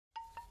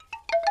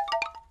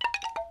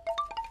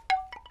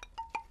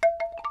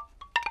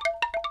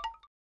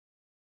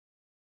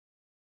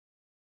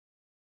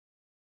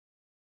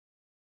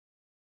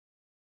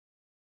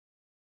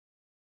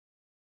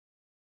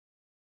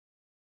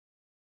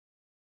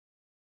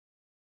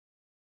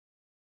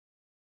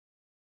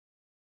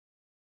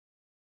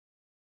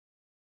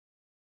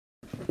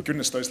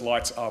Goodness, those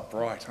lights are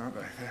bright, aren't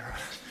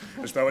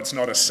they? As though it's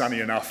not a sunny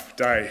enough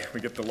day,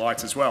 we get the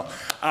lights as well.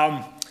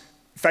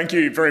 Thank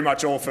you very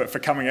much all for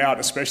coming out,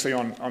 especially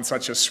on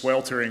such a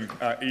sweltering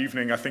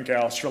evening. I think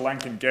our Sri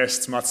Lankan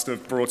guests must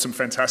have brought some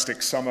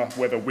fantastic summer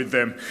weather with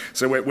them.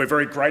 So we're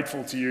very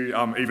grateful to you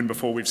even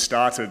before we've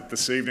started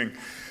this evening.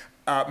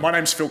 My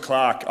name's Phil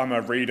Clark. I'm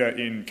a reader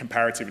in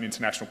comparative and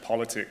international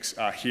politics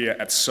here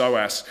at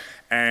SOAS,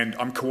 and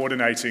I'm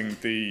coordinating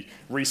the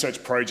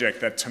research project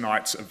that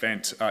tonight's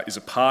event is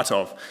a part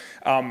of.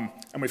 And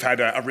we've had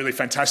a really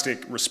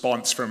fantastic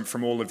response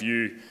from all of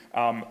you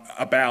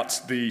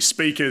about the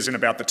speakers and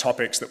about the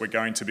topics that we're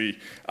going to be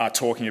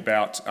talking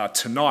about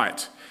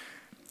tonight.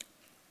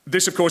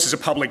 This, of course, is a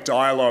public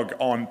dialogue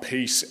on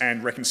peace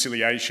and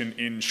reconciliation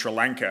in Sri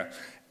Lanka.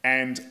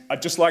 And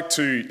I'd just like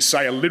to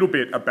say a little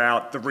bit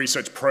about the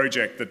research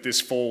project that this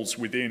falls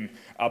within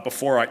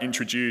before I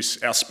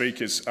introduce our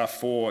speakers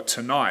for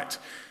tonight.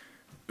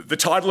 The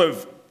title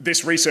of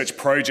this research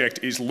project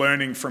is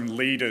Learning from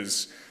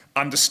Leaders,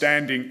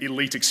 Understanding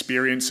Elite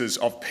Experiences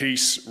of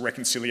Peace,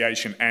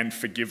 Reconciliation and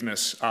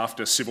Forgiveness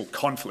After Civil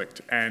Conflict.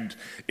 And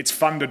it's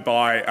funded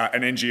by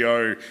an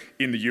NGO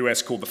in the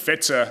US called the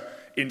Fetzer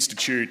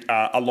Institute,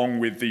 along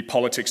with the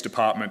politics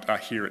department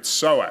here at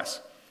SOAS.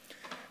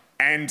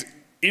 And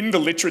in the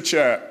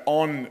literature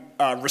on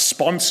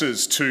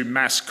responses to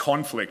mass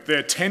conflict,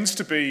 there tends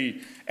to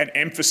be an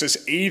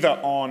emphasis either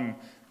on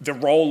the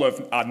role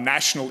of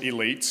national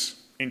elites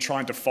in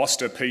trying to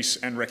foster peace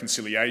and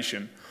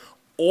reconciliation,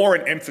 or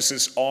an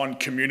emphasis on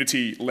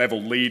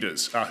community-level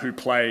leaders who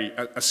play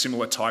a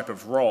similar type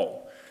of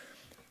role.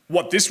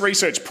 What this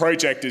research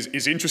project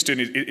is interested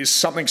in is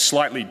something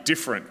slightly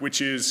different, which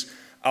is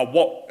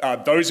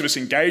what those of us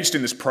engaged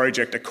in this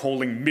project are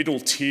calling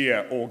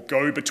middle-tier or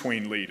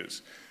go-between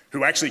leaders,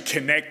 who actually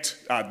connect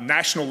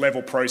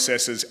national-level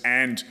processes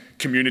and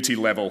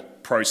community-level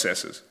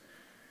processes.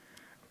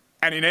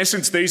 And in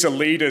essence, these are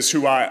leaders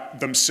who are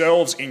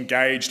themselves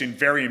engaged in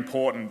very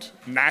important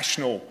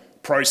national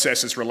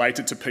processes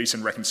related to peace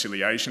and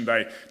reconciliation.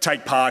 They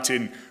take part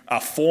in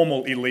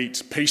formal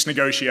elite peace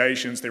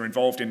negotiations, they're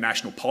involved in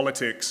national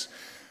politics,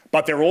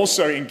 but they're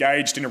also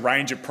engaged in a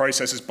range of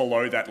processes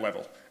below that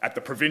level, at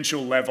the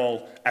provincial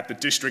level, at the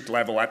district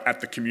level, at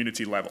the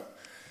community level.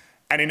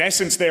 And in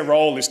essence, their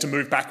role is to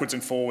move backwards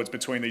and forwards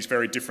between these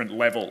very different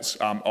levels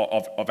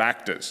of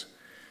actors.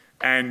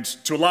 And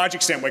to a large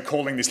extent, we're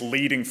calling this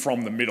leading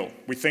from the middle.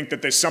 We think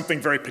that there's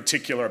something very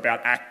particular about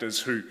actors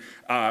who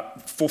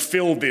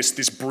fulfill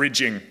this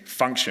bridging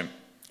function.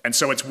 And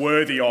so it's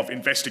worthy of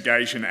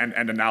investigation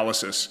and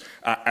analysis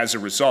as a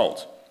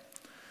result.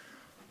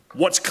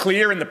 What's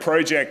clear in the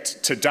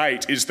project to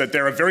date is that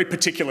there are very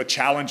particular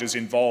challenges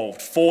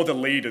involved for the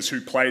leaders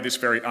who play this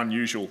very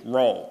unusual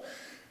role,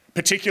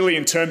 particularly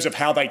in terms of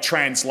how they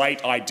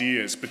translate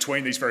ideas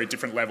between these very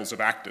different levels of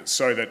actors,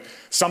 so that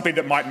something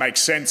that might make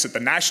sense at the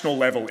national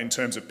level in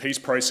terms of peace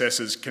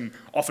processes can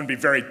often be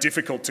very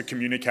difficult to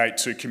communicate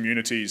to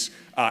communities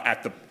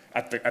at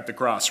the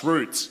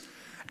grassroots,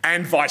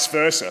 and vice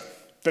versa,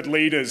 that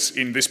leaders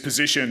in this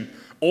position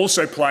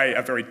also play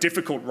a very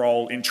difficult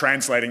role in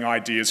translating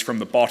ideas from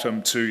the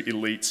bottom to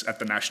elites at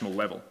the national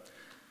level.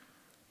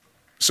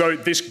 So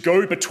this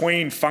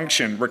go-between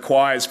function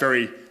requires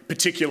very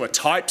particular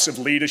types of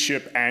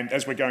leadership and,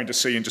 as we're going to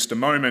see in just a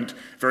moment,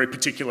 very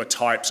particular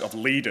types of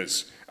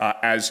leaders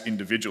as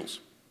individuals.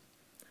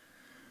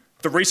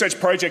 The research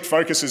project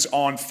focuses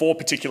on 4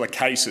 particular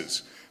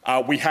cases.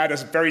 We had a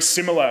very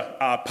similar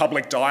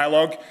public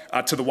dialogue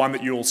to the one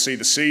that you'll see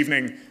this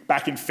evening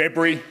back in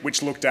February,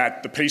 which looked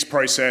at the peace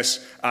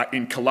process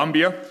in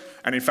Colombia.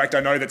 And in fact, I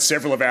know that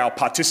several of our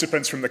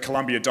participants from the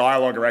Colombia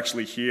dialogue are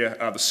actually here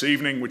this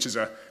evening, which is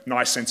a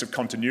nice sense of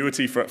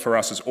continuity for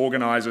us as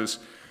organisers.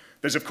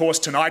 There's, of course,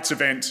 tonight's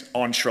event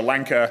on Sri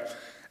Lanka,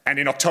 and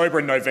in October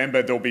and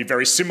November, there'll be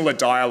very similar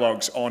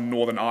dialogues on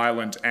Northern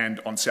Ireland and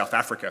on South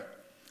Africa.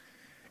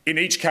 In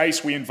each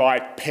case, we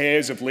invite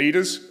pairs of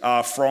leaders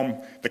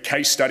from the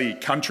case study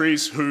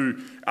countries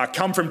who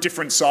come from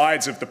different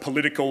sides of the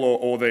political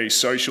or the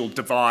social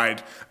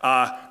divide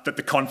that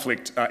the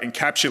conflict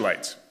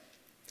encapsulates.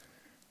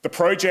 The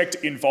project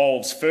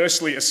involves,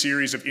 firstly, a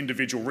series of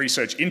individual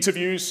research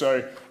interviews.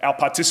 So our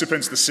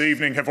participants this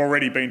evening have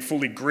already been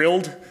fully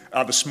grilled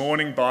this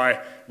morning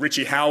by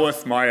Richie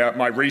Howarth,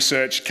 my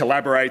research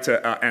collaborator,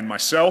 and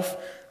myself.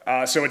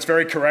 So it's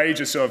very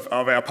courageous of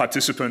our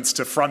participants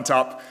to front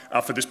up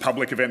for this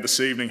public event this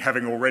evening,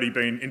 having already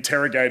been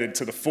interrogated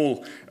to the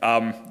full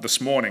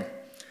this morning.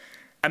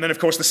 And then, of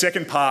course, the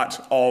second part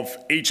of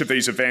each of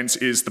these events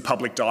is the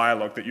public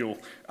dialogue that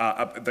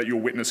you'll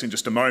witness in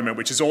just a moment,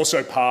 which is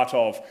also part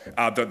of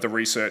the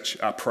research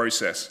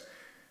process.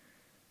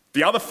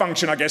 The other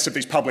function, I guess, of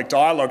these public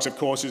dialogues, of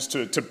course, is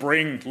to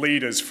bring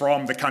leaders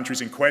from the countries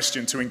in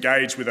question to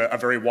engage with a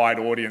very wide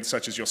audience,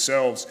 such as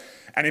yourselves,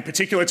 and in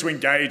particular to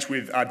engage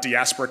with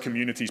diaspora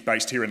communities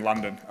based here in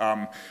London,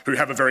 who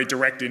have a very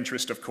direct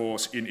interest, of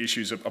course, in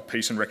issues of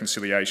peace and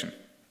reconciliation.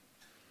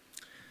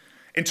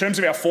 In terms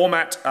of our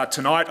format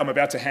tonight, I'm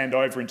about to hand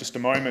over in just a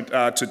moment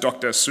to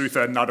Dr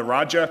Sutha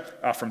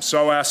Nadarajah from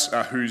SOAS,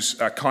 who's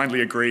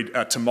kindly agreed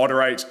to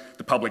moderate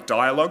the public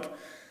dialogue.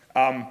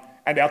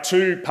 And our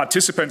two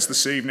participants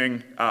this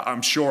evening,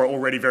 I'm sure are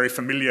already very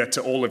familiar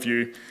to all of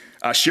you,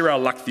 Sri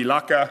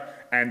Lanka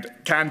and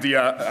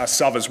Kandia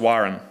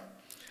Sarveswaran.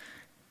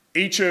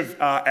 Each of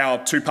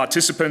our two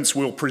participants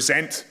will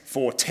present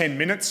for 10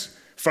 minutes,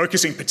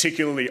 focusing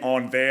particularly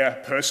on their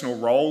personal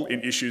role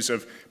in issues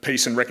of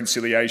peace and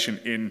reconciliation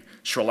in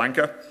Sri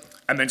Lanka.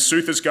 And then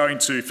Sutha's going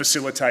to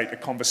facilitate a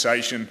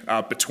conversation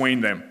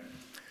between them.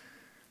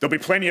 There'll be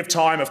plenty of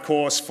time, of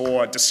course,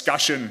 for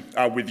discussion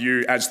with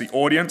you as the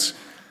audience.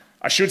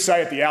 I should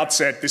say at the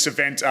outset, this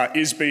event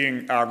is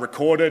being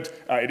recorded,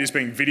 it is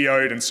being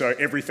videoed, and so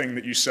everything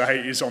that you say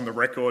is on the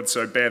record,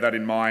 so bear that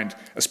in mind,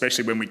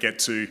 especially when we get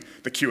to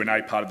the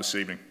Q&A part of this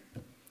evening.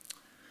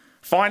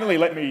 Finally,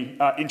 let me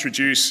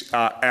introduce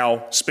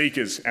our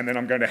speakers, and then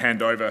I'm going to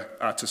hand over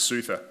to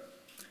Sutha.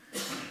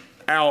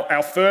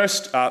 Our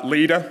first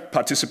leader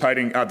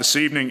participating this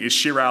evening is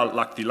Sri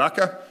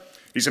Lanka.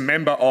 He's a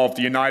member of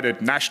the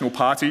United National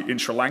Party in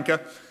Sri Lanka,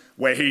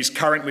 where he's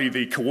currently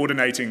the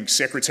coordinating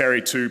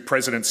secretary to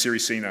President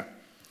Sirisena.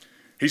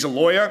 He's a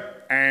lawyer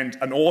and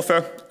an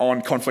author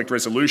on conflict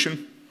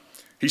resolution.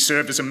 He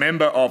served as a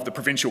member of the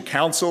Provincial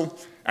Council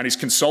and he's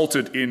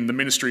consulted in the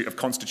Ministry of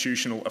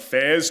Constitutional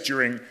Affairs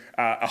during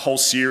a whole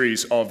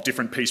series of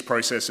different peace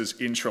processes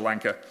in Sri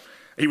Lanka.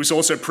 He was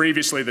also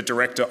previously the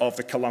director of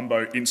the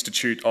Colombo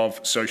Institute of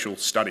Social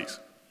Studies.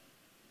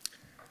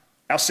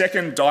 Our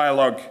second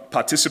dialogue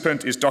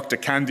participant is Dr.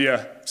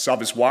 Kandia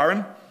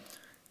Sarveswaran,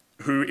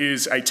 who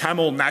is a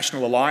Tamil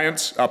National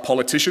Alliance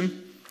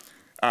politician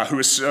who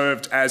has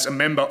served as a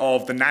member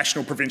of the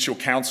National Provincial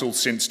Council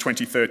since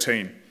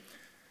 2013.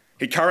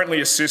 He currently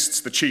assists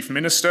the Chief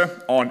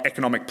Minister on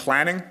economic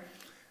planning,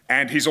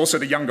 and he's also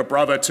the younger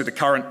brother to the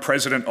current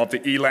president of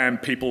the Elam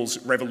People's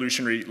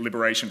Revolutionary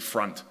Liberation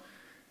Front.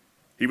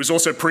 He was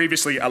also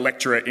previously a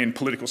lecturer in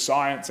political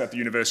science at the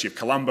University of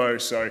Colombo,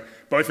 so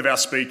both of our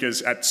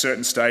speakers at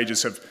certain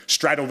stages have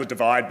straddled the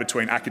divide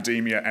between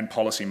academia and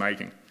policy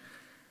making.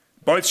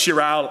 Both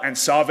Shiral and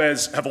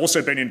Sarvez have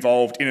also been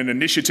involved in an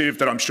initiative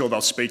that I'm sure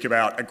they'll speak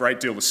about a great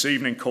deal this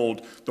evening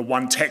called the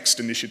One Text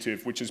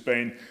Initiative, which has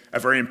been a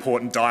very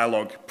important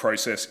dialogue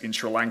process in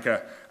Sri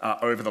Lanka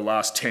over the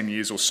last 10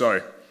 years or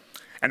so.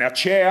 And our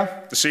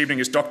chair this evening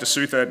is Dr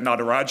Sutha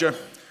Nadarajah,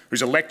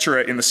 who's a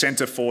lecturer in the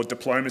Centre for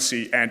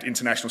Diplomacy and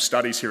International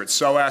Studies here at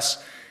SOAS.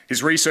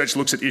 His research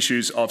looks at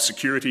issues of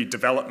security,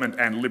 development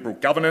and liberal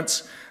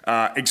governance,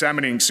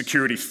 examining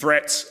security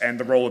threats and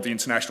the role of the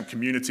international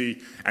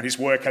community, and his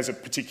work has a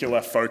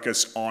particular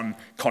focus on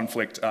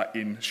conflict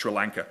in Sri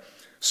Lanka.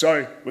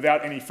 So,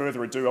 without any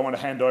further ado, I want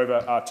to hand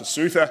over to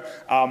Sutha,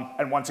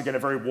 and once again a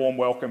very warm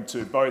welcome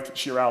to both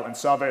Shiral and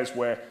Sarvez.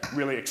 We're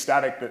really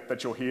ecstatic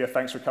that you're here.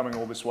 Thanks for coming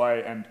all this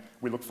way, and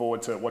we look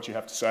forward to what you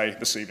have to say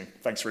this evening.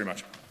 Thanks very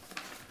much.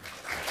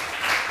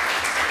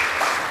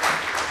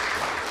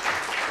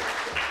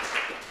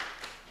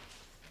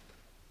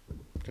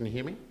 Can you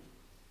hear me?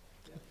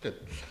 Good.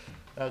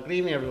 Good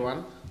evening,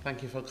 everyone.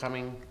 Thank you for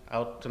coming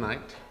out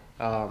tonight.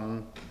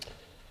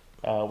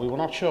 We were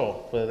not sure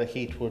whether the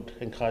heat would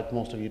encourage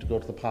most of you to go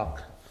to the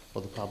park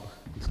or the pub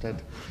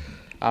instead.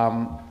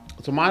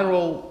 So my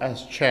role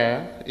as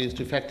chair is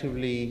to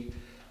effectively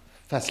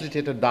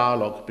facilitate a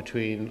dialogue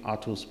between our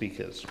two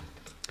speakers,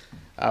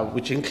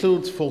 which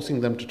includes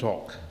forcing them to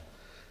talk.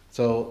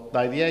 So the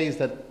idea is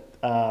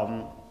that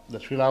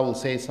Srila will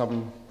say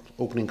some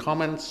opening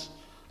comments,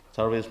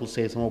 Sarvez will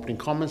say some opening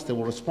comments, they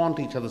will respond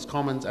to each other's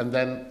comments, and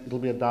then it will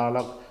be a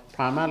dialogue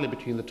primarily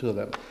between the two of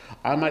them.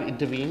 I might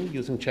intervene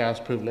using chair's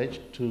privilege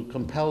to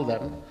compel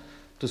them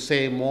to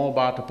say more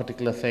about a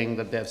particular thing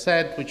that they've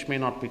said, which may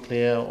not be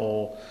clear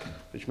or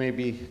which may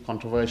be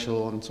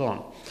controversial and so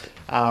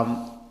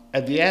on.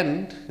 At the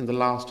end, in the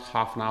last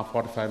half an hour,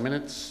 45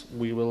 minutes,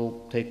 we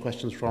will take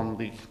questions from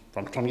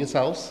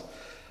yourselves.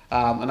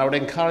 And I would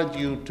encourage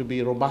you to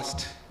be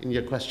robust in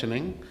your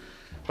questioning,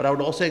 but I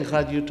would also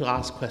encourage you to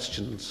ask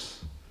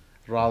questions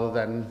rather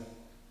than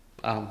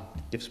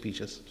give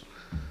speeches.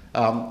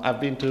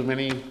 I've been to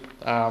many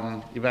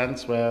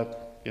events where,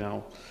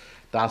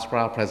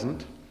 diaspora are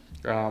present,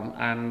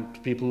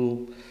 and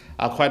people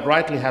quite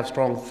rightly have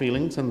strong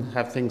feelings and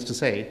have things to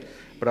say,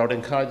 but I would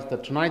encourage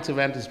that tonight's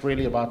event is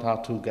really about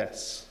our two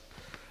guests.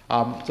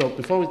 So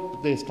before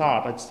they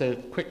start, I'd say a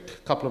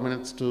quick couple of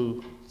minutes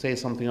to say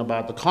something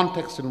about the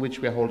context in which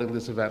we are holding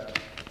this event.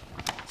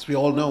 As we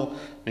all know,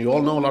 and you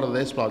all know a lot of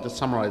this, but I'll just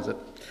summarize it.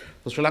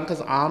 So Sri Lanka's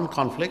armed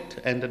conflict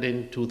ended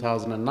in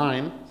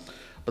 2009,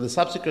 but the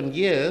subsequent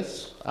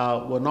years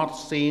were not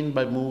seen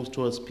by moves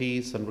towards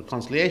peace and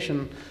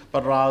reconciliation,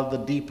 but rather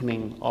the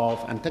deepening of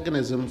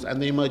antagonisms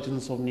and the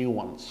emergence of new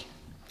ones.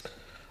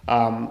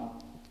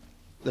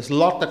 There's a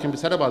lot that can be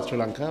said about Sri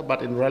Lanka,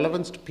 but in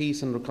relevance to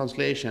peace and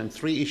reconciliation,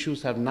 three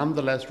issues have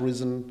nonetheless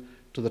risen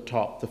to the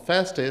top. The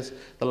first is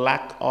the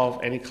lack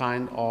of any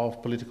kind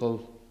of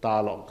political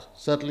dialogue,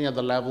 certainly at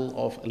the level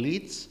of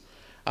elites,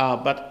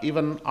 but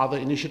even other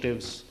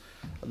initiatives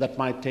that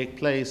might take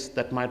place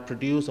that might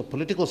produce a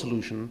political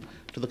solution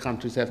to the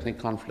country's ethnic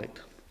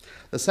conflict.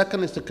 The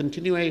second is the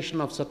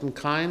continuation of certain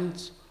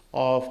kinds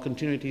of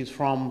continuities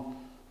from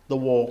the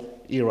war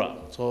era.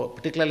 So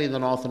particularly in the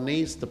north and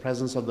east, the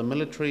presence of the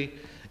military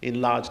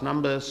in large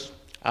numbers,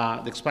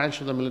 the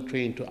expansion of the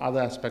military into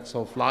other aspects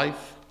of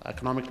life,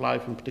 economic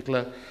life in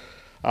particular,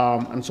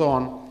 and so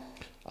on,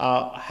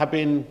 have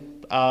been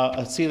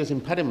a serious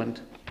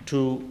impediment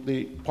to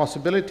the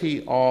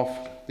possibility of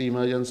the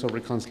emergence of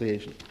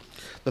reconciliation.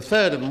 The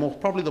third,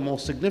 and probably the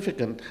most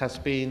significant, has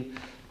been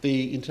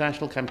the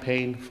international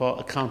campaign for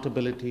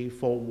accountability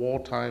for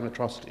wartime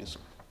atrocities.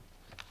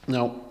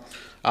 Now,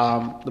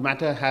 the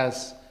matter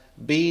has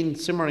been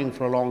simmering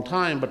for a long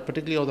time, but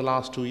particularly over the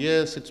last 2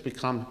 years, it's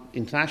become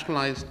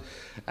internationalized,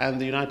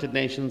 and the United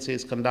Nations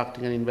is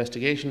conducting an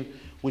investigation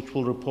which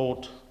will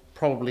report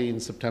probably in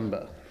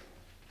September.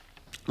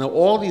 Now,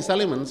 all these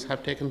elements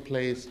have taken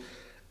place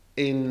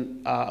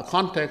in a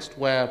context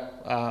where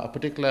a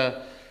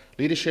particular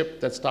leadership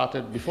that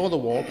started before the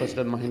war,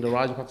 President Mahinda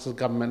Rajapaksa's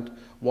government,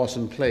 was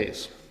in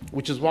place,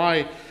 which is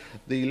why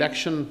the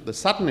election, the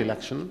sudden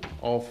election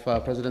of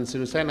President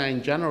Sirisena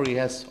in January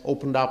has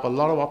opened up a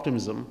lot of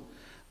optimism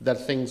that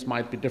things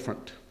might be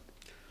different.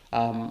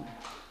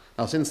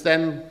 Now, since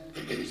then,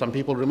 some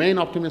people remain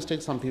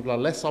optimistic, some people are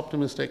less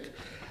optimistic,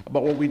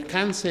 but what we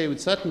can say with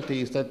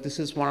certainty is that this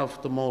is one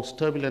of the most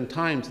turbulent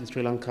times in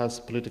Sri Lanka's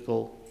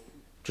political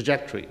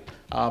trajectory.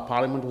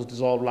 Parliament was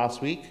dissolved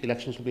last week,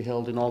 elections will be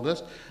held in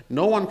August.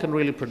 No one can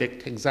really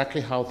predict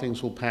exactly how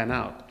things will pan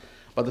out,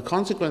 but the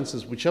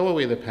consequences, whichever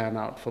way they pan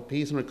out, for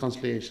peace and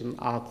reconciliation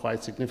are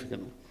quite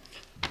significant.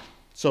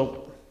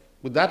 So,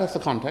 with that as the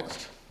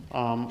context,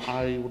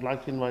 I would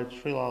like to invite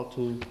Srilal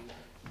to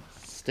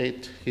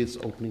state his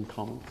opening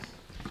comments.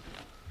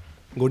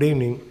 Good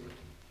evening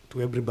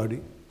to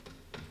everybody.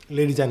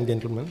 Ladies and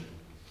gentlemen,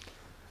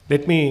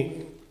 let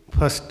me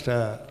first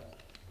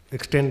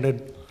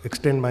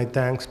extend my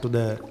thanks to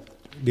the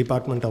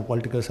Department of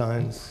Political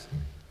Science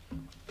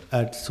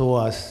at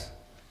SOAS,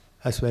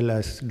 as well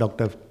as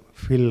Dr.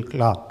 Phil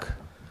Clark,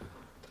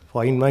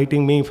 for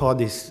inviting me for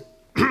this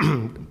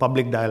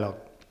public dialogue.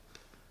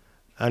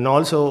 And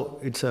also,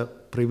 it's a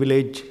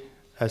privilege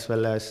as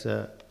well as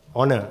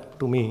honor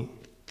to me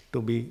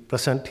to be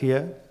present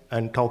here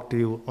and talk to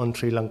you on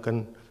Sri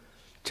Lankan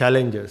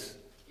challenges.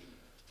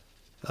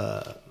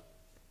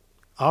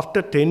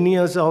 After 10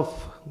 years of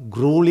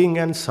grueling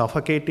and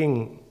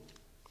suffocating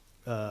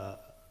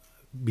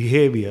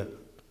behavior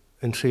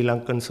in Sri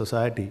Lankan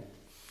society,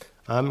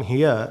 I'm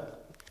here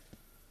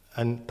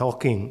and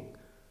talking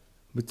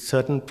with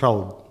certain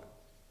pride,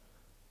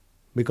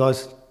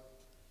 because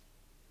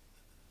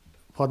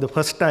for the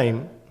first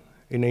time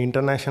in an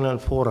international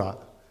fora,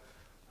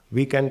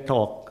 we can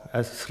talk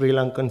as Sri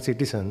Lankan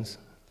citizens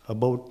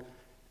about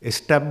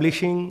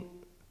establishing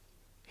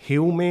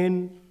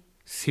humane,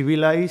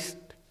 civilized,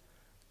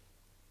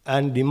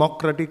 and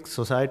democratic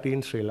society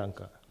in Sri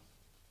Lanka.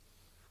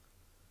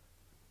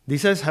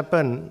 This has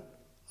happened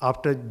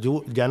after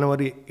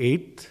January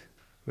 8th,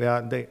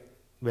 where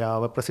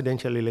our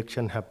presidential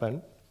election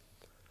happened.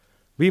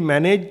 We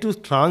managed to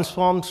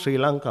transform Sri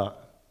Lanka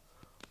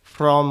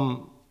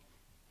from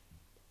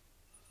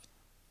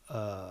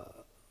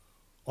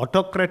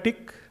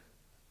autocratic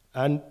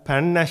and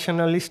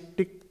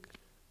pan-nationalistic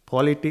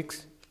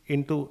politics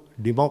into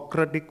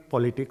democratic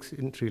politics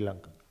in Sri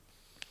Lanka.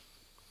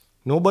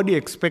 Nobody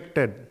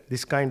expected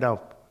this kind of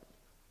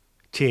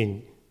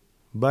change,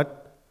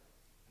 but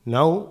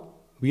now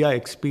we are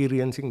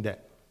experiencing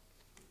that.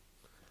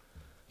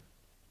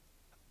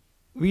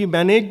 We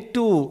managed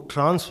to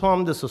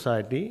transform the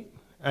society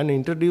and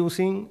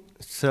introducing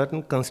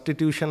certain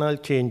constitutional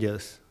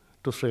changes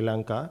to Sri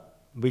Lanka,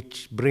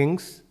 which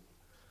brings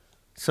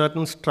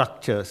certain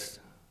structures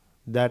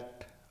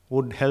that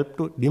would help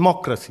to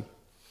democracy,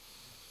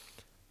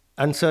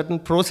 and certain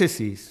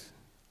processes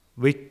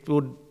which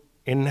would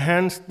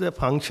enhance the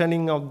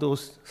functioning of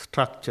those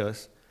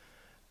structures,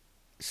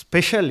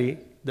 especially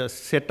the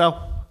set of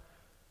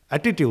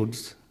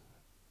attitudes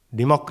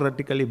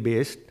democratically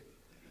based,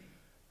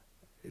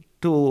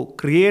 to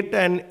create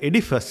an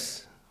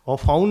edifice or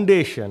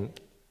foundation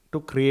to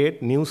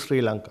create new Sri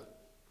Lanka.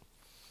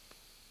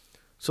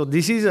 So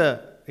this is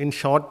in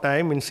short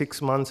time, in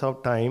 6 months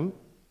of time,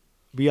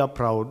 we are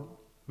proud,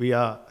 we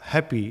are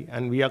happy,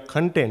 and we are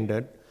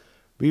contented.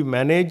 We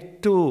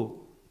managed to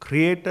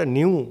create a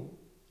new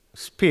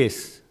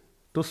space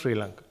to Sri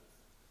Lanka.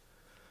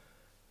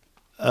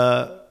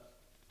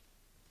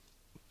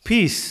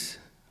 Peace,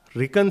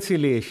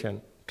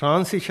 reconciliation,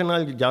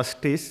 transitional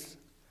justice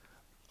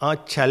are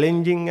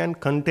challenging and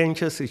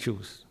contentious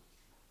issues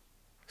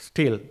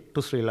still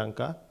to Sri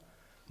Lanka,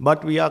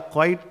 but we are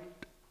quite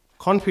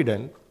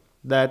confident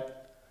that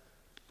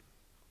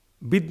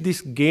with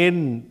this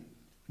gained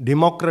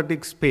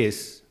democratic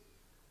space,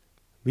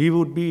 we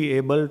would be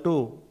able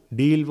to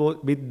deal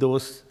with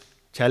those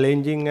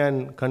challenging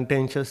and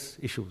contentious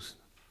issues.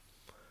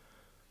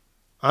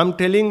 I'm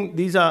telling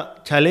these are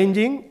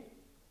challenging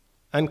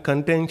and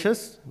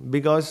contentious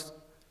because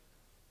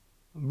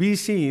we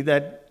see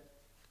that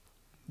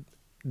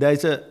there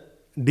is a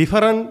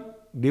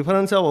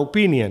difference of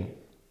opinion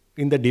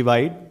in the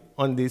divide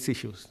on these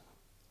issues.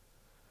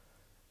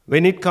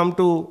 When it comes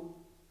to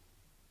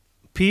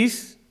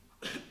peace,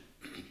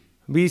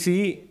 we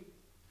see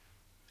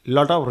a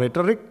lot of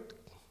rhetoric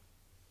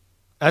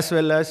as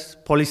well as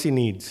policy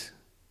needs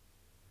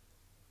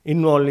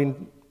involved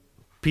in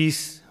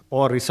peace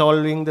or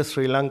resolving the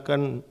Sri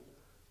Lankan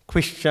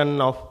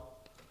question of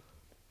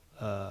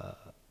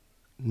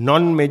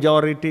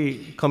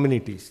non-majority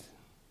communities.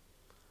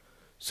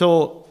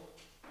 So,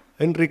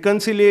 in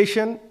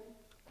reconciliation,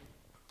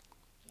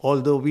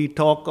 although we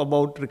talk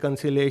about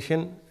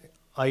reconciliation,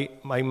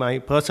 my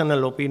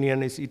personal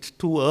opinion is it's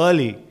too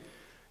early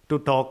to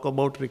talk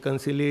about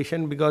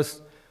reconciliation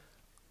because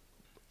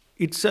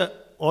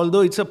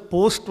although it's a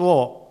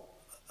post-war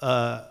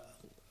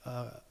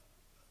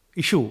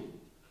issue,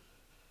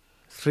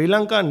 Sri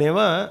Lanka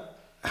never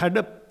had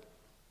a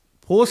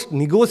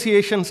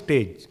post-negotiation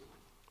stage.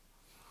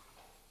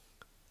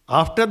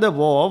 After the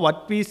war,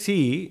 what we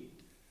see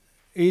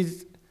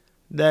is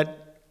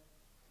that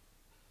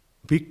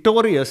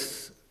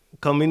victorious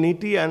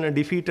community and a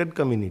defeated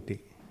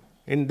community.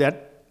 In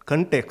that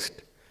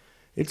context,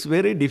 it's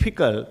very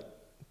difficult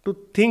to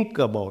think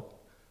about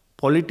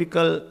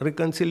political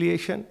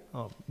reconciliation,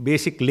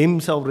 basic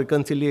limbs of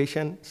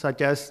reconciliation,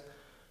 such as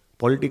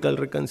political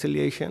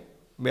reconciliation,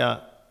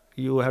 where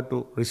you have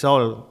to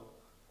resolve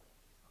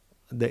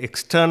the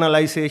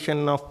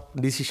externalization of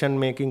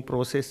decision-making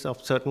process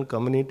of certain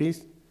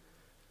communities,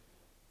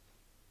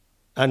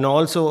 and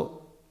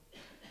also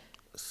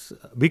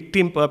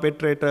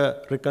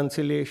victim-perpetrator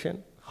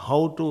reconciliation,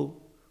 how to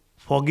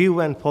forgive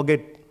and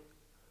forget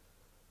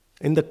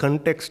in the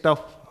context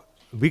of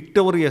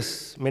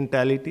victorious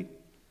mentality.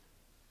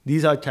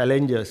 These are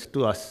challenges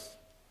to us.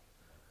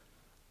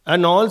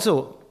 And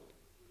also,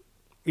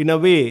 in a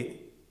way,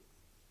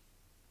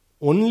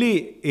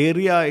 only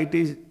area it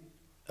is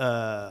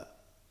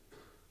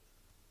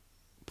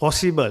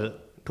possible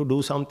to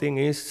do something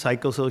is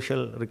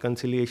psychosocial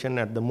reconciliation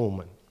at the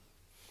moment.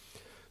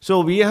 So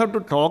we have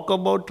to talk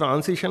about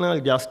transitional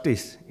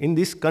justice in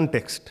this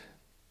context.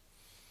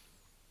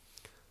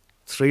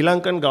 Sri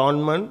Lankan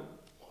government,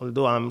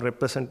 although I'm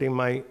representing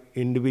my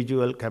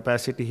individual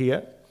capacity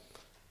here,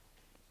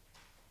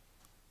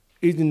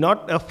 is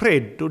not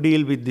afraid to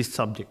deal with this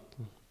subject.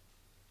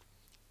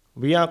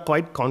 We are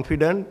quite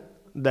confident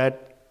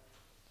that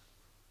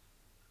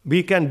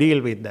we can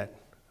deal with that.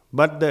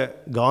 But the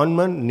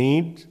government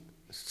needs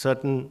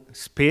certain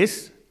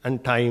space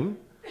and time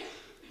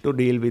to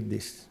deal with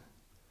this.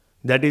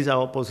 That is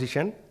our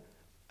position.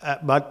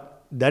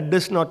 But that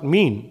does not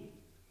mean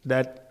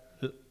that,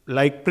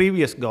 like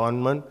previous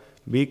government,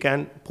 we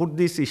can put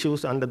these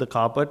issues under the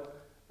carpet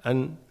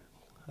and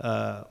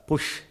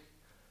push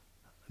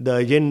the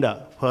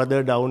agenda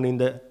further down in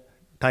the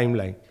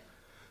timeline.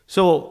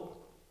 So,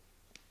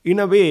 in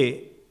a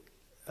way,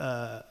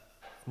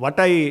 what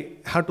I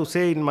have to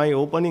say in my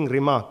opening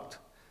remarks,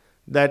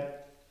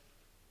 that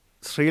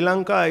Sri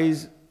Lanka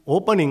is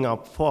opening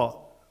up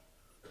for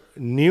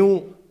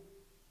new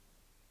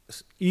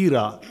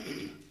era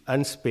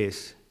and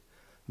space.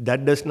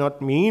 That does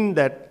not mean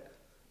that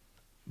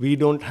we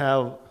don't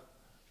have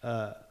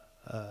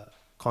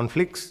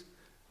conflicts,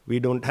 we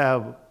don't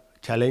have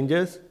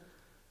challenges.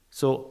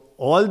 So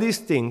all these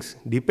things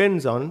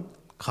depends on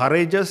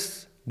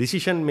courageous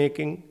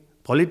decision-making,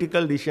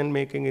 political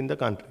decision-making in the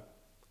country.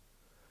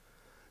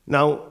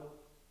 Now,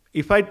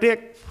 if I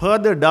take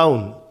further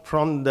down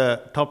from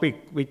the topic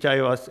which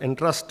I was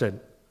entrusted,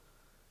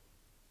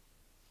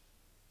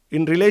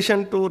 in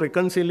relation to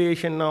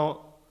reconciliation or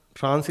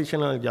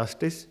transitional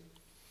justice,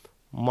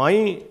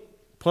 my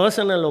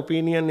personal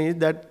opinion is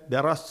that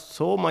there are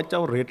so much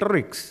of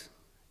rhetorics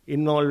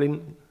involved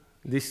in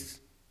this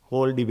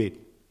whole debate.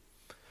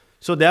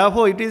 So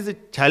therefore, it is a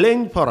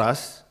challenge for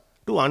us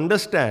to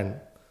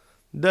understand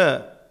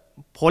the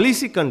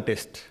policy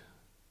contest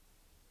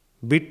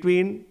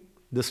between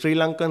the Sri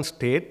Lankan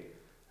state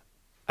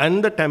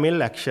and the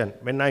Tamil action.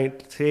 When I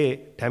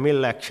say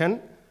Tamil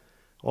action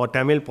or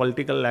Tamil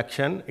political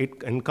action,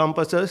 it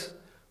encompasses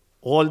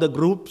all the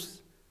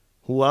groups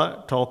who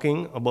are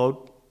talking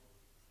about,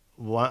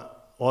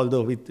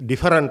 although with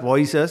different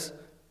voices,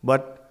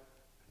 but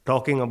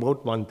talking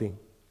about one thing.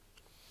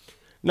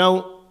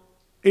 Now,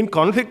 in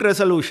conflict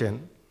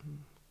resolution,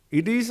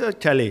 it is a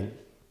challenge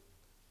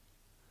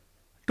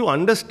to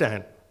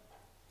understand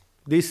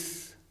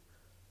this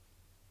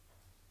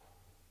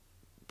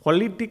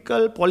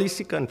political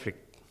policy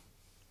conflict.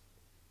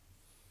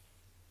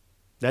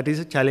 That is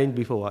a challenge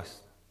before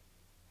us.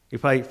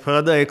 If I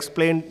further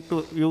explain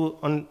to you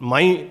on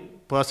my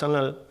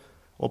personal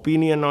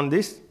opinion on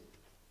this,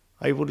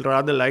 I would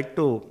rather like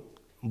to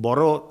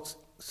borrow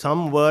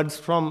some words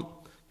from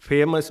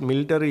famous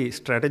military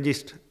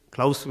strategist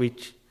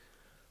Clausewitz,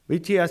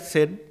 which he has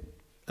said,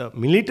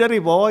 military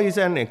war is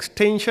an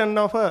extension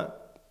of a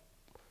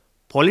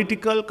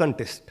political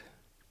contest.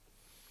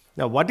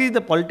 Now, what is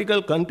the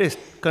political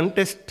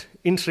contest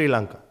in Sri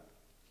Lanka?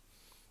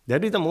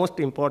 That is the most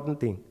important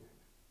thing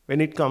when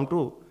it comes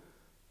to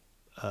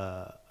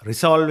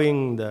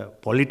resolving the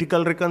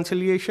political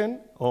reconciliation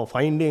or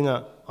finding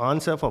an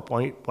answer for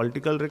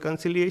political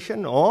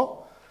reconciliation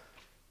or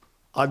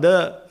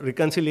other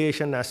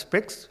reconciliation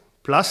aspects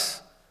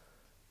plus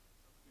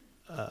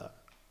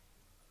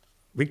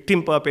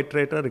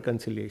victim-perpetrator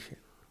reconciliation.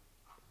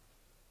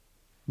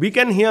 We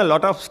can hear a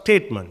lot of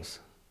statements.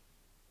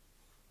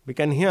 We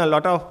can hear a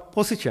lot of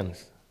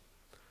positions.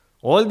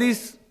 All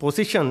these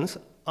positions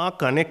are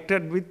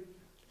connected with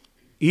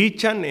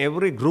each and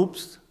every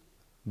group's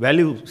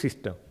value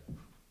system.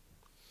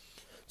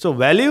 So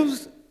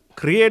values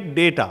create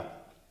data.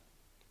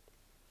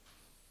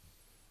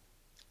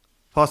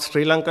 For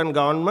Sri Lankan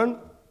government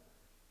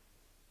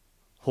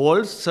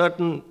holds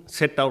certain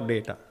set of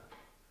data.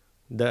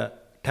 The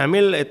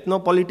Tamil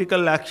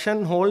ethno-political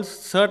action holds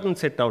certain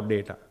set of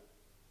data.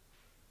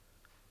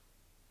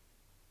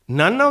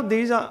 None of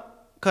these are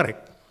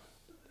correct.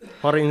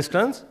 For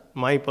instance,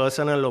 my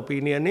personal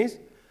opinion is,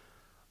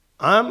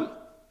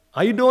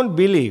 I don't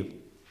believe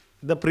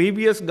the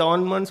previous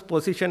government's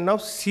position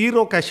of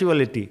zero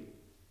casualty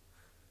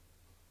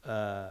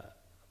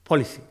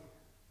policy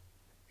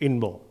in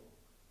war.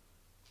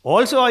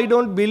 Also, I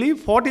don't believe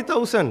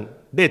 40,000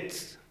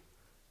 deaths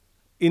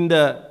in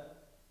the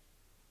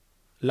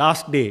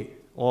last day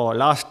or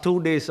last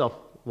 2 days of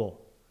war.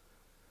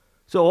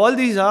 So all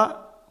these are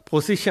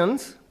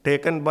positions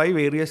taken by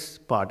various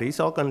parties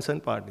or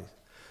concerned parties.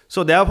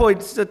 So therefore,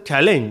 it's a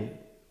challenge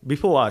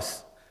before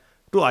us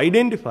to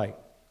identify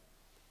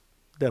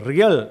the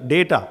real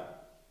data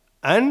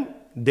and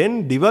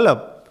then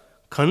develop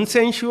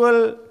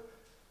consensual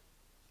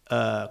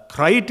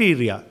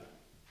criteria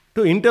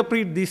to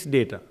interpret this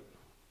data.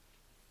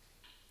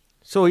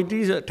 So it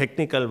is a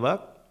technical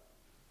work,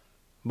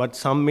 but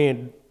some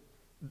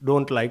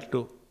don't like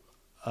to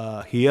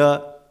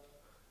hear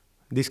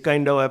this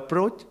kind of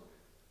approach.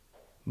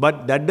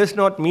 But that does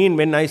not mean,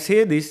 when I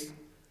say this,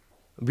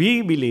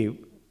 we believe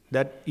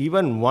that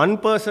even one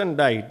person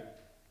died,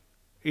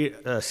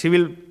 a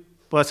civil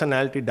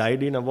personality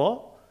died in a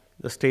war,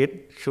 the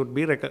state should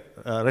be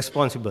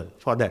responsible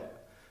for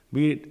that.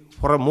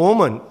 For a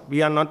moment,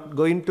 we are not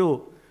going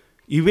to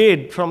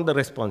evade from the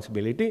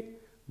responsibility,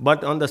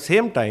 but on the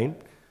same time,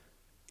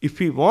 if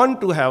we want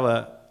to have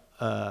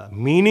a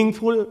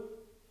meaningful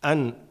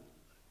and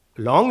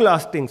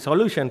long-lasting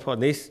solution for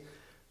this,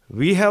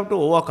 we have to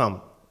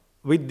overcome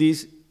with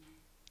these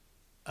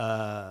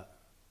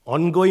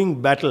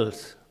ongoing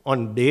battles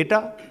on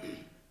data,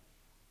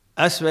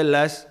 as well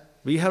as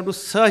we have to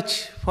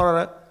search for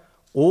an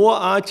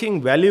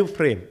overarching value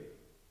frame.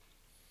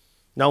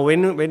 Now,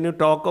 when you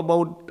talk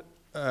about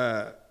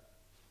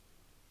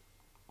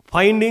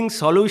finding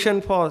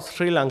solution for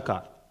Sri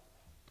Lanka,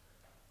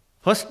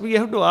 first we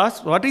have to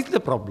ask, what is the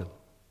problem?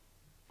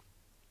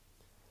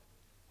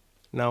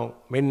 Now,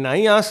 when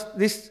I ask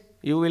this,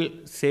 you will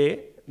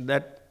say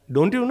that,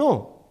 don't you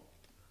know?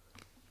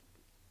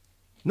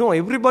 No,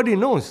 everybody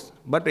knows,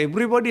 but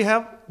everybody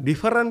have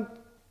different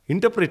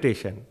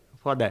interpretation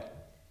for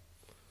that.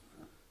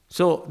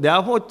 So,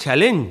 therefore,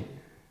 challenge,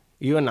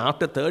 even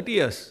after 30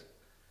 years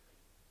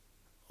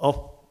of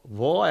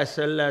war, as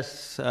well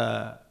as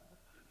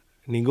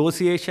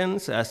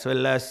negotiations, as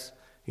well as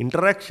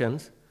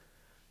interactions,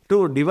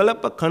 to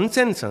develop a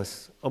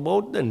consensus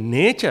about the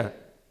nature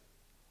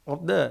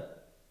of the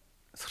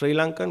Sri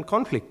Lankan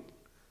conflict.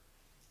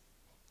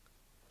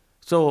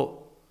 So,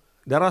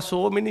 there are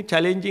so many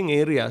challenging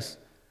areas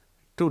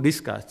to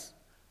discuss.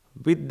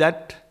 With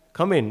that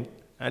comment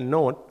and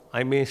note,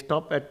 I may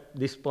stop at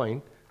this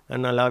point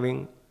and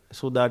allowing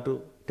Sudha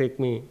to take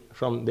me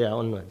from there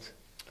onwards.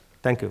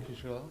 Thank you.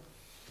 Sure.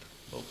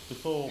 So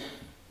before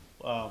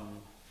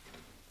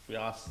we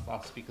ask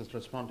our speakers to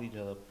respond to each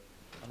other,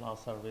 I'll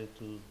ask Sarve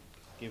to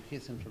give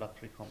his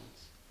introductory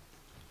comments.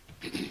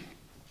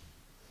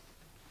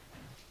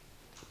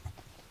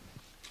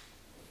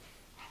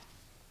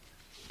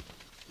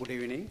 Good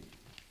evening.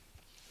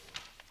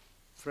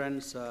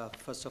 Friends,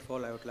 first of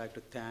all, I would like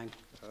to thank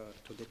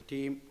to the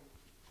team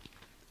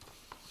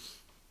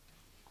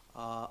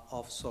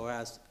of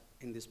SOAS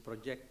in this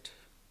project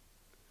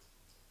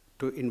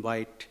to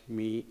invite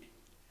me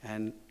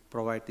and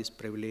provide this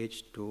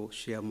privilege to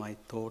share my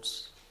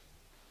thoughts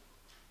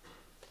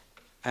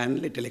and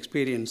little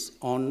experience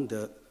on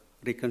the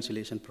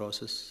reconciliation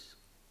process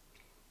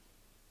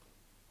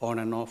on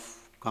and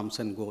off, comes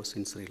and goes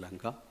in Sri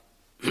Lanka.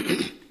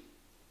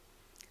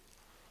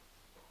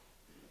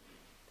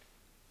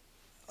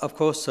 Of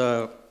course,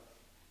 I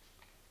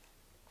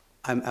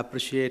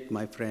appreciate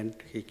my friend.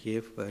 He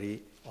gave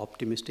very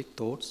optimistic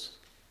thoughts,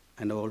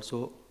 and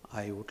also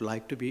I would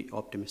like to be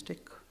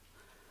optimistic,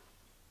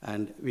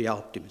 and we are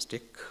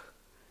optimistic,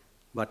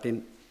 but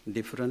in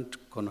different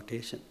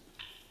connotation.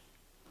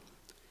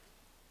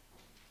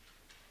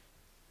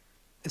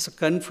 As a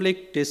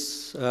conflict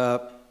is,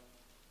 to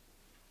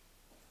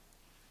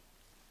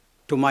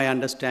my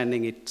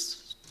understanding, it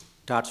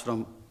starts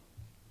from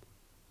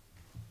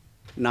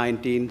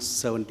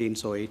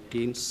 1917s or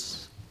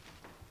 18s.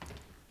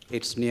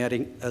 It's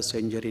nearing a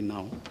century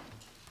now.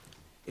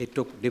 It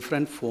took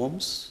different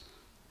forms,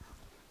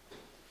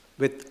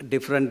 with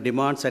different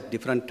demands at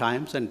different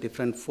times and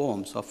different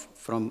forms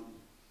from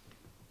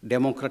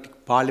democratic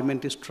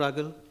parliamentary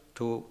struggle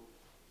to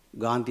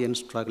Gandhian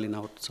struggle in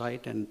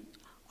outside and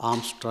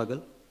armed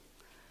struggle.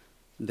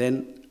 Then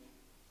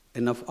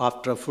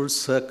after a full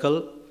circle,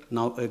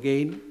 now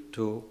again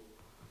to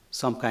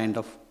some kind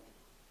of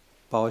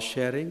power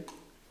sharing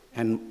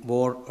and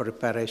war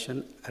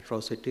reparation,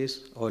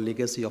 atrocities or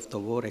legacy of the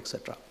war,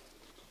 etc.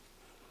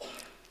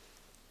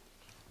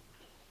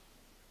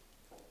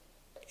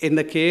 In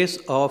the case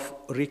of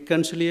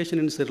reconciliation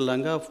in Sri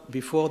Lanka,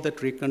 before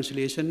that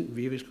reconciliation,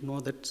 we will know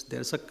that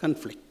there's a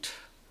conflict.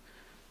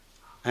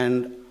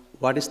 And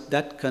what is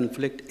that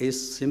conflict is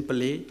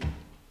simply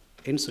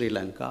in Sri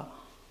Lanka,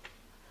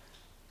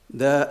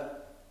 the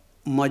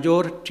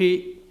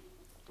majority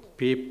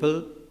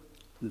people,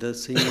 the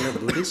singular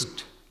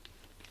Buddhist,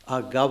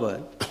 are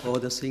governed, or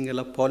the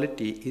singular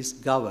polity is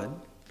governed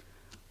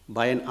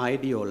by an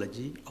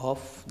ideology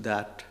of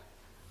that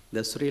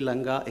the Sri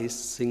Lanka is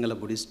singular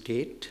Buddhist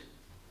state,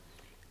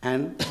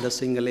 and the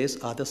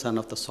Sinhalese are the son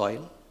of the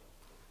soil,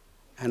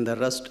 and the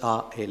rest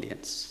are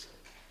aliens.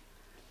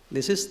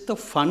 This is the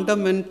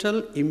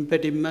fundamental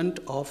impediment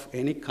of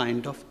any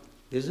kind of,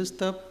 this is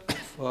the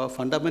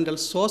fundamental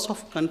source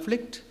of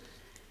conflict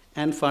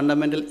and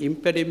fundamental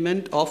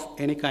impediment of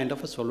any kind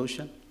of a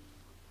solution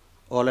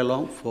all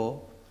along for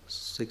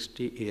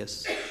 60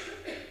 years.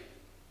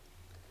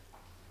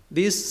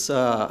 This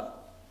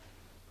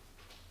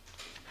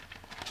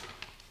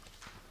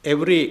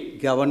every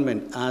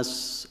government,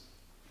 as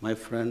my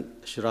friend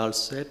Shiral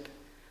said,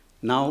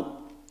 now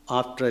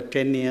after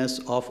 10 years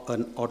of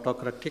an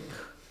autocratic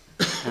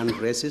and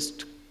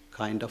racist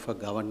kind of a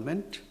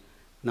government,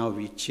 now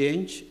we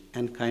change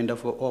and kind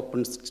of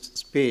open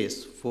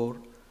space for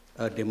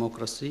a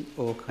democracy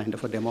or kind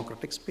of a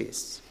democratic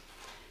space.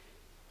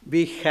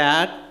 We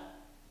had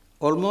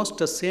almost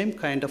the same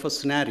kind of a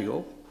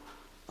scenario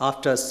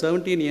after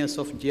 17 years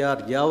of J.R.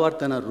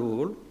 Jayawardena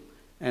rule,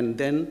 and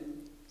then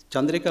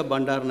Chandrika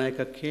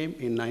Bandaranaike came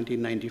in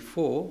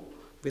 1994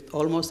 with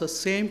almost the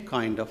same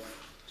kind of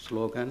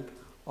slogan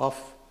of,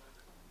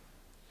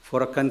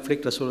 for a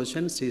conflict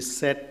resolution. She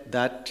said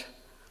that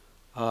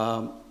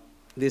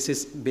this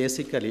is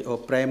basically or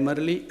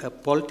primarily a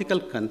political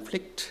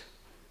conflict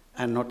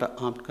and not an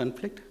armed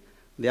conflict.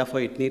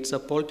 Therefore, it needs a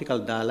political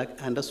dialogue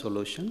and a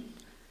solution.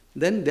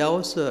 Then there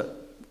was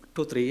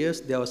 2-3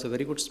 years, there was a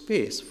very good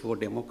space for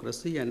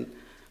democracy and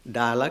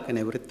dialogue and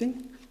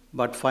everything.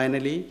 But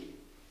finally,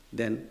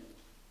 then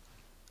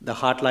the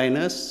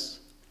hardliners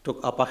took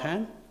upper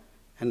hand,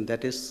 and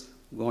that is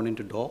gone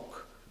into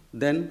dock.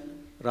 Then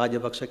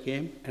Rajapaksa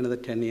came, another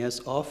 10 years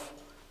of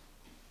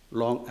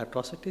long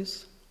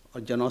atrocities or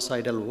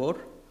genocidal war,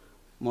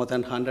 more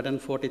than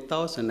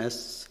 140,000,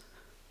 as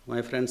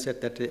my friend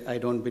said that I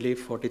don't believe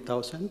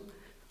 40,000.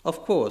 Of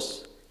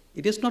course,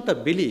 it is not a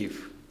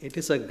belief. It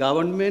is a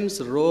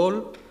government's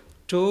role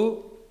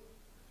to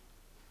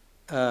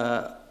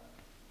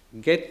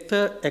get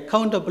the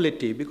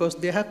accountability, because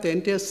they have the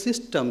entire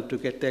system to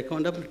get the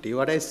accountability.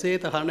 What I say,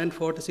 the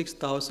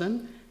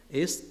 146,000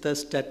 is the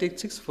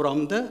statistics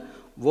from the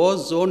war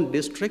zone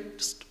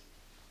districts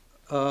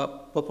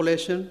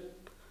population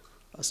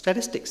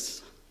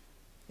statistics.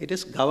 It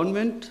is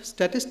government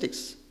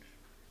statistics.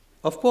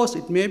 Of course,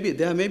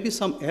 there may be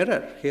some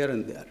error here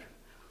and there,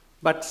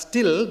 but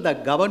still the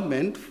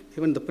government,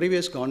 even the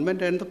previous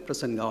government and the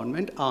present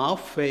government, are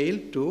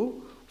failed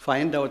to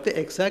find out the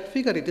exact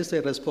figure. It is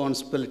a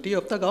responsibility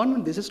of the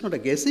government. This is not a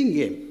guessing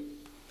game.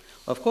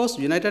 Of course,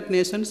 United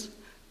Nations,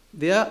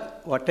 they are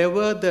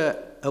whatever the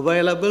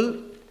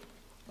available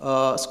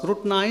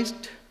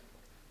scrutinized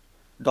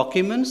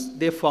documents,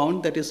 they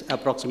found that is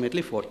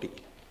approximately 40.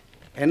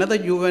 Another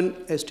UN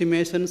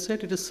estimation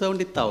said it is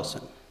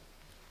 70,000.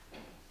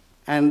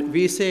 And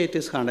we say it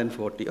is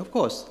 140. Of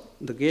course,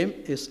 the game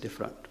is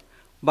different.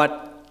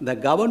 But the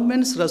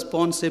government's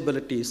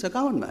responsibility is a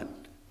government.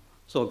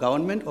 So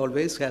government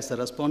always has a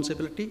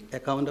responsibility,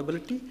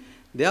 accountability.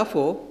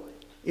 Therefore,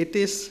 it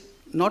is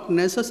not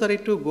necessary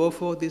to go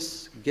for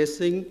this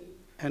guessing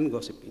and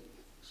gossiping.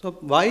 So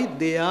why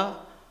they are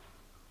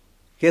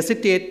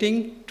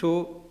hesitating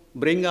to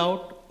bring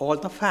out all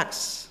the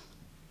facts?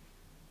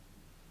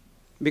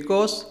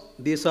 Because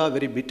these are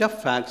very bitter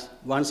facts.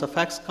 Once the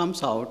facts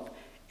comes out,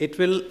 it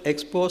will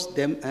expose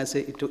them as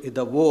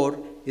the war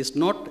is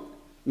not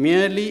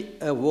merely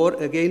a war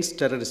against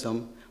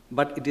terrorism,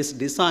 but it is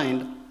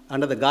designed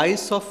under the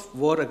guise of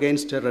war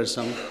against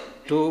terrorism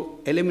to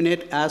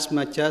eliminate as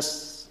much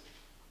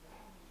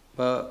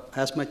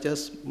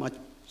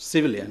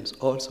civilians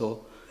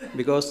also,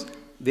 because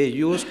they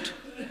used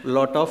a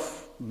lot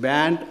of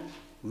banned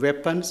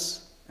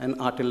weapons and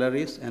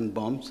artilleries and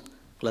bombs,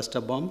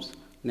 cluster bombs,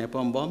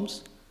 napalm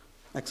bombs,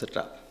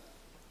 etc.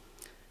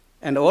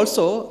 And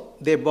also,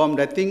 they bombed,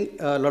 I think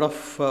a lot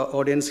of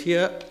audience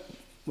here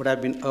would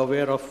have been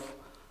aware of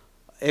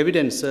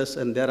evidences,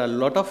 and there are a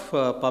lot of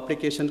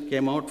publications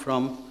came out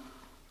from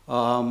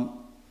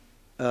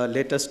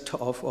latest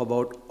of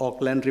about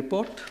Auckland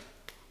report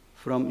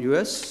from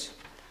US.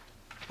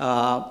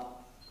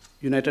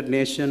 United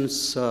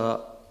Nations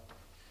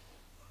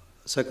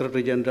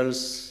Secretary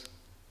General's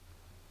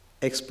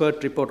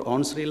expert report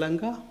on Sri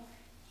Lanka,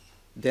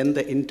 then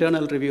the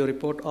internal review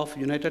report of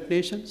United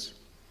Nations,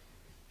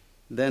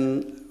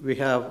 then we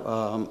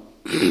have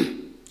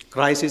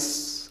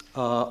crisis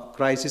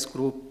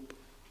group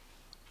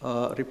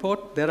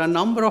report. There are a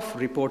number of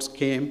reports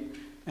came,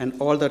 and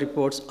all the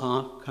reports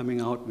are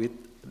coming out with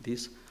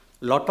this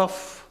lot of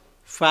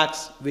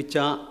facts which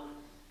are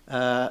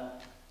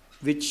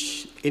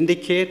which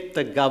indicate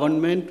the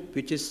government,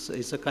 which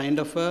is a kind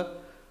of a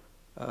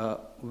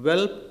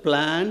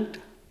well-planned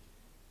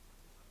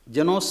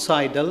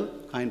genocidal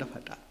kind of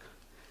attack.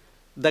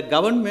 The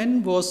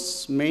government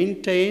was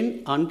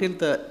maintained until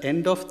the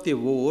end of the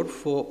war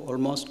for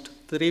almost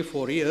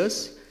 3-4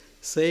 years,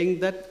 saying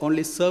that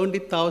only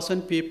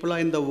 70,000 people are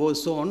in the war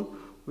zone,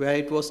 where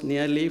it was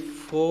nearly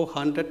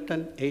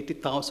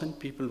 480,000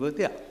 people were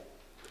there.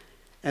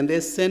 And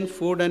they sent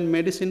food and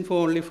medicine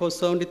for only for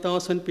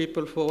 70,000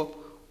 people for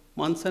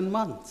months and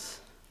months.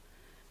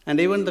 And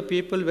even the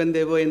people, when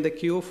they were in the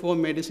queue for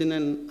medicine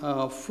and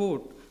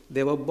food,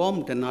 they were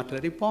bombed and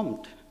artillery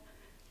bombed.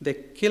 They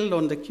killed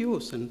on the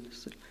queues. And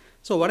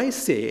so what I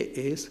say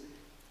is,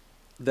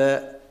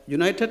 the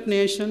United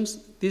Nations,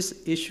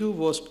 this issue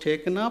was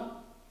taken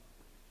up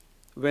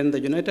when the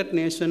United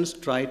Nations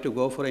tried to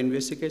go for an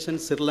investigation.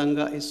 Sri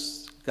Lanka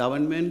is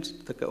government,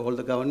 all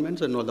the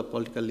governments and all the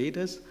political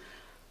leaders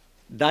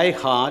die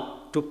hard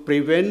to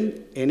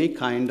prevent any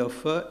kind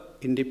of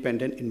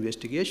independent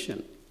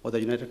investigation or the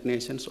United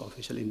Nations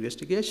official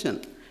investigation,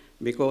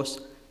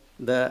 because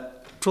the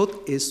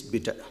truth is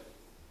bitter.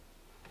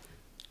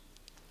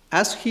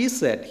 As he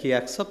said, he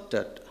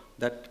accepted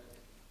that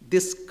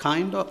this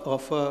kind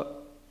of a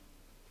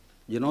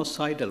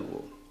genocidal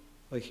war,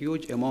 a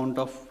huge amount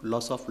of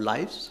loss of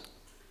lives,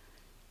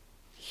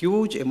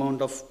 huge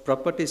amount of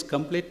property is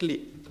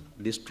completely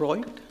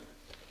destroyed.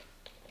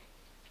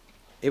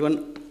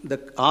 Even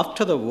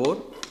after the war,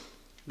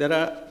 there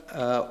are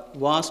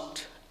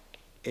vast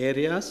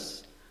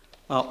areas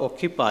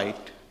occupied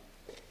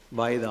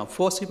by the,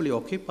 forcibly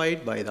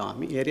occupied by the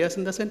army. Areas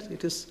in the sense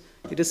it is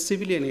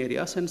civilian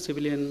areas and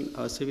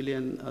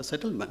civilian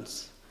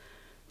settlements.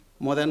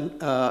 More than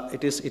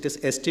it is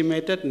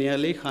estimated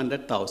nearly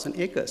 100,000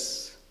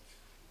 acres.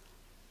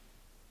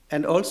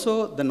 And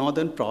also the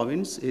northern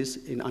province is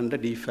under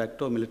de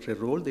facto military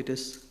rule. It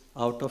is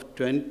out of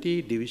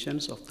 20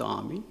 divisions of the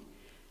army,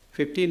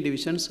 15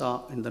 divisions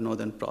are in the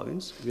northern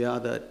province, where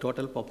the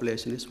total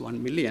population is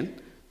 1 million,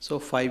 so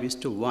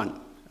 5:1.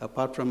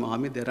 Apart from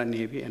army, there are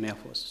navy and air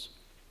force.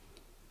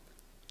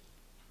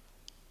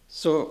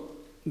 So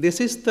this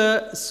is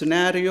the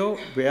scenario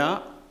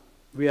where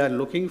we are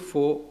looking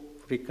for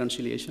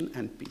reconciliation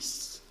and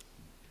peace.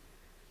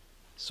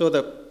 So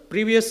the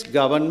previous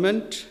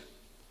government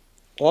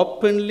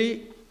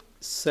openly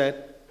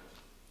said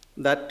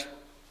that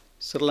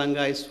Sri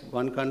Lanka is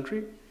one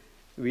country,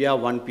 we are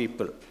one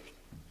people.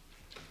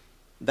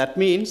 That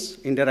means,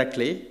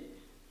 indirectly,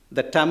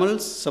 the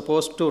Tamils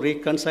supposed to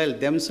reconcile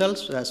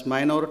themselves as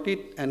minority,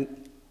 and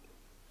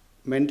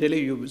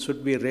mentally you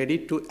should be ready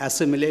to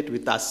assimilate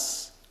with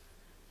us.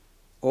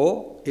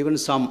 Or even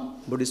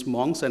some Buddhist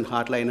monks and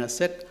hardliners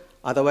said,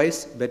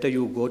 otherwise better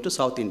you go to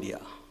South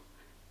India.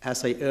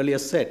 As I earlier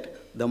said,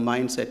 the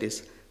mindset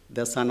is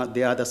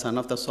they are the son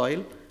of the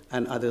soil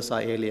and others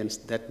are aliens.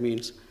 That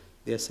means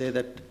they say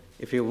that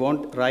if you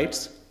want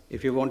rights,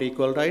 if you want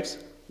equal rights,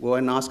 go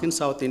and ask in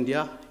South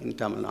India, in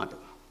Tamil Nadu.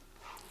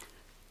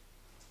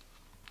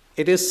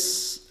 It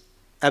is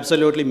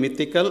absolutely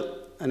mythical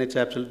and it's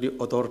absolutely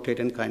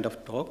authoritarian kind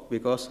of talk,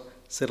 because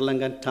Sri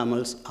Lankan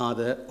Tamils are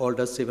the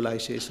oldest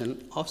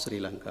civilization of Sri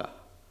Lanka.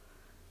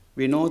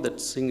 We know that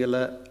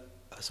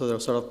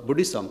sort of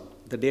Buddhism,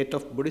 the date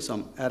of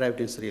Buddhism arrived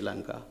in Sri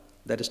Lanka.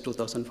 That is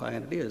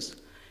 2,500 years.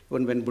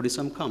 Even when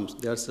Buddhism comes,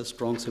 there's a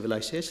strong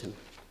civilization.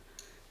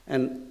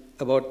 And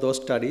about those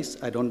studies,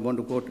 I don't want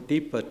to go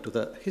deeper to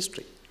the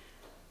history.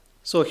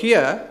 So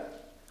here,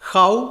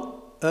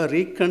 how a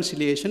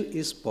reconciliation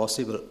is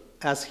possible.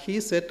 As he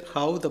said,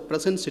 how the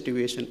present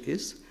situation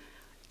is,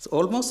 it's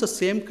almost the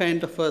same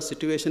kind of a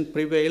situation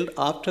prevailed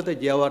after the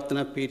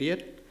Jayavartana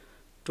period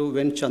to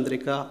when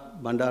Chandrika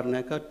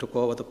Bandaranaike took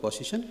over the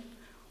position,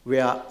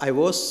 where I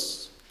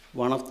was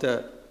one of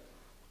the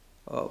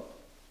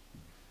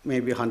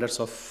maybe hundreds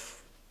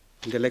of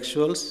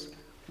intellectuals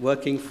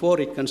working for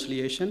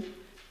reconciliation,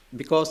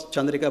 because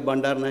Chandrika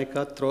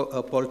Bandaranaike threw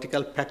a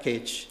political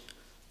package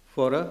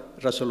for a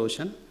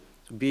resolution.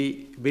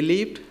 We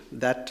believed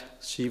that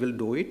she will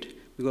do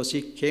it, because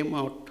she came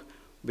out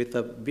with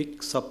a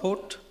big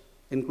support,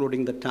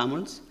 including the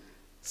Tamils.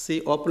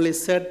 She openly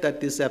said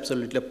that this is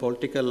absolutely a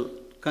political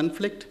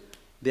conflict,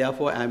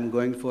 therefore I am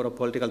going for a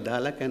political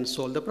dialogue and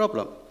solve the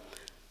problem.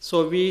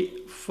 So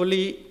we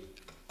fully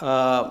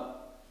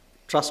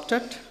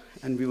trusted,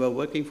 and we were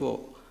working for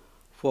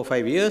 4 or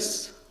 5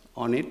 years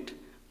on it,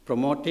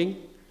 promoting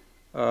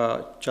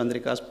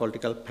Chandrika's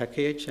political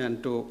package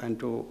and to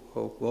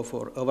go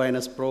for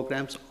awareness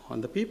programs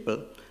on the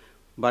people.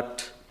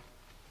 But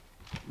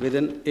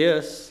within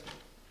years,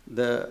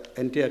 the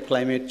entire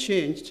climate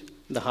changed,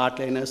 the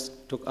hardliners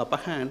took upper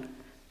hand,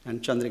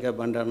 and Chandrika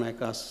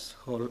Bandaranaike's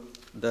whole,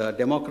 the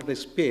democratic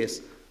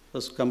space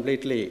was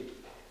completely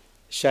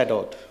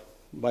shadowed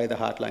by the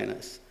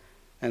hardliners.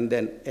 And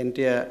then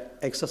entire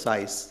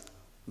exercise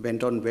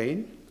went on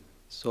vain,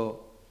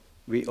 so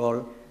we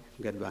all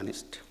get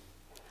vanished.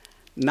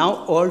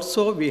 Now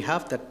also we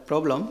have that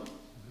problem,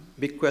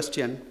 big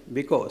question,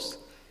 because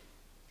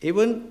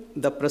even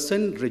the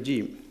present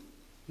regime,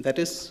 that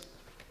is,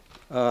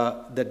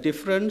 the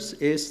difference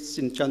is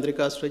in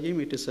Chandrika's regime,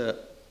 it is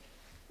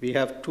we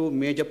have two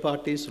major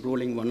parties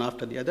ruling one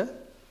after the other.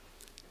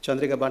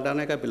 Chandrika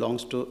Bandaranaike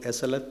belongs to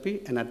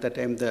SLFP, and at that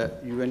time the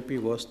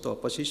UNP was the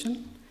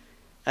opposition.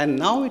 And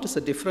now it is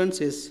the difference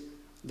is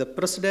the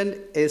president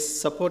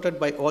is supported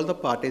by all the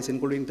parties,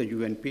 including the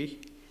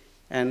UNP,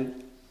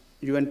 and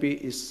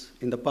UNP is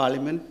in the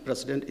parliament,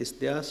 president is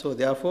there, so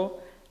therefore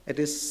it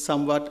is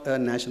somewhat a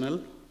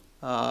national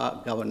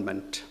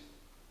government.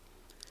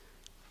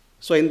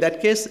 So in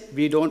that case,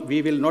 we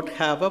will not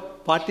have a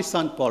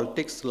partisan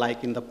politics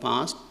like in the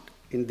past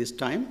in this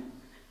time,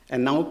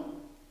 and now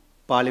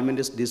parliament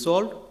is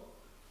dissolved.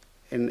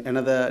 In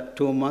another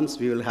 2 months,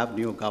 we will have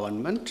new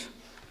government.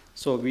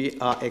 So we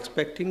are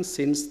expecting,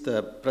 since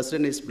the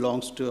president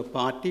belongs to a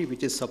party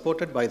which is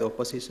supported by the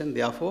opposition,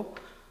 therefore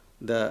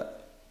the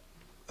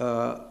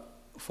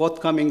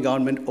forthcoming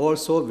government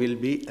also will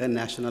be a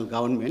national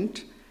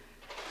government.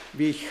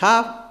 We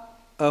have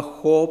a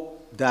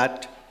hope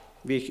that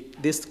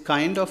this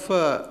kind of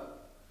a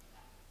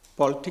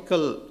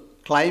political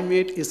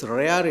climate is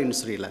rare in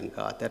Sri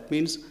Lanka. That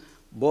means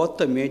both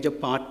the major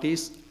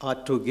parties are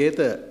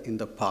together in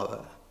the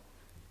power.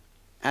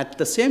 At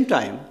the same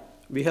time,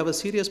 we have a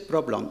serious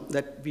problem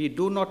that we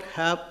do not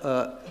have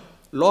a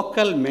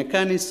local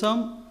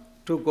mechanism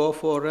to go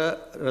for a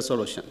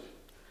resolution.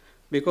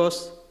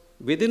 Because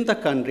within the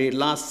country,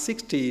 last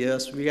 60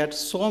 years, we had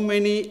so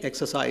many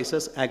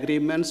exercises,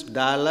 agreements,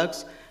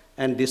 dialogues,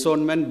 and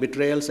disownment,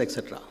 betrayals,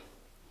 etc.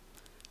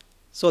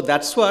 So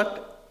that's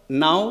what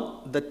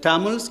now the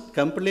Tamils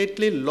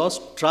completely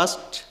lost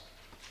trust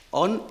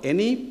on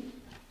any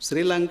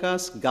Sri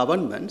Lanka's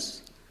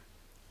governments.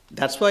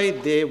 That's why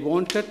they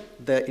wanted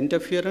the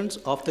interference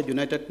of the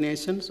United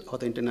Nations or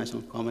the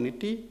international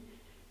community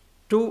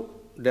to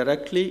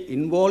directly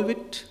involve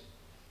it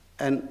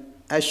and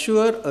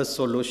assure a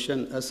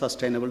solution, a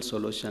sustainable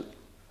solution.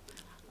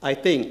 I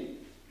think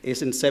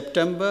it's in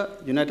September,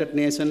 United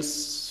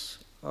Nations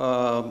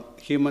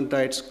Human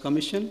Rights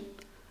Commission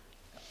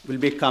will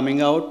be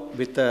coming out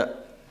with an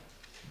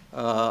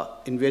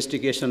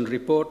investigation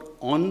report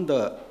on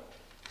the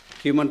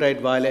human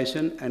rights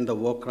violation and the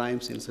war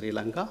crimes in Sri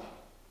Lanka.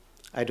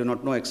 I do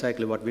not know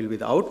exactly what will be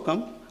the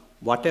outcome,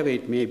 whatever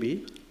it may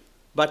be,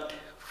 but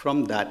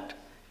from that,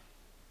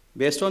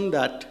 based on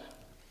that,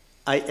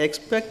 I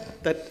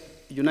expect that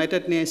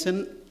United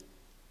Nations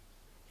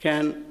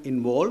can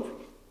involve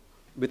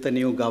with a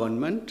new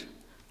government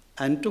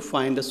and to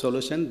find a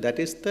solution that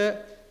is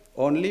the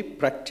only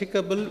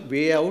practicable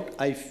way out,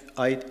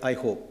 I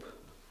hope.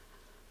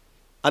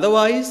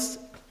 Otherwise,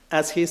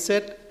 as he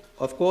said,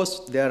 of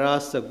course, there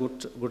are some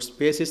good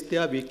spaces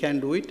there, we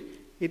can do it.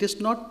 It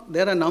is not,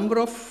 there are a number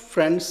of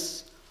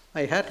friends,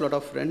 I had a lot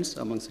of friends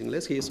among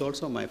Sinhalese, he is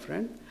also my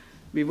friend.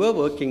 We were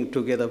working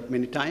together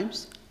many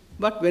times,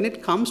 but when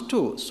it comes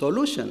to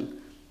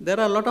solution, there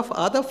are a lot of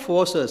other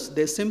forces,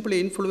 they simply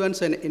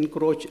influence and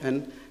encroach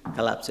and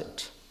collapse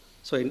it.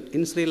 So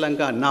in Sri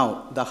Lanka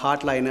now, the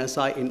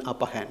hardliners are in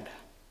upper hand.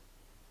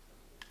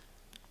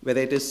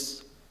 Whether it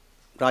is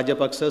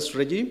Rajapaksa's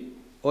regime,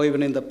 or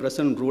even in the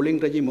present ruling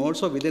regime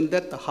also, within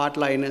that the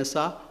hardliners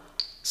are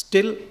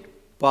still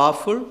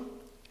powerful,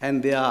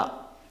 and they are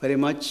very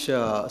much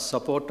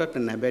supported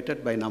and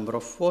abated by a number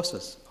of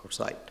forces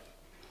outside.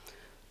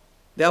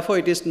 Therefore,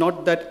 it is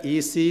not that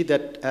easy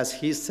that, as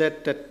he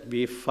said, that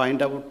we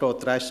find out or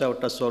thrash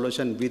out a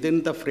solution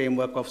within the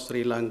framework of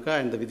Sri Lanka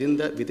and within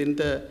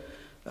the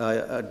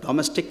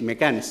domestic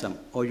mechanism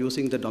or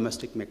using the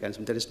domestic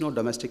mechanism. There is no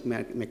domestic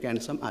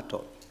mechanism at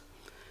all.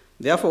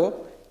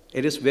 Therefore,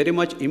 it is very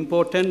much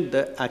important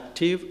the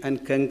active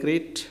and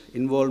concrete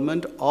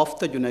involvement of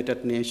the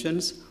United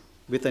Nations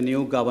with a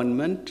new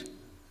government.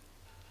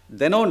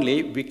 Then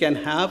only we can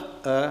have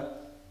a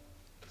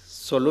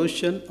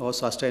solution or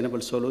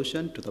sustainable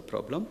solution to the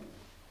problem.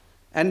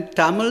 And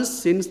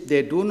Tamils, since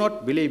they do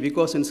not believe,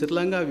 because in Sri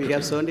Lanka we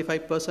have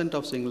 75%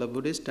 of singular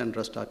Buddhist and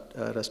rest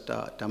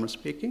are Tamil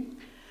speaking.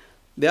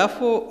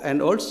 Therefore,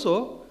 and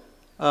also,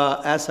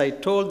 as I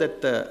told,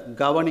 that the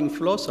governing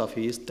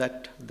philosophy is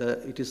that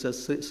it is a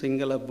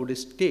singular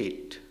Buddhist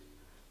state.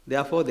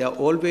 Therefore, they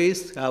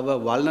always have a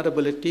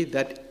vulnerability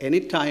that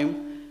any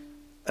time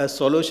a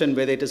solution,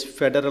 whether it is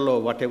federal or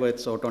whatever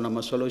its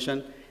autonomous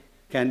solution,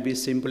 can be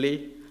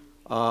simply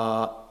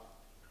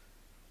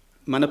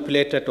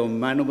manipulated or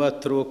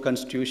maneuvered through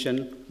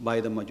constitution by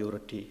the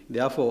majority.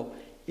 Therefore,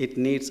 it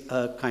needs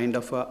a kind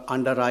of a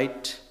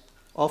underwrite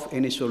of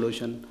any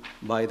solution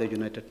by the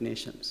United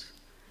Nations.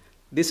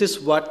 This is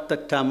what the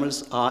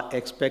Tamils are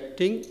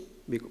expecting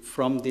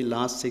from the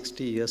last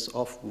 60 years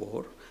of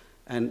war.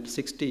 and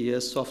 60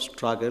 years of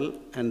struggle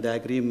and the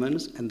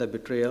agreements and the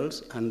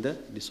betrayals and the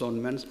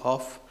disownments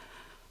of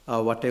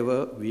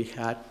whatever we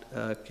had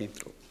came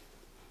through.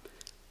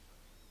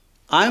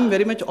 I am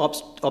very much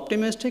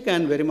optimistic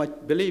and very much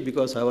believe,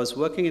 because I was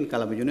working in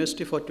Colombo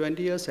University for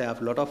 20 years. I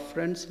have a lot of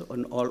friends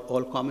in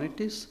all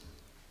communities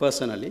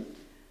personally.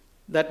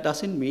 That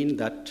doesn't mean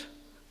that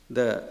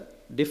the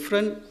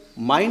different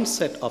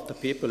mindset of the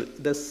people,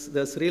 the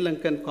Sri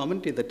Lankan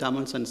community, the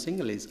Tamils and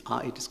Sinhalese,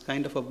 it is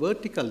kind of a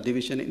vertical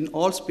division in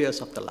all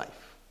spheres of the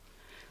life.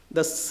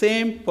 The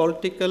same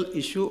political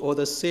issue or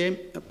the same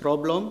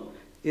problem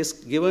is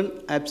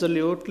given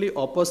absolutely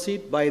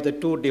opposite by the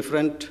two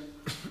different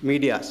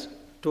medias,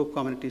 two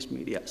communities'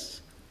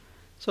 medias.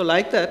 So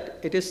like that,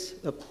 it is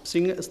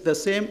the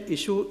same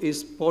issue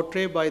is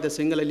portrayed by the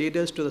Sinhala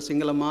leaders to the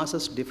Sinhala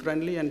masses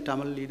differently and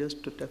Tamil leaders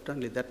to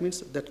differently. That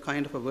means that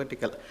kind of a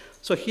vertical.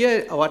 So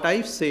here, what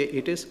I say,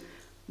 it is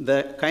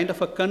the kind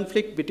of a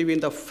conflict between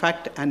the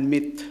fact and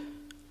myth.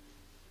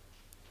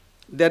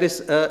 There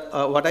is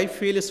what I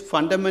feel is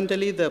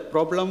fundamentally the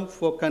problem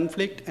for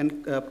conflict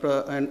and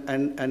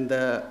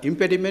the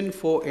impediment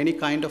for any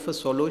kind of a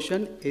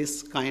solution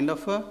is kind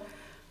of a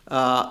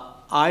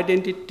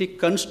identity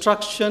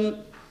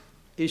construction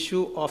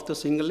issue of the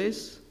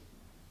Sinhalese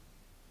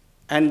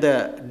and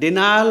the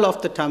denial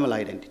of the Tamil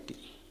identity.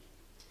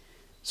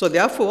 So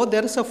therefore,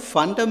 there is a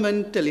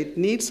fundamental, it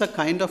needs a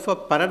kind of a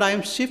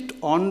paradigm shift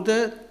on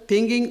the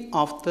thinking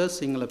of the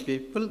Sinhala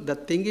people. The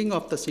thinking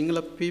of the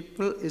Sinhala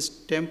people is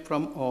stemmed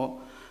from or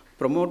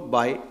promoted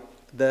by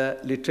the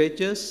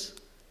literatures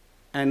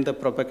and the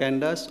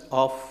propagandas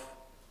of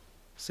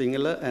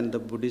Sinhala and the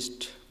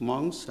Buddhist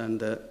monks and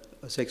the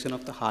section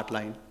of the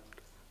hardline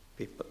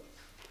people.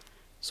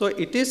 So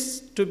it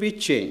is to be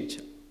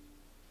changed.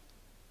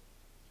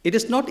 It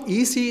is not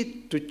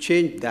easy to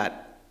change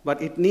that,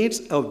 but it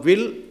needs a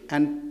will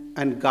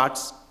and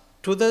guts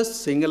to the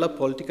Sinhala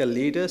political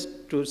leaders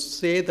to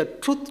say the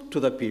truth to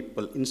the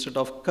people instead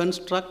of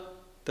construct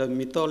the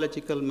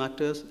mythological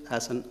matters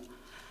as an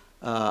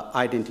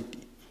identity.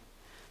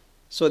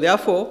 So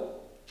therefore,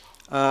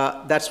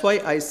 that's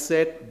why I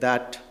said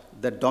that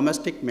the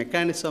domestic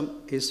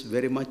mechanism is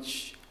very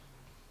much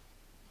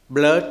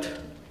blurred,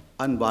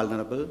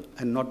 vulnerable,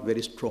 and not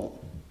very strong.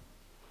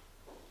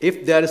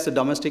 If there is a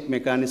domestic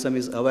mechanism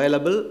is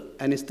available,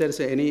 and if there is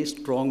any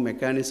strong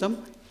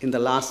mechanism, in the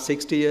last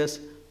 60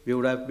 years, we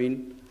would have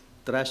been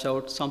thrash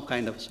out some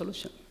kind of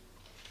solution.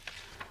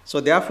 So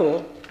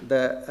therefore,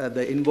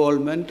 the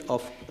involvement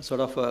of sort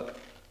of a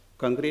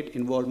concrete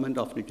involvement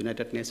of the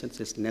United Nations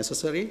is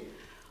necessary.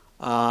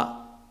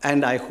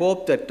 And I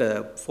hope that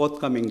the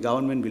forthcoming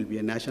government will be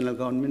a national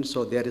government,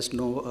 so there is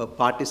no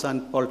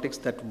partisan politics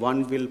that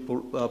one will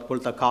pull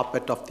the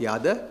carpet of the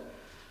other.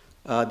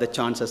 The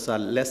chances are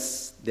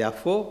less.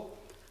 Therefore,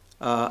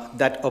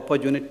 that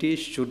opportunity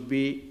should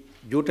be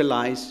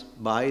utilized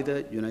by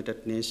the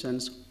United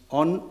Nations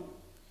on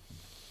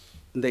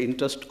the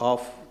interest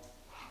of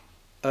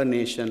a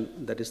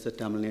nation, that is the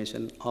Tamil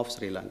nation of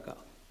Sri Lanka.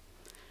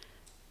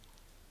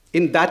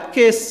 In that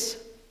case,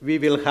 we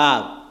will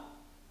have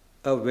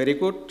a very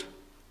good,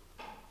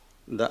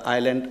 the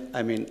island,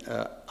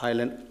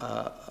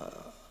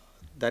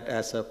 that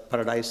as a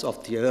paradise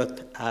of the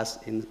earth, as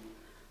in,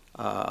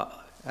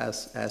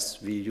 as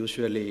we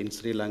usually in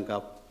Sri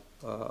Lanka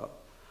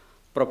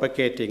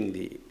propagating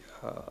the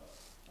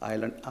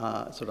island,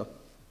 sort of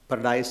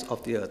paradise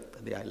of the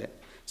earth, the island.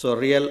 So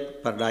real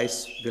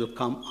paradise will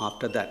come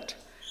after that.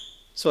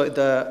 So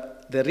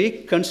the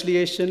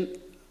reconciliation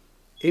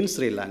in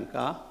Sri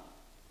Lanka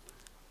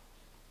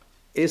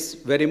is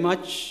very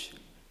much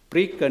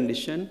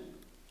precondition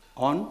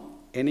on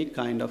any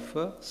kind of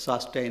a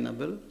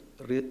sustainable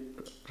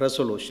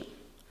resolution.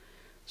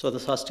 So the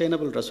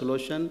sustainable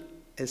resolution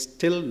is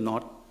still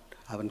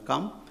haven't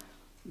come.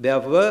 There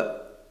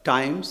were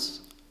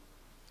times,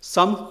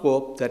 some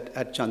hope that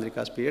at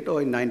Chandrika's period,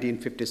 or in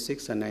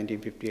 1956 and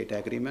 1958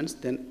 agreements,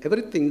 then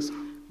everything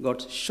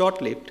got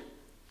short-lived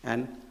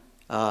and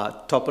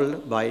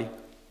toppled by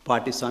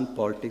partisan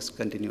politics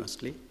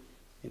continuously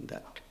in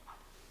that.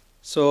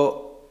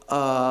 So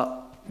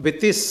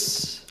with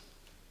this,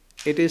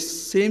 it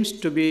seems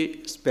to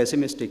be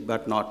pessimistic,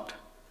 but not.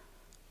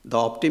 The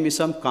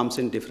optimism comes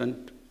in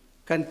different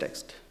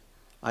context.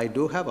 I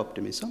do have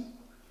optimism,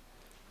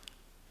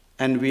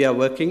 and we are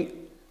working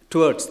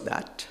towards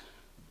that.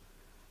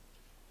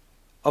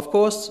 Of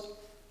course,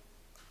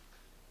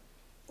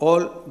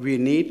 all we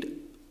need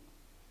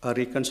a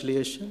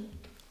reconciliation,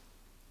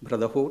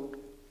 brotherhood,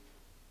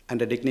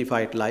 and a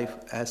dignified life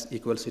as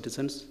equal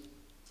citizens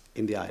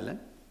in the island.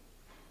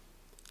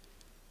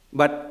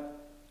 But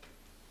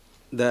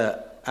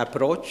the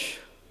approach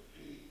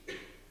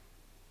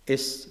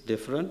is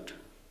different.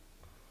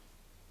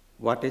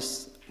 What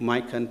is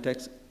my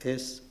context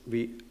is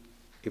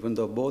even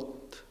though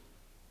both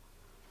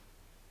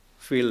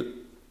feel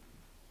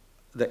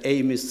the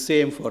aim is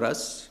same for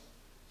us,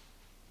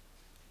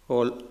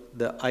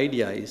 the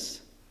idea is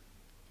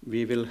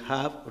we will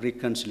have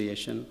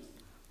reconciliation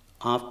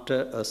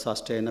after a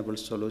sustainable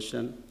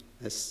solution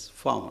is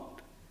found.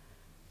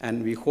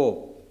 And we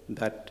hope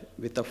that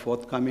with the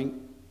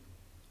forthcoming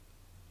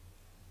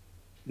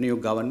new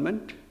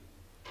government,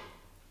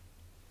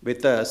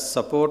 with the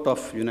support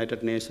of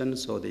United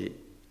Nations or the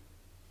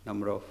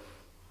number of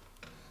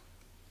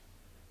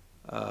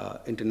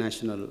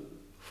international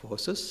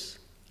forces,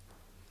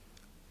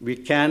 we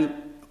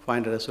can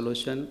find a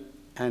resolution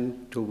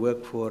and to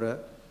work for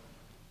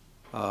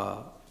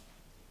a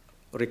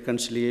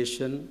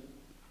reconciliation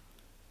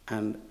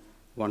and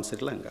one Sri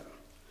Lanka.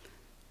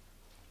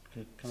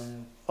 Okay,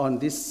 on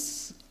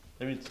this,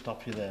 let me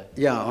stop you there.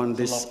 Yeah, on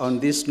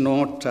this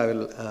note, I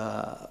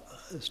will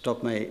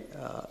stop my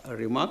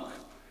remark,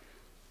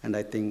 and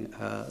I think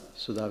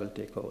Sudha will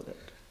take over that.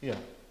 Yeah.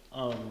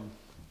 Well,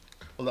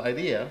 the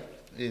idea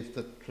is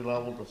that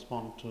Srila will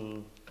respond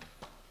to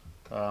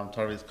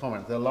Sarvi's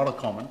comments. There are a lot of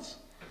comments.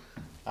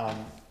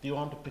 Do you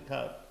want to pick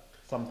out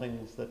some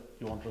things that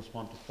you want to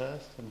respond to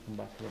first and come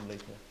back to them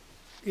later?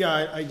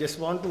 Yeah, I just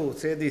want to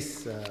say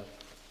this.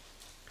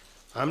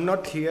 I'm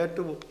not here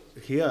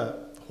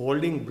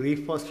holding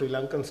brief for Sri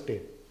Lankan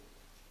state.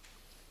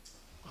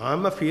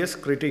 I'm a fierce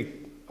critic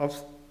of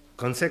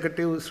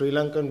consecutive Sri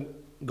Lankan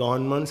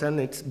governments and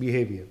its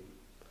behavior.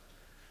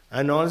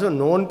 And also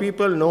known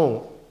people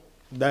know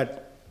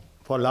that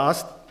for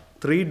last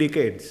 3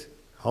 decades,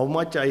 how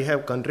much I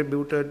have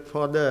contributed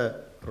for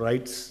the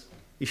rights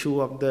issue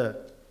of the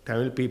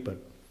Tamil people.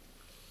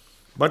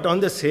 But on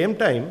the same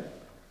time,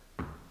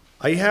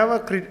 I have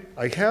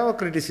a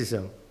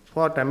criticism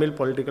for Tamil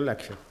political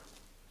action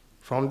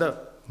from the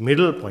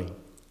middle point.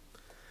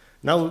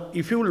 Now,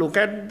 if you look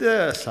at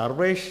the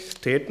Sarvesh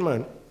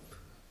statement,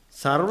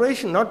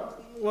 Sarvesh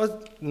was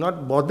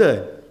not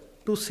bothered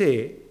to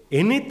say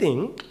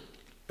anything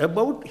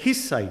about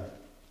his side,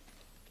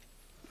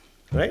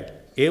 right?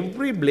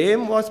 Every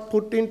blame was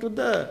put into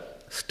the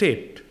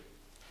state.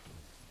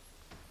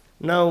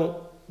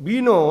 Now,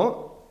 we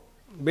know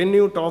when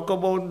you talk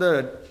about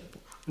the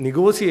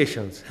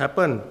negotiations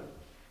happened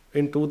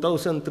in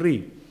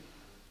 2003,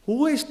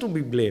 who is to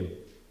be blamed?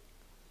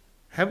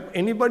 Have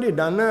anybody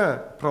done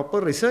a proper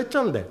research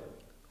on that?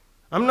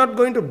 I'm not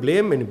going to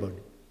blame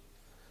anybody.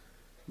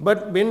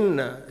 But when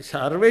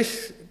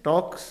Sarvesh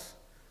talks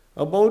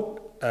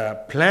about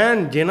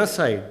planned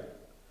genocide,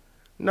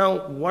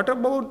 now what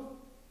about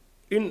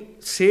in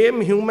same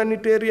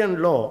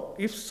humanitarian law,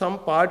 if some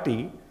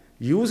party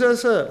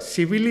uses a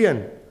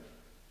civilian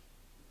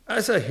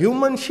as a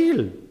human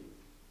shield,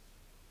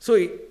 so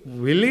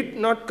will it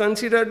not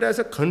considered as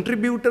a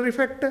contributory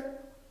factor?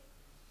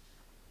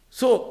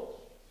 So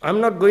I'm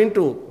not going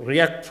to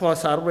react for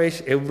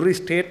Sarvesh every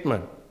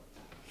statement.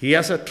 He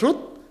has a truth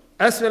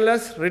as well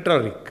as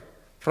rhetoric.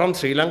 From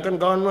Sri Lankan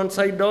government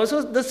side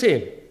also the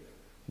same.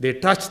 They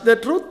touch the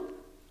truth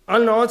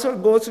and also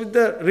goes with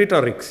the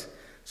rhetorics.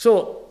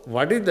 So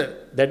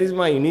that is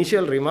my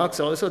initial remarks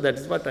also, that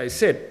is what I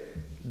said.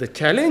 The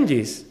challenge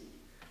is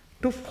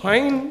to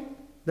find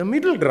the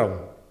middle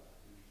ground.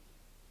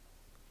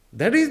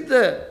 That is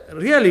the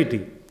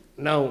reality.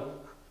 Now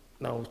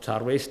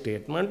Sarvesh's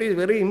statement is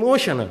very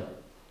emotional.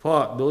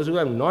 For those who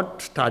have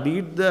not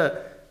studied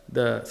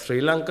the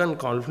Sri Lankan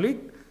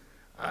conflict,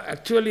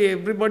 actually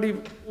everybody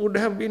would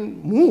have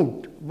been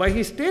moved by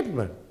his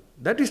statement.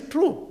 That is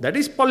true. That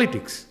is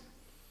politics.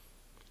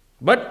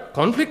 But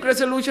conflict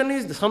resolution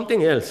is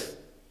something else.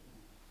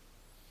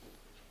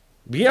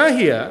 We are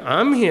here, I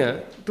am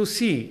here to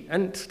see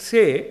and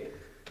say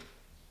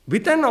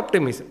with an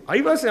optimism.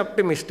 I was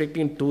optimistic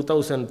in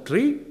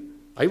 2003,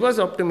 I was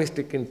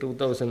optimistic in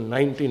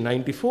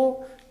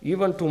 1994,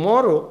 even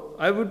tomorrow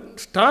I would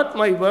start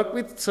my work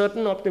with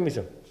certain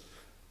optimism.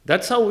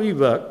 That's how we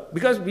work,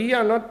 because we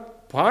are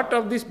not part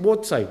of this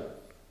both sides.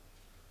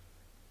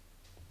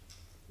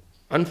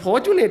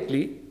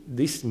 Unfortunately,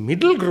 this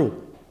middle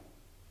group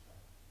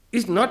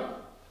is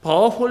not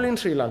powerful in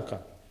Sri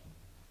Lanka.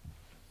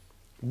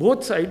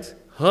 Both sides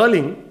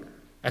hurling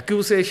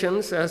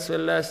accusations as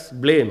well as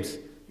blames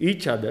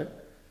each other.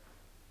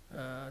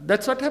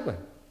 That's what happened.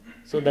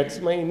 So that's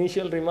my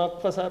initial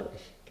remark for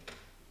Sarvesh.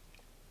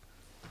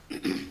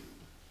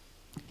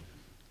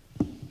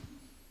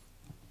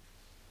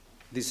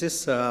 This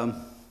is,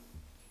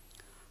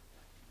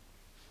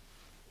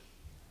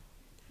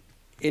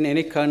 in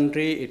any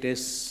country, it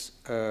is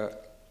a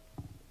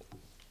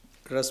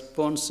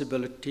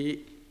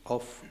responsibility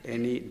of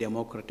any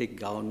democratic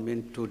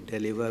government to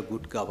deliver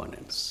good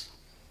governance.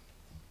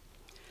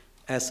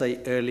 As I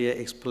earlier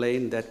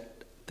explained,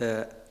 that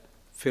the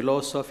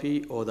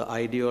philosophy or the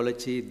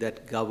ideology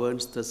that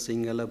governs the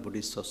singular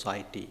Buddhist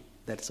society,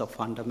 that's a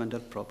fundamental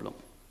problem.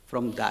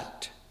 From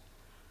that,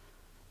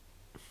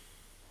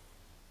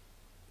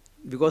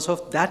 because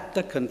of that,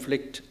 the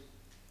conflict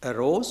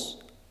arose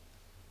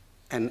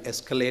and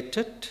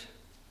escalated.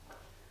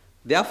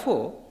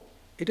 Therefore,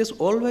 it is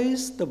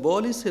always the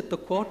ball is at the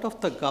court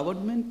of the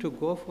government to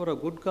go for a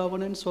good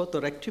governance or to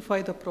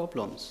rectify the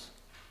problems.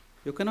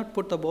 You cannot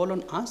put the ball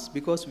on us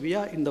because we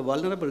are in the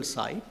vulnerable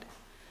side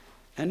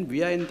and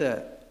we are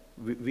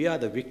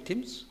the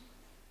victims,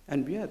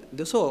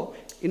 And so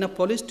in a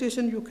police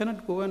station, you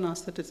cannot go and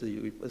ask that.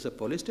 Is a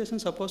police station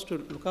supposed to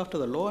look after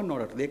the law and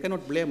order? They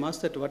cannot blame us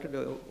that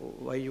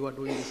why you are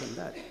doing this and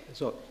that.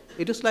 So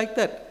it is like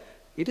that.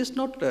 It is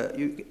not,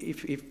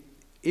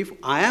 if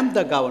I am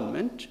the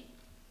government,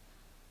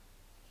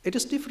 it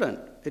is different.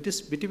 It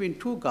is between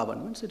two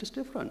governments, it is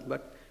different.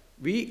 But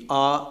we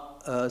are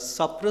a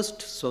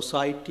suppressed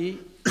society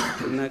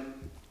in a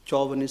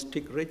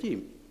chauvinistic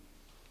regime.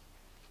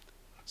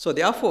 So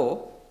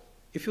therefore,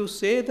 if you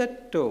say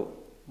that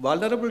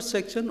vulnerable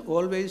section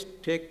always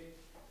take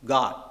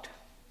guard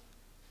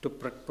to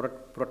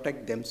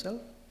protect themselves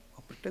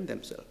or pretend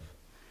themselves.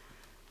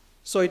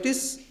 So it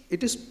is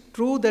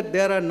true that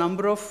there are a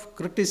number of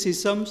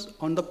criticisms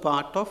on the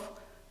part of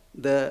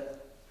the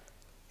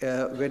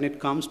when it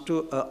comes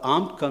to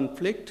armed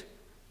conflict,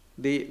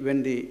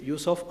 when the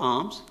use of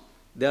arms,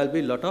 there will be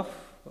a lot of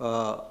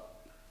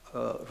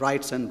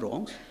rights and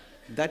wrongs.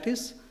 That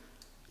is,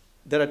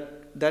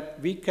 that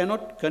we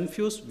cannot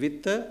confuse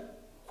with the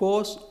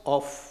cause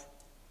of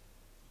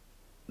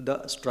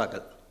the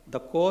struggle. The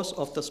cause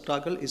of the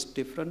struggle is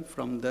different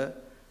from the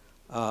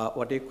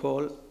what you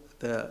call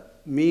the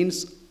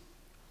means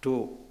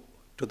to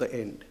the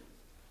end.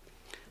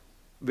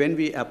 When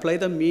we apply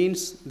the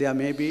means, there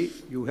may be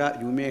you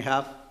may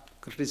have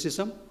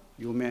criticism,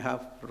 you may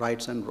have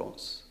rights and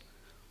wrongs,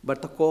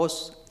 but the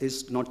cause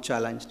is not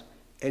challenged.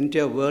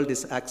 Entire world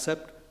is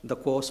accept the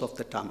cause of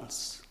the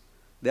Tamils.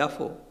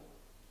 Therefore,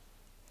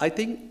 I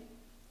think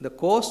the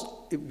cause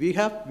we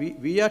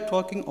are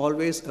talking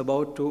always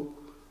about to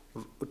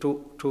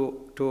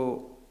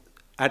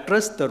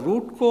address the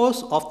root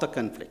cause of the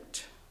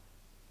conflict.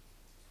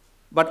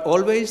 But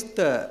always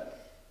the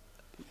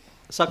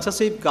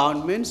successive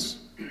governments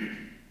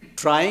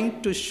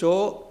trying to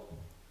show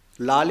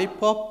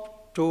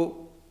lollipop to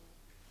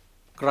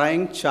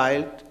crying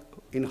child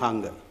in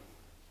hunger.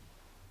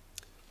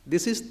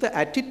 This is the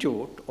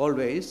attitude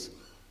always,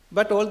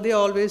 but they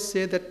always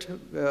say that,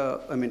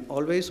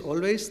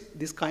 always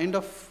this kind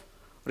of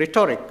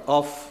rhetoric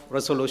of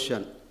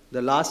resolution.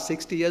 The last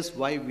 60 years,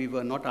 why we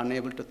were not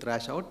unable to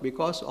thrash out,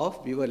 because of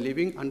we were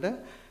living under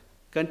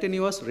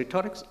continuous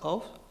rhetorics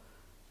of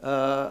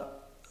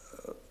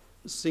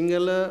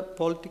singular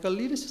political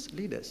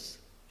leaders.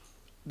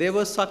 They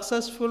were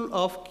successful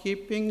of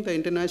keeping the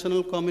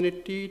international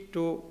community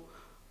to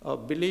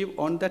believe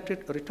on that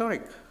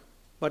rhetoric.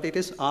 But it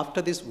is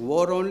after this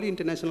war only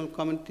international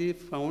community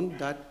found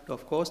that,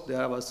 of course,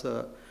 there were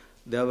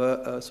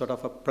sort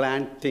of a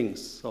planned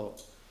things. So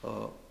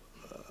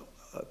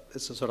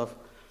it's a sort of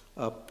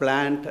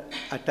planned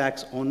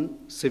attacks on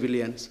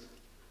civilians.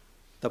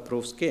 The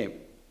proofs came,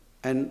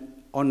 and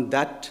on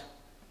that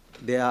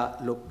they are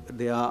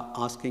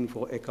asking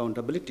for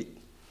accountability.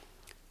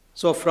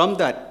 So from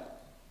that,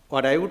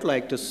 what I would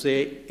like to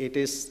say, it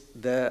is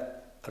the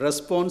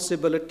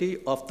responsibility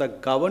of the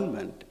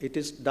government.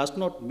 Does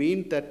not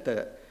mean that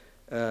the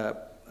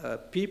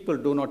people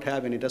do not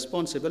have any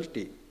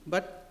responsibility,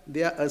 but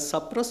they are a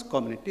suppressed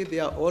community. They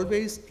are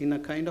always in a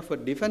kind of a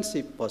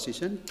defensive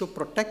position to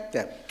protect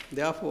them.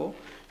 Therefore,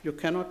 you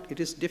cannot. It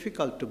is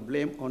difficult to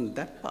blame on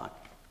that part.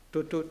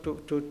 To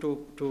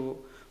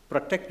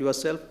protect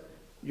yourself,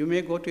 you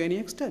may go to any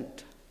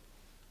extent.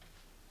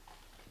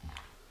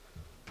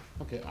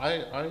 Okay,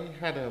 I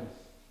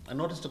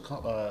noticed a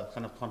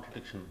kind of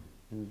contradiction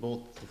in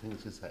both the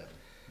things you said.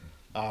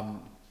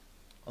 On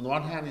the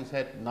one hand, you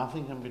said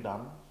nothing can be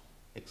done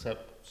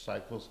except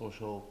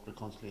psychosocial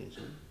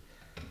reconciliation.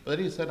 But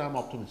then you said I'm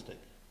optimistic.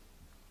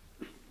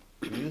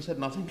 You said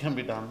nothing can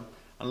be done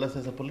unless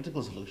there's a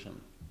political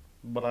solution,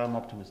 but I'm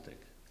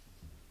optimistic.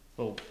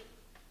 So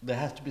there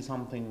has to be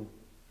something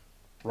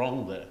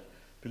wrong there,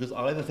 because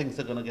either things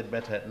are going to get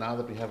better now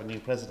that we have a new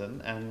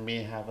president and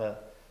may have a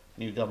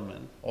new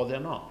government, or they're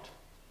not.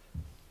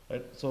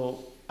 Right?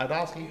 So I'd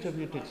ask each of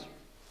you to.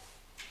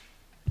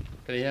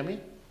 Can you hear me?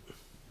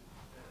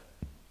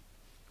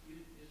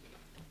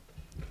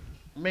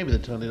 Maybe they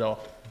turned it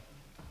off.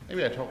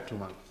 Maybe I talked too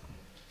much.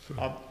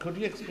 Could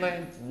you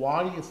explain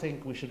why you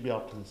think we should be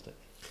optimistic?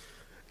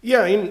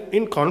 Yeah,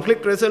 in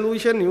conflict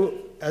resolution,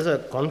 as a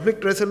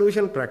conflict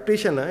resolution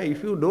practitioner,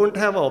 if you don't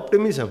have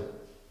optimism,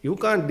 you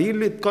can't deal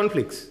with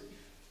conflicts.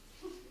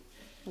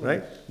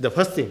 Right? The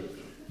first thing.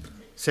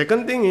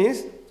 Second thing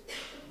is,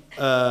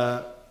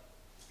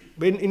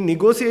 when in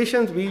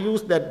negotiations we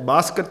use that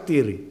basket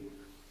theory.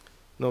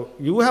 Now,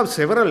 you have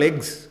several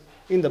eggs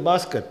in the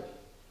basket,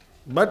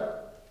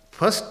 but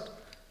first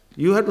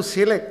you have to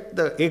select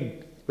the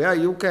egg where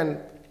you can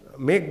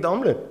make the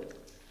omelette,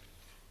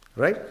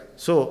 right?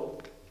 So,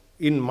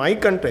 in my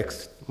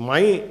context,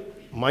 my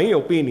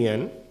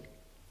opinion,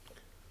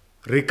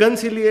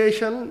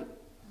 reconciliation,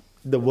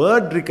 the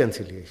word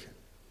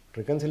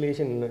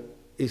reconciliation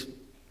is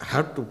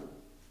have to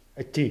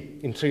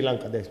achieve in Sri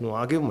Lanka. There is no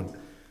argument.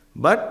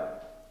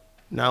 But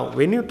now,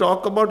 when you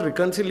talk about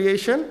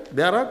reconciliation,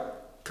 there are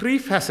three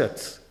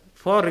facets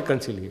for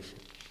reconciliation.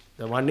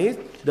 The one is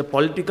the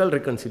political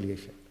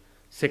reconciliation.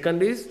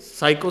 Second is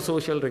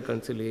psychosocial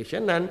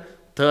reconciliation. And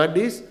third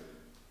is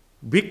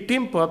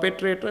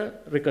victim-perpetrator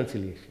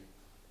reconciliation.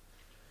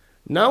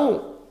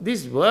 Now,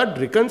 this word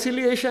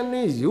reconciliation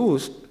is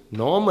used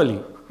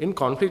normally in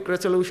conflict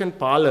resolution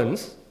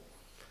parlance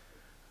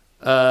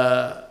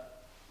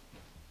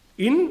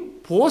in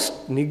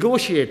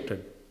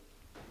post-negotiation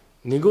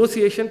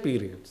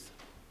periods,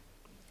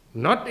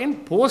 not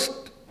in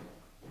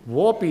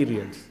post-war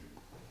periods.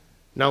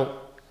 Now,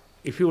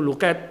 if you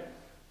look at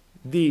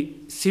the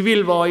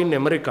Civil War in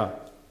America,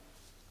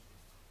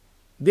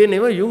 they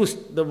never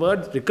used the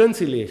word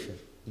reconciliation.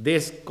 They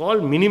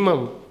call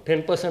minimum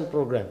 10%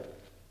 program.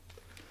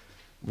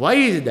 Why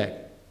is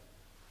that?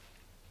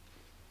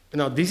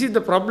 Now, this is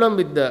the problem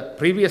with the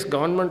previous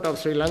government of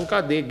Sri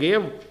Lanka. They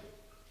gave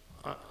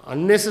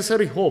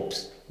unnecessary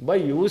hopes by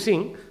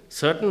using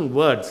certain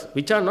words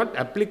which are not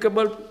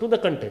applicable to the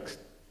context.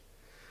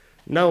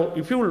 Now,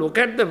 if you look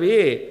at the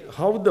way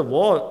how the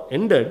war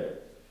ended,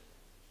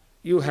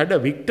 you had a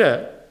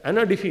victor and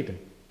a defeated.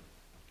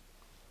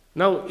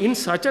 Now, in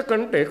such a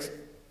context,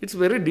 it's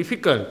very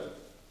difficult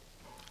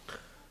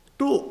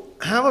to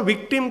have a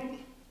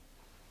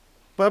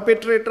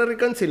victim-perpetrator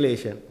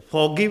reconciliation.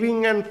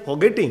 Forgiving and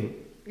forgetting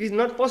is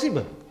not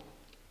possible,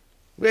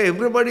 where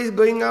everybody is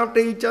going after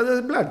each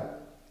other's blood.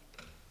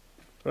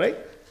 Right?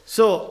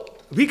 So,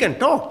 we can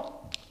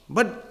talk,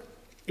 but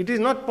it is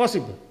not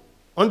possible.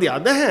 On the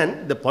other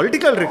hand, the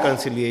political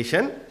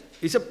reconciliation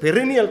is a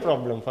perennial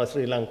problem for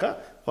Sri Lanka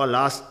for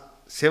last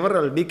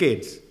several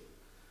decades,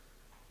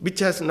 which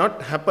has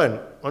not happened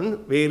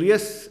on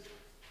various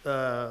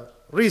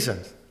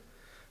reasons.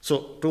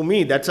 So, to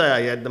me, that's why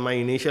I had my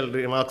initial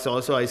remarks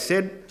also, I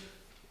said,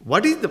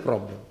 what is the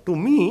problem? To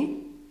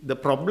me, the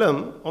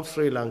problem of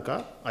Sri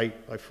Lanka, I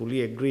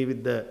fully agree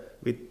with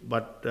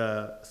what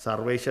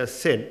Sarveswaran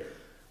said,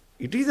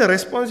 it is a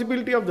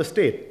responsibility of the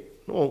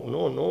state.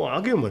 No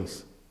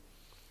arguments.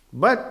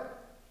 But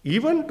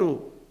even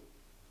to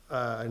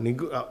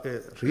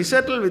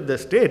resettle with the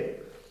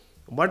state,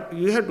 but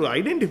you have to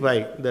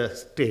identify the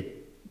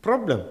state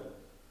problem.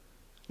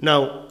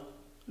 Now,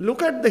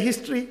 look at the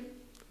history.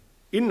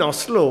 In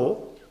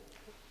Oslo,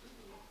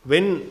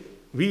 when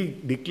we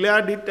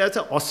declared it as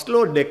an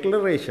Oslo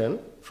declaration,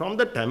 from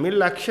the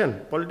Tamil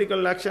action,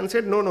 political action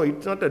said, no,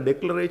 it's not a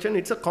declaration,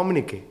 it's a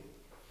communique.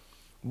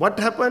 What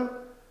happened?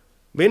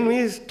 When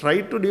we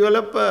tried to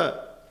develop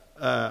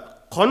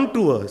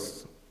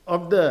contours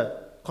of the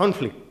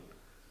conflict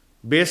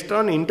based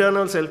on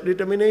internal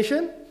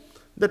self-determination,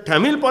 the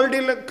Tamil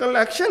political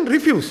action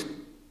refused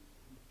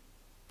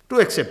to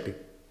accept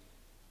it.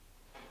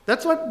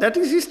 That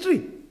is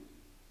history.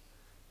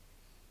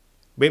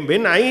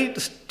 When I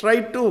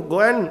tried to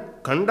go and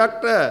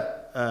conduct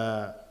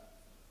a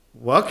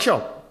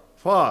workshop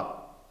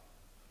for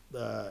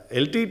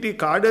LTT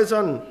cadres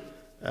on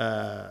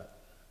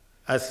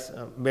as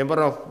a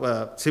member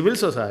of civil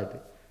society,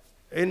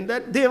 in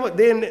that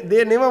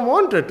they never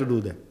wanted to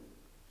do that.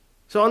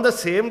 So on the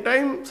same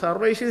time,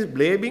 Sarveswaran is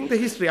blaming the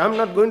history. I'm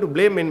not going to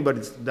blame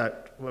anybody.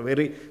 That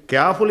very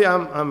carefully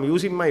I'm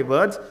using my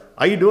words.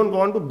 I don't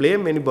want to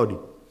blame anybody.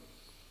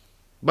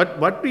 But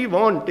what we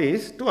want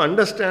is to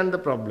understand the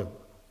problem.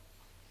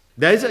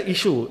 There is an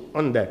issue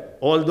on that,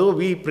 although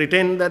we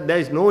pretend that there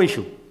is no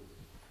issue.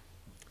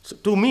 So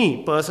to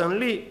me,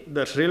 personally,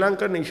 the Sri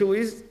Lankan issue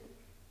is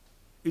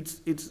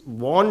its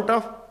want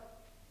of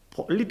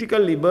political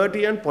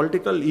liberty and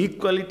political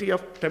equality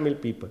of Tamil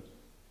people.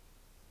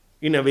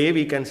 In a way,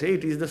 we can say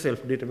it is the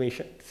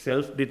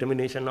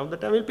self-determination of the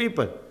Tamil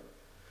people.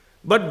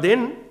 But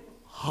then,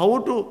 how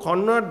to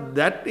convert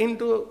that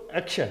into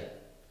action?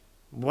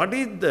 What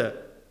is the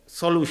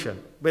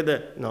solution?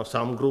 Whether now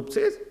some group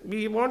says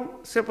we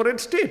want separate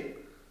state,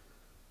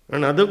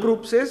 another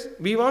group says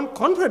we want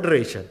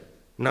confederation,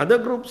 another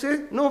group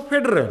says no,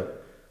 federal.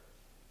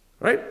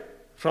 Right?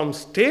 From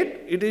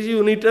state, it is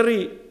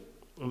unitary,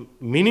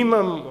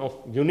 minimum of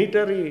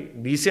unitary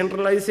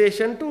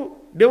decentralization to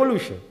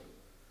devolution.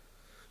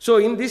 So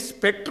in this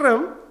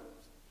spectrum,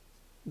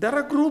 there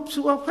are groups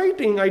who are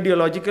fighting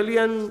ideologically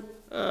and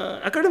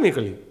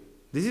academically.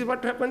 This is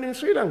what happened in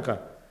Sri Lanka.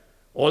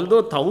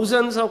 Although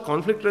thousands of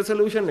conflict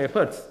resolution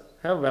efforts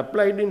have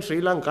applied in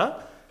Sri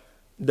Lanka,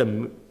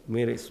 the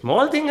very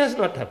small thing has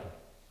not happened.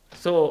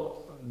 So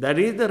that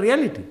is the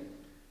reality.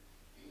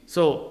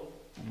 So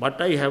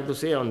what I have to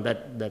say on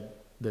that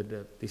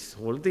this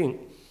whole thing,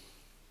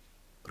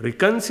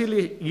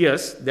 reconciliation,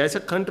 yes, there is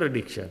a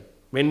contradiction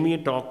when we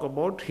talk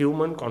about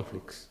human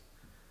conflicts.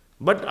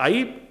 But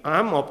I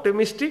am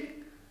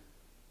optimistic,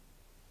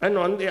 and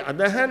on the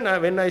other hand,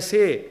 when I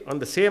say, on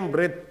the same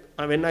breath,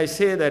 when I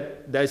say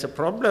that there is a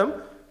problem,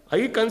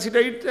 I consider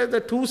it as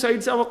the two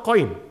sides of a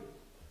coin.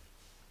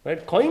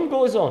 Right? Coin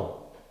goes on.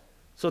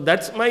 So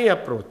that's my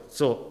approach.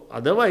 So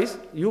otherwise,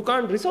 you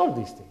can't resolve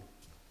these things.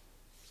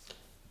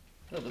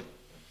 No,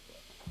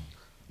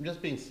 I'm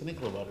just being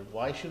cynical about it.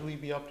 Why should we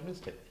be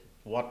optimistic?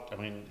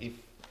 If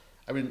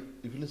you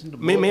listen to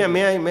may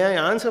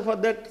I answer for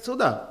that,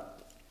 Sudha?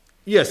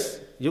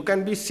 Yes, you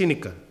can be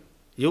cynical.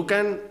 You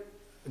can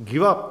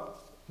give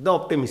up the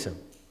optimism.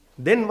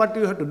 Then what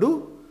you have to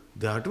do?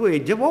 You have to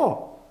wage a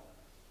war.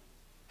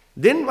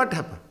 Then what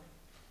happens?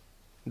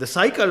 The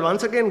cycle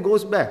once again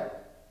goes back.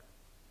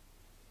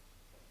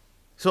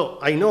 So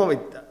I know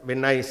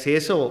when I say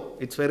so,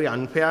 it's very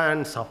unfair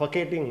and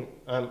suffocating.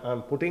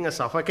 I'm putting a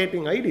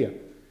suffocating idea,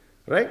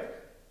 right?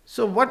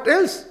 So what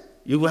else?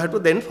 You have to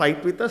then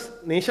fight with a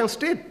nation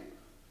state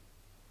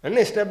and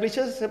establish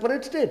a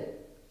separate state.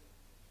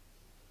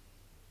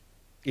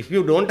 If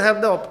you don't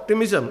have the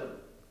optimism,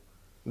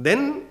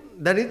 then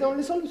that is the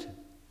only solution.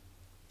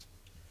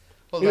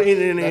 Well,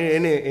 in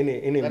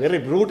a very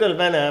brutal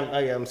manner,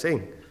 I am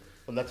saying.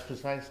 Well, that's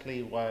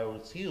precisely why I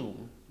would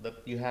assume that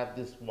you have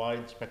this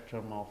wide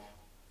spectrum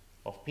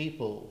of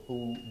people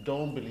who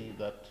don't believe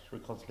that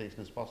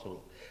reconciliation is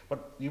possible.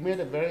 But you made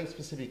a very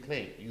specific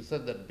claim. You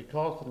said that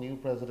because the new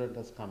president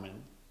has come in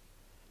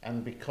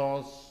and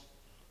because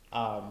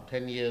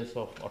 10 years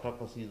of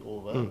autocracy is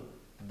over,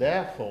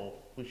 therefore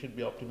we should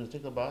be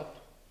optimistic about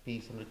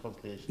peace and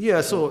reconciliation. Yeah,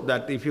 so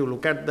that if you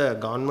look at the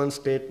government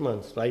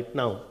statements right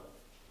now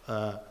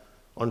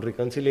on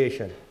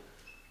reconciliation,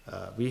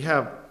 we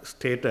have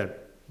stated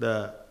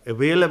the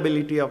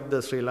availability of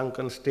the Sri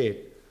Lankan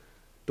state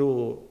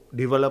to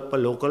develop a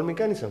local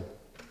mechanism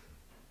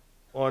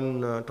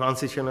on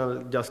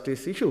transitional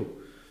justice issue.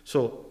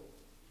 So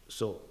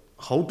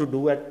how to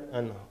do it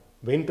and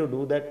when to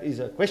do that is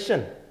a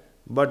question.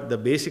 But the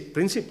basic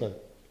principle,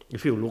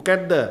 if you look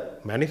at the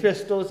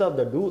manifestos of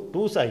the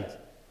two sides,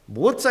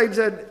 both sides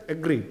had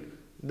agreed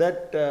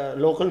that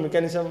local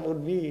mechanism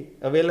would be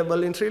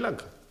available in Sri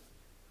Lanka.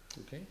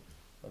 Okay,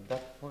 at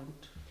that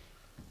point.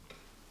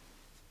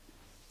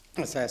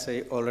 As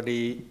I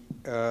already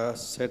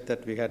said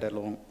that we had a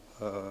long,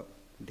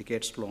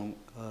 decades-long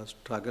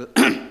struggle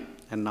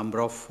and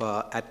number of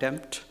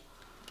attempts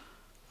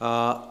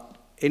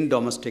in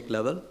domestic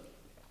level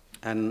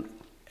and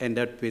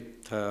ended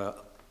with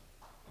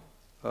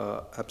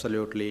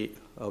absolutely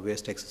a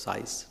waste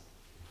exercise.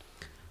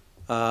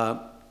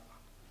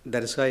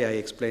 That is why I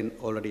explained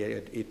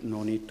already,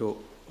 no need to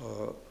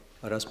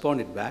respond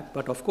it back.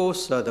 But of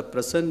course, the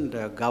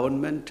present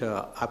government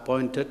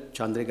appointed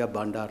Chandrika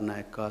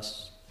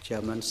Bandaranaike's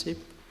chairmanship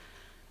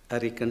a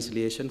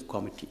reconciliation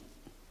committee.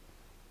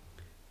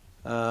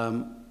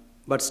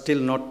 But still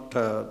not,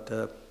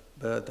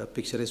 the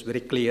picture is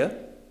very clear,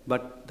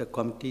 but the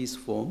committee is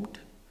formed.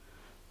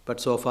 But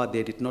so far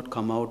they did not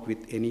come out with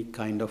any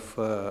kind of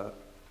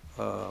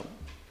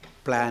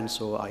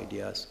plans or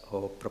ideas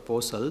or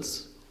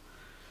proposals.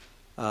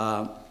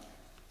 But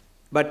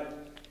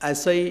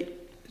as I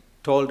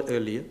told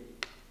earlier,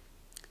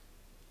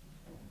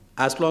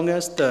 as long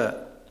as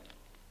the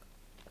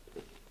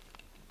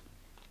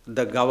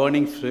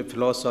governing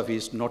philosophy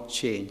is not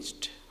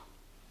changed,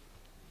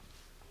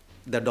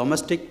 the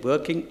domestic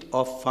working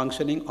of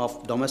functioning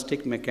of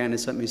domestic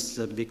mechanism is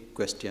a big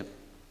question.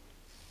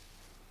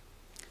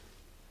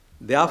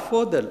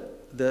 Therefore,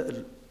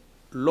 the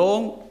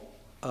long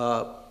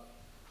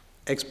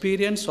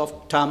experience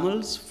of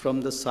Tamils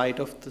from the side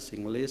of the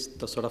Sinhalese,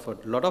 the sort of a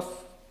lot of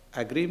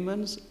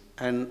agreements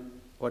and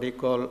what you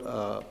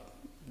call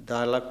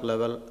dialogue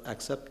level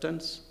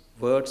acceptance,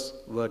 words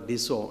were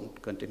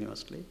disowned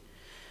continuously.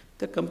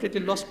 They completely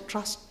lost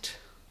trust.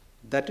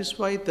 That is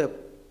why the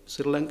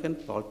Sri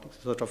Lankan politics,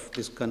 sort of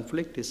this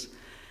conflict is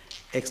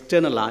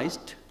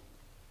externalized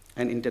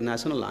and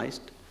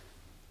internationalized,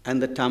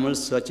 and the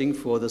Tamils searching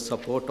for the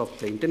support of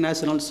the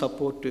international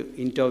support to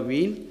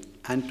intervene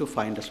and to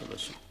find a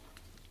solution.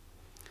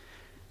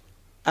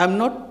 I am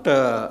not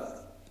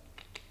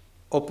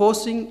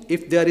opposing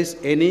if there is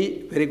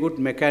any very good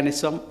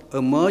mechanism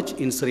emerge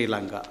in Sri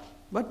Lanka,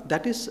 but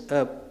that is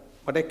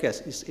what I guess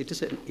it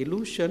is an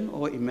illusion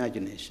or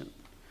imagination.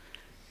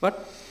 But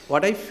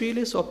what I feel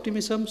is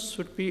optimism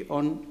should be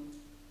on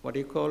what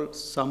you call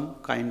some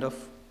kind of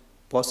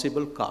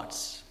possible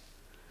cards.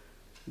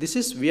 This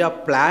is, we are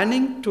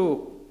planning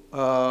to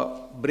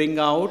bring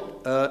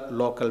out a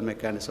local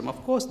mechanism.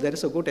 Of course, there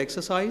is a good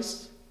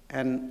exercise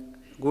and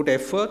good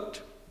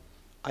effort.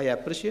 I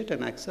appreciate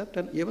and accept,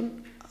 and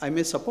even I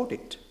may support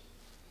it.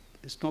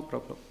 It's no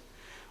problem.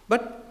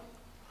 But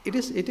it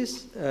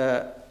is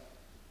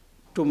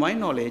to my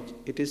knowledge,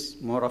 it is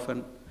more of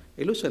an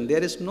illusion.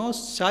 There is no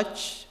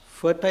such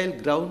fertile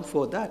ground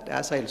for that.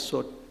 As I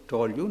also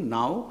told you,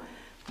 now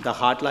the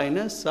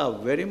hardliners are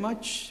very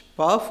much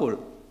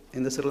powerful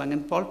in the Sri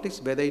Lankan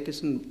politics, whether it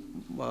is in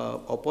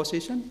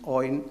opposition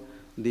or in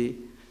the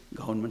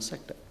government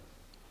sector.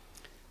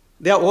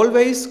 They are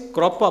always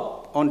crop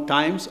up on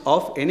times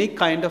of any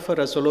kind of a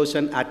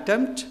resolution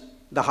attempt.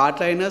 The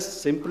hardliners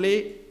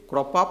simply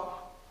crop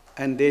up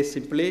and they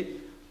simply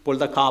pull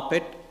the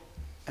carpet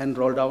and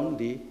roll down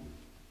the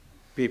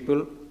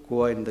people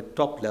who are in the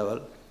top level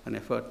and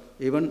effort.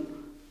 Even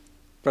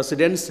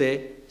presidents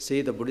say,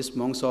 see, the Buddhist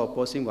monks are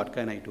opposing, what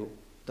can I do?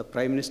 The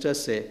prime minister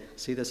say,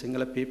 see, the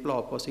Sinhala people are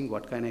opposing,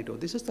 what can I do?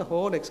 This is the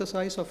whole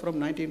exercise of from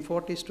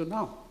 1940s to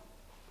now.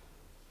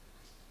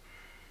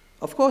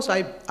 Of course,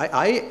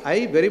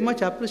 I very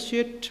much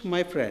appreciate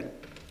my friend,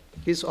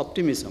 his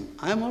optimism.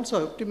 I am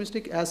also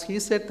optimistic, as he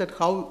said that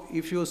how,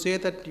 if you say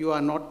that you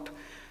are not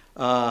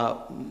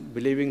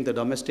believing the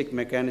domestic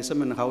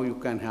mechanism and how you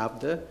can have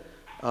the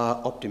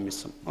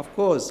optimism. Of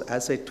course,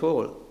 as I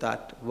told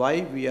that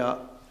why we are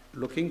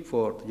looking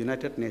for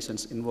United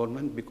Nations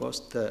involvement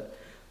because the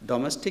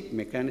domestic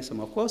mechanism,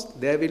 of course,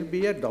 there will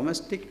be a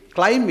domestic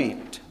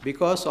climate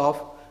because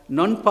of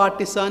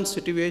non-partisan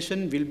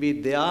situation will be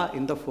there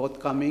in the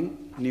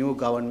forthcoming new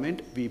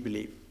government, we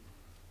believe.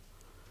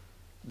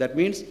 That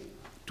means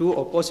two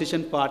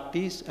opposition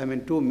parties,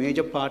 two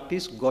major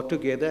parties got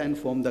together and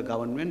form the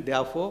government.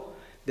 Therefore,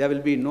 there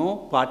will be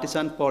no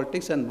partisan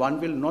politics and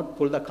one will not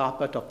pull the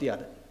carpet of the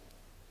other.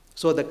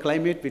 So the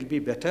climate will be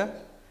better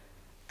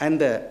and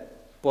the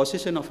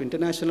position of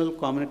international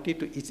community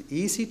is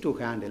easy to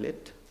handle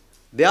it.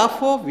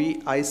 Therefore,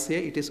 I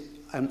say it is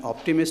an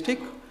optimistic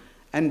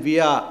and we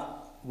are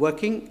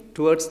working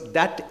towards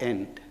that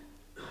end.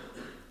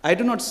 I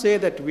do not say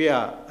that we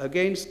are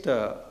against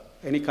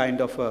any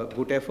kind of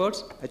good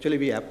efforts. Actually,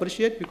 we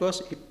appreciate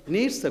because it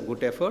needs the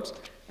good efforts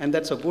and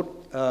that's a good,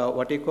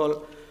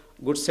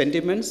 good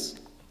sentiments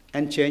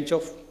and change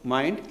of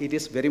mind. It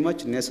is very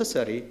much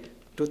necessary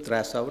to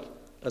thrash out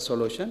a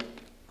solution,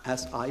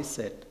 as I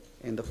said,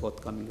 in the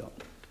forthcoming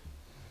government.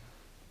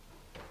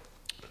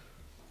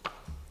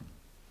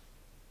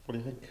 What do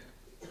you think?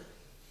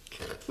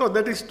 No,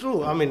 that is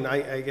true.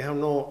 I have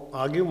no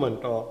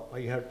argument or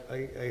I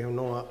have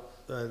no,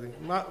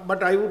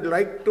 but I would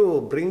like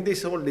to bring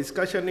this whole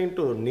discussion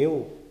into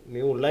new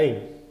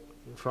line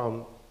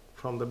from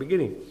the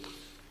beginning.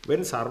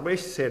 When Sarvesh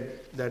said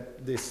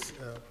that this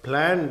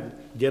planned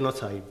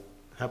genocide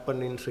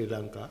happened in Sri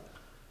Lanka,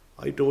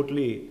 I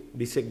totally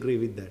disagree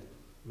with that.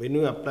 When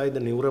you apply the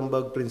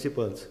Nuremberg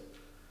principles,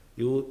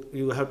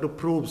 you have to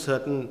prove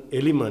certain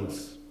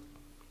elements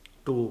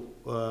to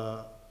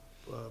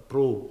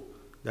prove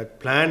that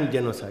planned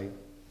genocide.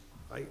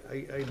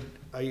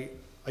 I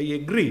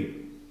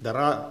agree. There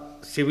are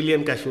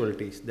civilian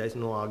casualties. There is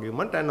no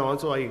argument. And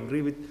also I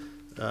agree with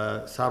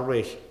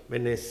Sarvesh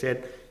when he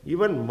said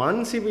even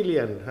one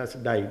civilian has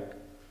died,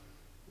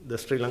 the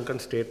Sri Lankan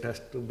state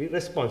has to be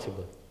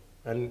responsible.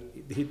 And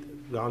the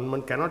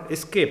government cannot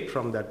escape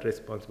from that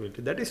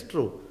responsibility. That is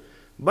true.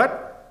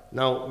 But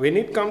now when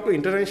it comes to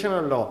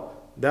international law,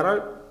 there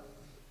are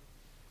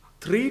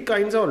three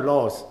kinds of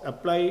laws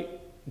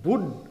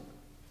would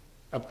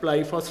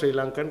apply for Sri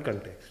Lankan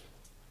context.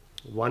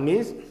 One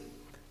is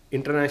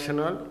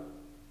international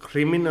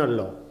criminal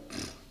law.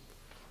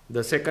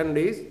 The second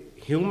is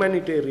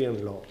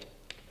humanitarian law.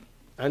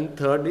 And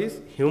third is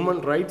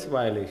human rights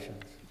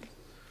violations.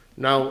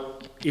 Now,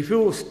 if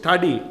you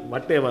study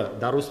whatever,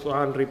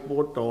 Darusman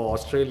report or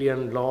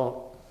Australian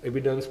Law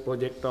Evidence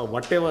Project or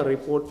whatever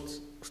reports,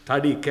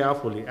 study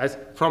carefully, as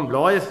from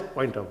lawyer's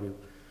point of view,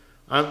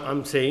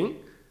 I'm saying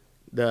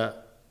the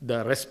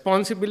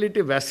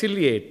responsibility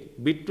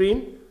vacillate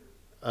between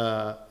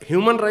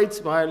human rights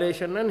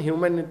violation and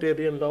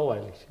humanitarian law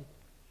violation.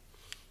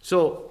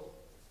 So,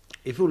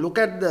 if you look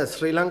at the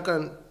Sri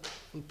Lankan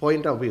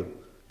point of view,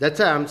 that's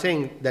why I'm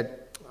saying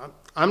that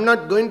I'm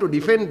not going to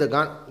defend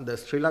the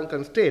Sri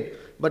Lankan state,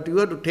 but you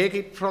have to take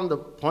it from the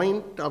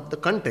point of the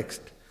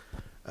context.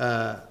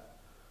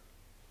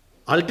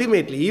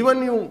 Ultimately,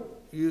 even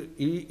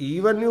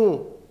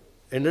you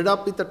ended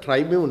up with a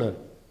tribunal,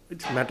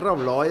 it's a matter of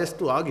lawyers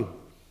to argue,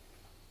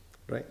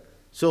 right?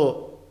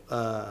 So,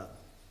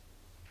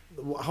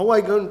 how are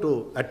I going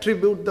to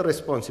attribute the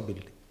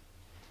responsibility?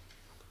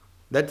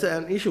 That's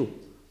an issue.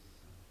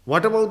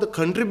 What about the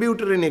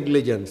contributory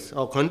negligence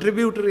or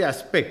contributory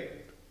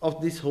aspect of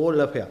this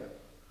whole affair?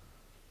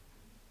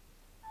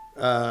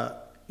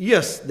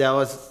 Yes, there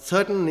was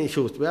certain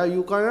issues where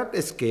you cannot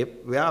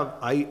escape, where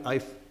I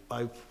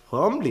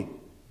firmly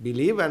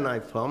believe and I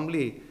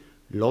firmly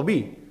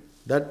lobby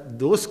that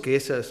those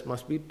cases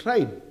must be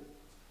tried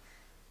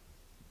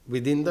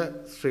within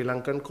the Sri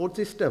Lankan court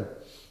system.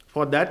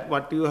 For that,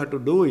 what you have to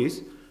do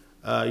is,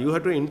 you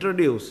have to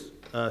introduce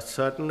a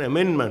certain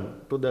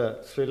amendment to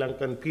the Sri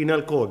Lankan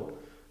Penal Code,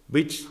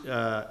 which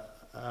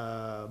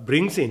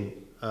brings in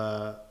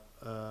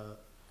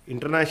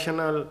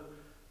international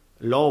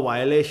law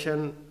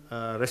violation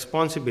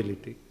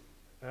responsibility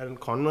and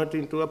convert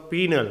into a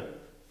penal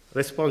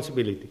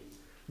responsibility.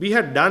 We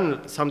had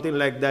done something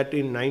like that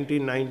in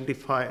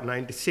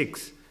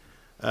 1995-96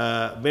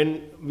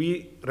 when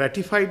we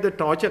ratified the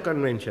Torture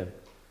Convention.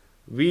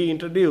 We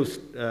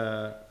introduced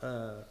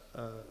a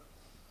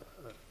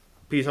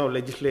piece of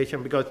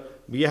legislation because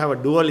we have a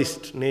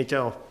dualist nature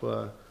of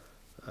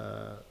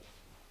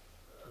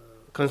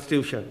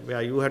constitution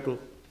where you have to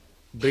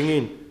bring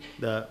in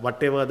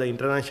whatever the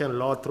international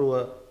law through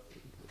a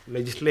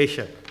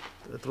legislation,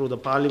 through the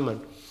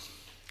parliament.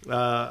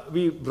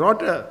 We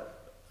brought a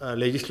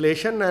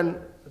legislation and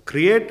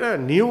create a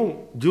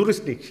new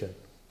jurisdiction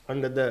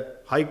under the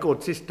high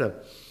court system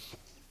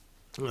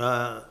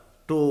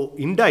to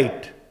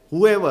indict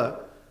whoever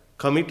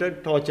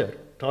committed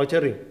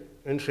torturing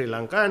in Sri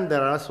Lanka, and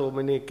there are so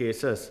many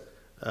cases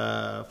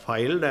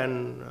filed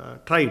and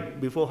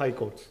tried before high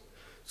courts.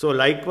 So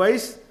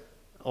likewise,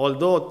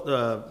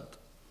 although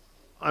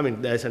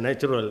there's a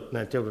natural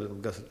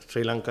because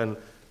Sri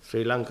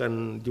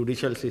Lankan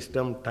judicial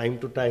system time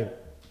to time,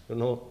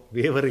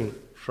 wavering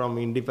from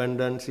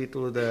independency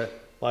to the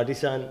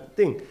partisan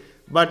thing.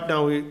 But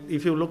now,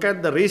 if you look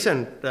at the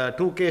recent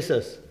two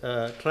cases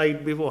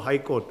tried before High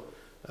Court,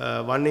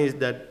 one is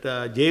that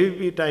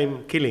JVP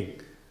time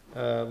killing.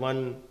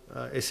 One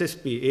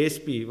ASP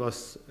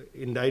was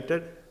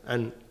indicted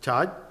and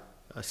charged,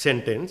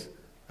 sentenced,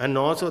 and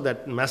also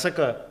that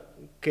massacre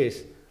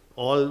case,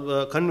 all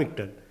were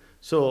convicted.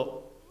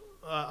 So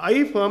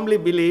I firmly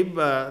believe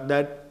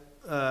that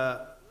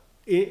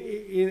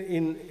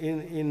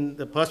in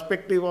the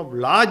perspective of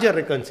larger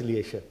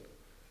reconciliation,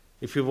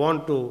 if you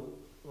want to,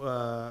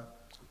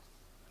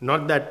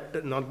 not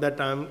that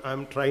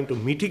I'm trying to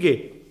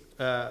mitigate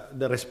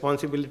the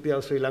responsibility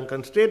of Sri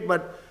Lankan state,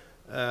 but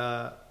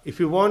if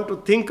you want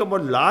to think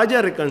about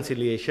larger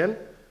reconciliation,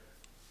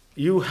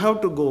 you have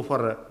to go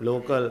for a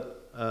local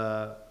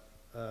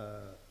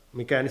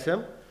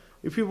mechanism.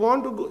 If you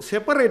want to go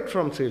separate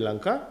from Sri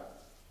Lanka,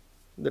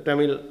 the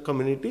Tamil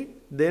community,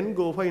 then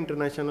go for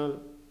international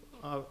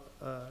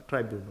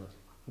tribunals.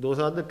 Those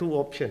are the two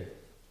options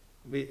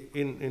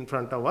in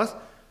front of us.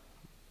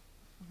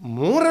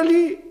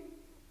 Morally,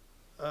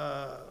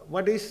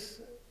 what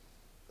is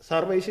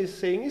Sarvesh is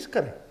saying is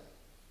correct,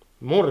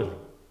 morally.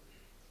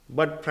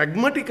 But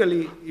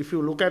pragmatically, if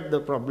you look at the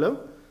problem,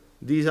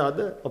 these are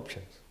the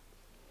options.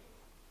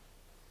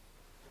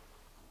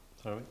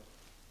 Sorry.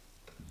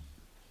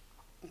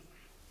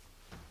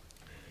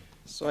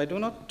 So I do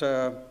not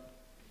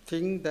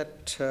think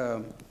that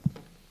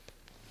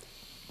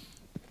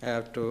I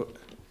have to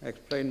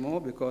explain more,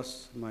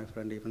 because my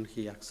friend, even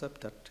he accepts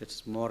that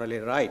it's morally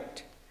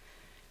right.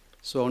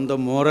 So on the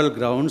moral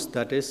grounds,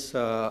 that is,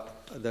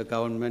 the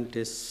government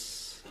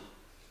is...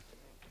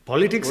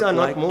 Politics are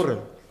not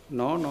moral.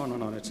 No,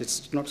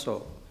 it's not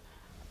so.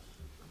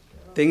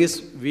 Thing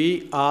is,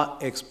 we are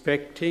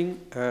expecting,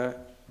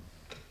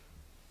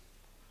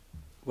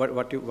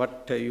 what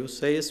you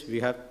say is, we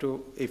have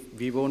to, if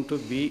we want to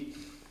be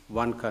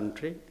one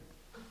country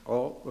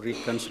or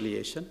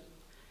reconciliation,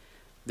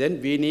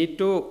 then we need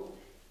to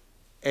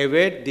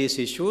evade these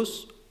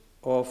issues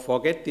or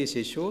forget these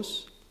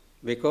issues,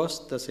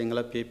 because the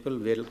Sinhala people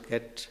will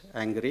get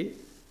angry.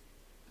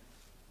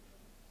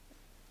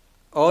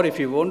 Or if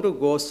you want to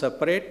go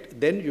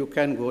separate, then you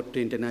can go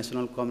to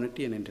international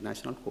community and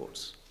international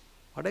courts.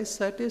 What I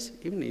said is,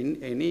 even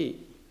in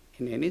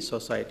any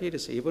society, it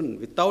is even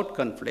without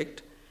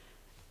conflict,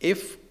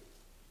 if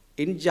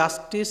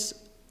injustice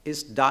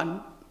is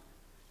done,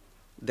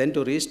 then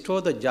to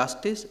restore the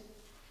justice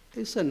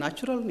is a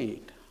natural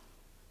need.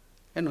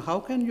 And how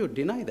can you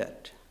deny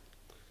that?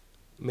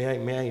 May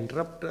I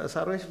interrupt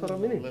Sarvesh for a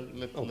minute?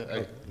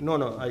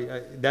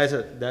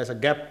 There's a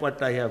gap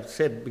what I have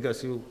said,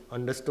 because you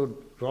understood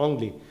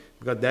wrongly.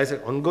 Because there's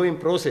an ongoing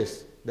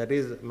process, that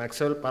is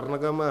Maxwell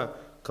Parnagama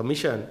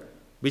Commission,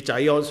 which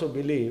I also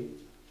believe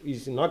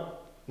is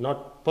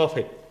not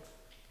perfect,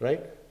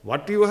 right?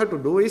 What you have to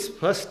do is,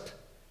 first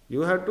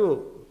you have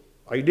to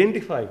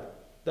identify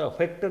the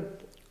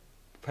affected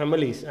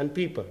families and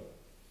people.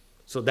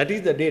 So that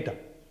is the data.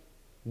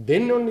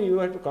 Then only you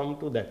have to come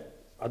to that.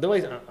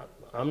 Otherwise,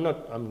 I'm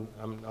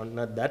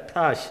not that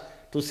harsh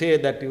to say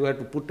that you have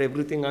to put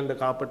everything on the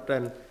carpet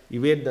and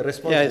evade the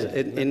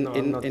responsibility.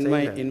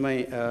 Yeah, in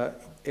my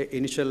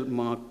initial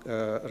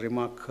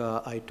remark,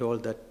 I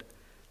told that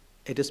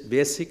it is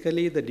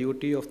basically the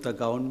duty of the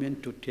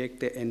government to take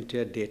the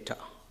entire data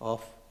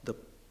of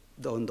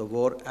on the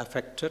war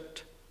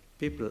affected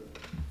people.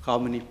 How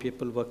many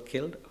people were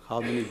killed? How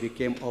many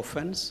became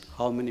orphans?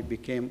 How many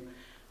became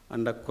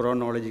under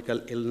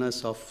chronological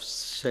illness of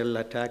shell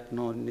attack?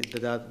 No,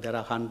 there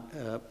are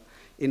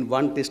in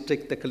one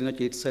district, the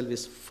Kilinochchi itself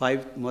is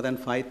more than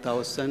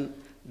 5,000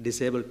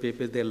 disabled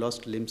people. They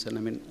lost limbs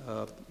and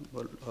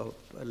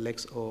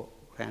legs or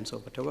hands or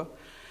whatever.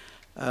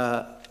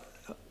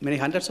 Many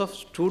hundreds of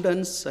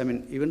students,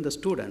 even the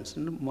students,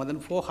 more than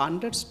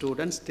 400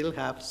 students still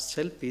have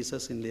shell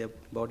pieces in their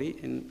body.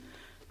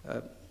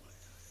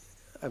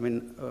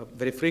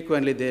 Very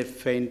frequently they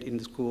faint in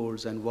the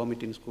schools and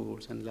vomit in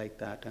schools and like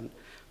that. And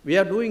we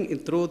are doing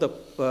it through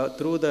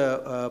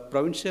the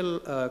provincial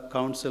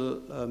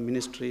council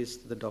ministries,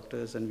 the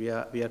doctors, and we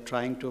are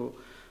trying to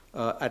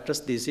address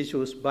these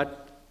issues.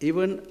 But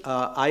even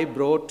I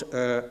brought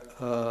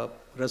a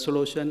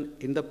resolution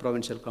in the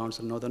provincial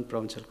council, Northern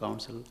Provincial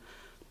Council,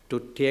 to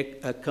take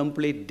a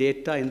complete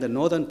data in the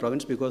Northern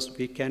Province, because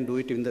we can do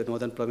it in the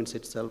Northern Province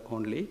itself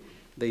only.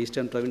 The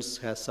Eastern Province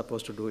has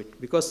supposed to do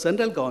it, because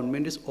central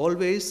government is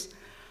always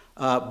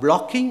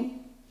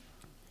blocking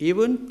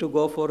even to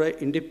go for an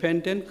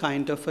independent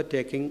kind of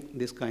taking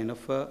this kind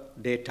of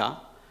data.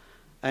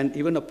 And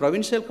even a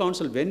provincial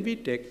council, when we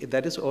take,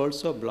 that is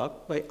also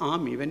blocked by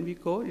army. When we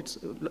go, it's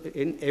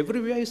in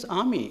everywhere is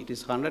army. It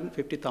is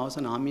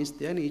 150,000 armies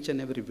there in each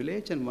and every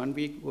village, and 1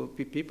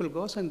 week people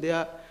goes and they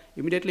are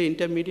immediately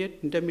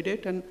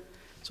intermediate, and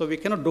so we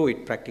cannot do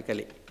it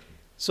practically.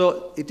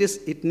 So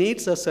it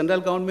needs a central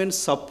government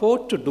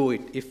support to do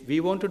it. If we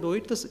want to do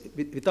it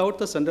without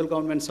the central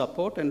government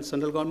support, and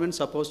central government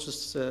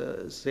supposed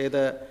to say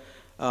the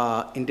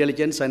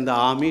intelligence and the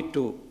army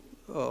to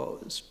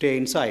stay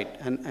inside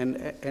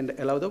and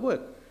allow the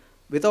work.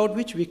 without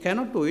which we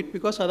cannot do it,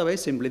 because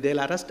otherwise simply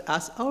they'll arrest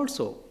us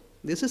also.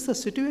 This is the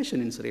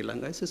situation in Sri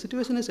Lanka. The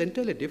situation is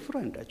entirely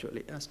different,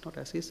 actually, not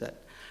as he said.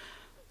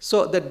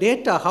 So the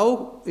data,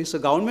 how is the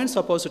government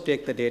supposed to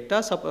take the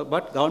data,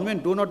 but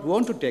government do not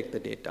want to take the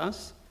data.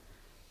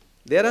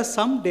 There are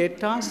some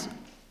data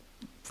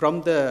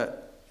from the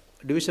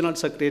divisional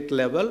secretariat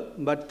level,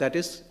 but it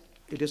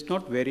is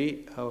not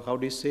very, how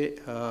do you say,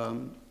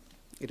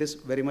 it is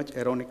very much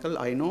ironical.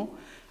 I know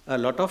a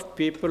lot of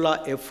people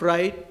are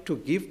afraid to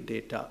give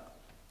data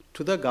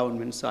to the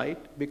government side,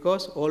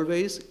 because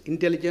always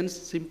intelligence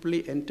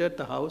simply entered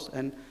the house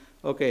and,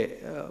 okay,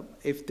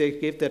 if they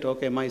give that,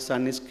 okay, my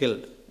son is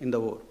killed in the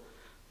war.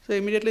 So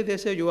immediately they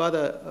say, you are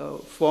the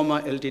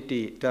former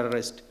LTT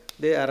terrorist.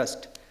 They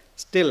arrest.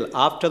 Still,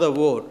 after the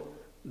war,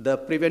 the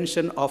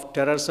Prevention of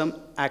Terrorism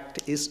Act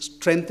is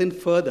strengthened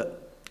further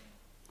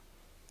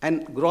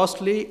and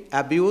grossly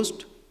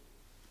abused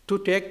to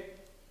take,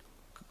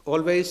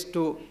 always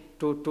to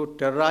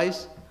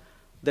terrorize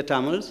the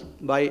Tamils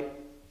by,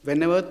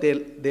 whenever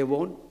they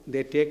want,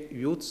 they take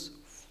youths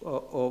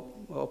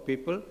or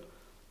people,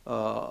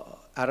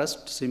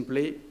 arrest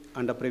simply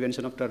under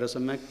Prevention of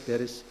Terrorism Act.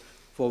 There is,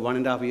 for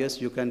 1.5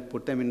 years, you can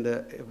put them in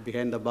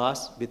behind the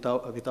bars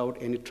without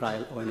any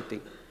trial or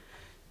anything.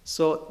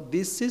 So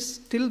this is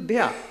still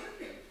there.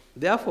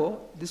 Therefore,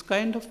 this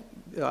kind of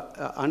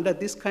under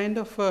this kind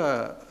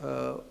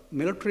of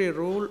military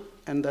rule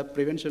and the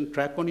prevention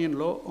draconian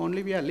law,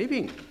 only we are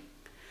living.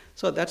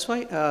 So that's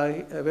why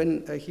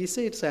when he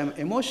says I'm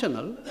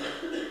emotional,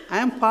 I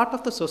am part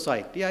of the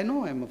society. I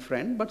know I'm a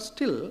friend, but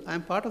still I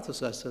am part of the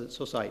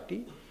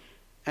society.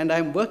 And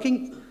I'm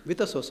working with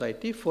the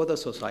society, for the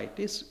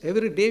societies.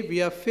 Every day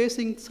we are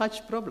facing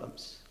such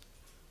problems.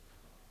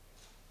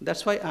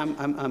 That's why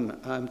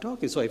I'm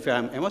talking. So if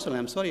I'm emotional,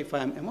 I'm sorry if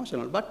I'm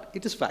emotional, but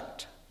it is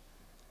fact,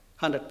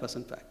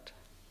 100% fact.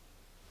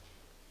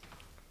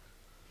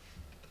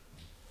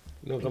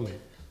 No comment.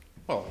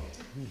 Oh,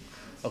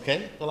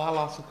 okay. Well, I'll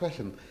ask a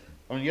question.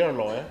 I mean, you're a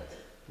lawyer,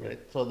 right?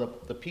 So the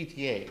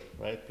PTA,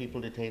 right? People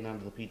detained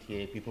under the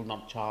PTA, people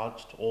not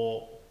charged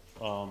or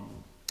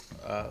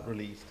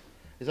released,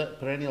 is a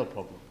perennial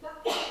problem,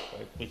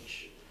 right?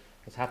 Which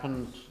has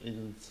happened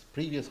in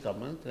previous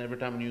government, and every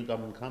time a new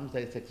government comes,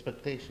 there's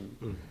expectation.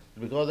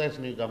 Because there's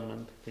a new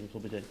government, things will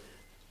be changed.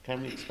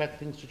 Can we expect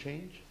things to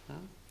change now?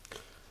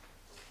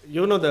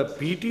 You know, the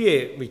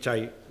PTA, which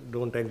I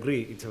don't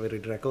agree, it's a very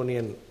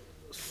draconian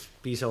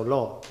piece of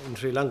law in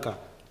Sri Lanka.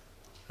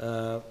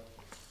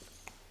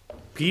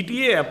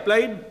 PTA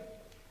applied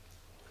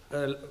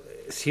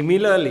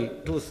similarly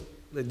to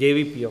the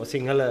JVP or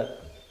Sinhala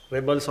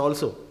rebels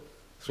also,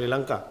 Sri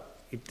Lanka.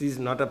 It is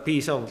not a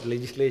piece of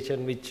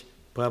legislation which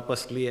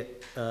purposely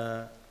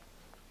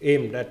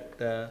aimed at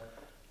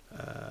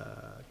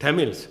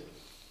Tamils.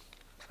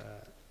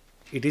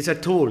 It is a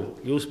tool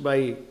used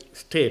by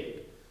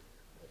state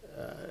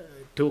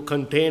to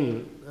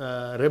contain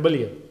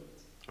rebellion,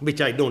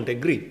 which I don't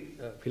agree,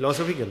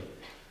 philosophical.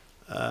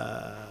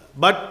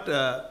 But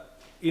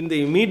in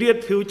the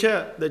immediate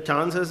future, the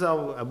chances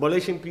of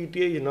abolishing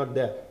PTA is not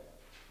there,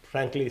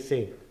 frankly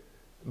saying,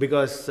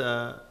 because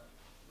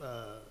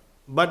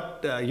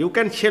but you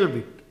can shelve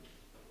it.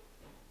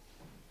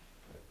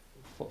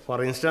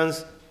 For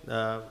instance,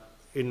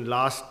 in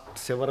last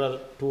 2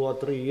 or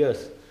 3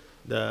 years,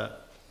 the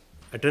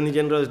Attorney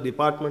General's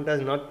department has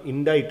not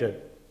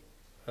indicted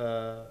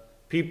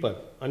people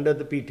under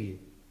the PTA.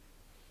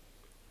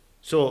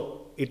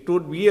 So it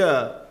would be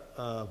a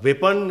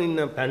weapon in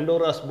a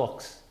Pandora's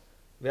box,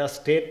 where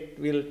state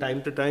will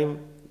time to time,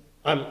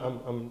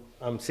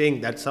 I'm saying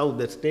that's how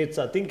the states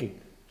are thinking,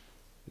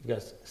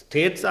 because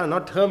states are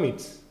not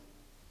hermits,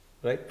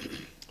 right?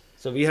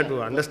 So we have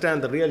to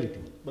understand the reality.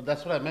 But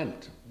that's what I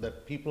meant,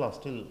 that people are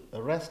still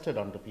arrested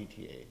under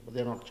PTA, but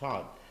they're not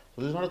charged.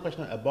 So this is not a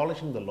question of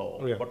abolishing the law,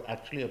 but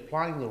actually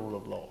applying the rule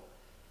of law.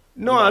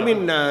 No, I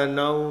mean,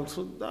 now,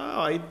 so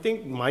I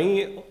think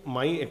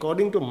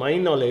according to my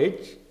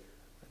knowledge,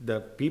 the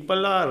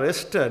people are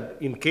arrested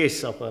in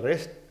case of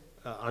arrest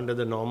under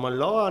the normal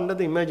law, under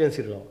the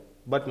emergency law,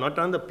 but not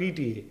under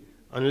PTA,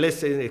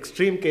 unless in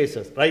extreme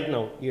cases, right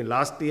now,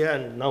 last year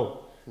and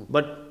now.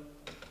 But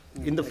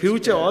in the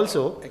future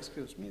also.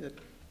 Excuse me, that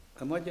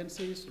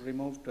emergency is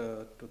removed 2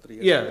 or 3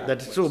 years. Yeah,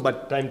 that's true,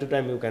 but time to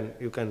time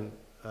you can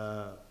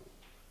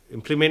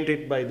implement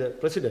it by the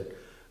president.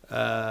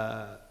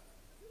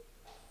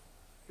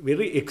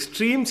 Very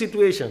extreme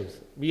situations,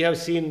 we have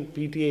seen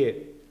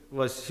PTA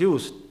was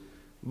used,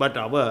 but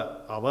our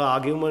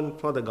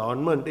argument for the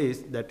government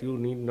is that you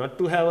need not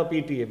to have a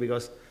PTA,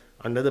 because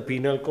under the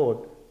penal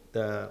code,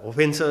 the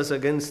offences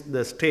against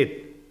the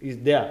state is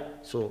there,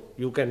 so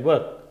you can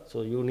work.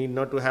 So you need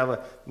not to have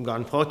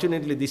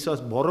unfortunately this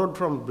was borrowed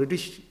from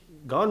British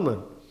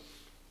government,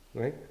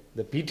 right?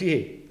 The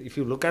PTA, if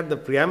you look at the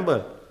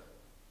preamble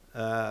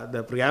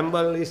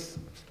is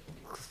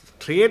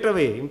straight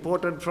away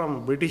imported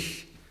from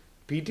British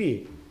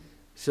PTA.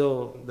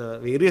 So the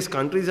various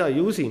countries are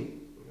using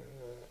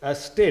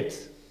as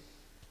states,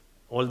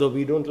 although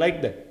we don't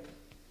like that.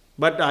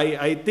 But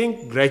I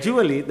think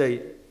gradually the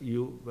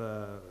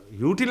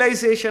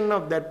utilization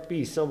of that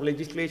piece of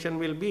legislation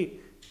will be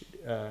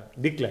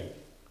declined.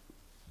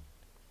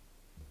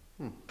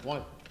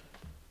 Why?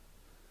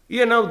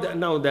 Yeah,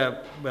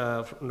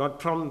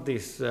 not from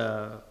this,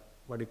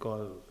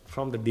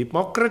 from the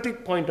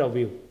democratic point of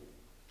view.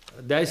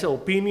 There is an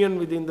opinion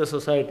within the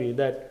society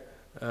that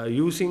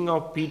using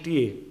of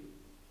PTA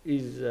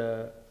is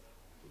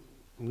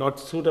not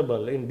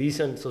suitable in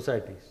decent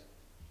societies.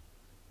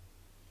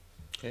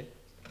 Okay.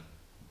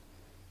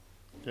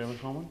 Do you have a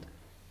comment?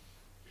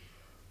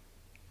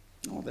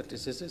 No, that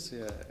is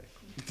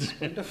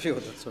point of view.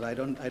 That's what I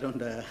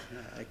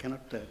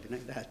cannot deny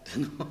that.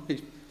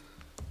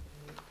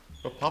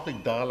 For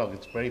public dialogue,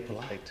 it's very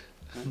polite.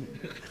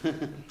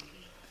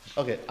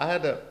 Okay, I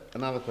had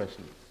another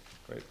question.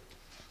 Right.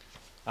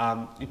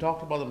 You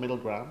talked about the middle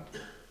ground.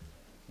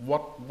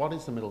 What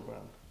is the middle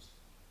ground?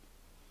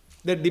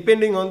 That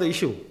depending on the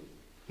issue.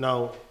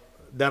 Now,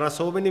 there are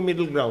so many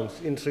middle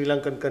grounds in Sri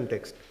Lankan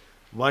context.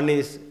 One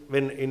is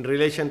when in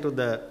relation to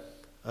the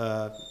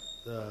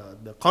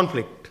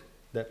conflict,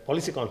 the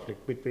policy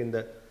conflict between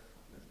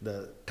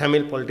the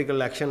Tamil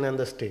political action and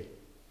the state.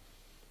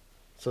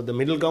 So the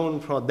middle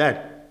ground for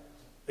that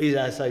is,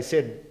 as I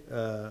said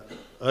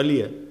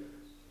earlier,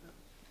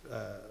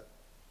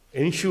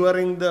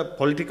 ensuring the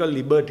political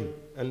liberty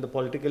and the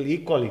political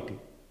equality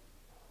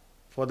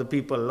for the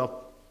people of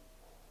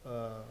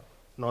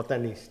North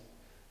and East.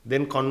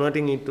 Then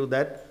converting into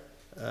that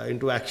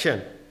into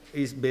action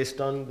is based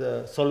on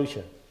the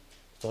solution.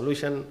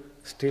 Solution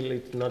still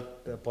it's not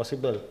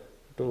possible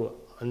to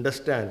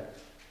understand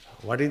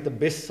what is the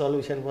best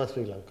solution for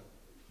Sri Lanka.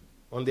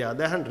 On the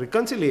other hand,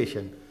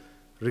 reconciliation,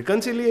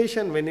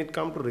 when it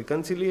comes to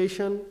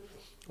reconciliation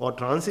or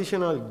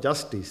transitional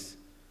justice,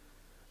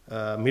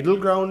 middle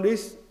ground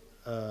is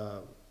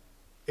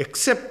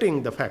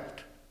accepting the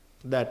fact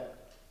that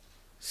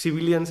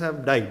civilians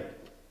have died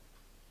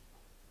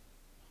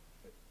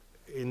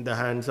in the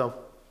hands of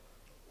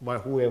by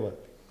whoever,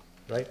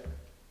 right?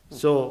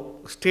 So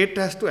state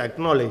has to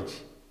acknowledge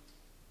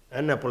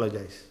and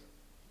apologize,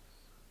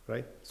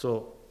 right?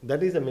 So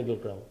that is the middle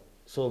ground.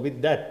 So with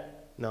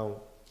that, now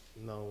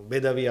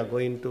whether we are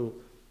going to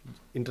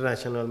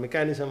international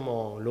mechanism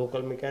or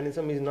local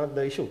mechanism is not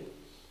the issue.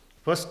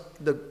 First,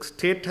 the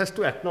state has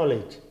to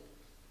acknowledge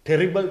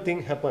terrible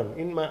thing happened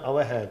in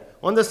our hand.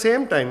 On the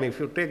same time, if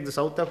you take the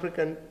South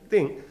African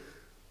thing,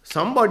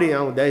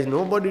 there is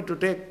nobody to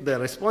take the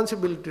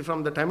responsibility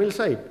from the Tamil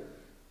side.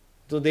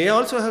 So they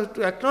also have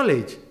to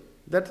acknowledge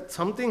that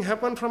something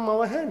happened from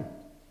our hand.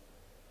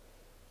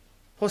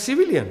 For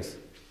civilians,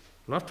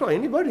 not for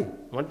anybody,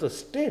 not the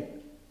state.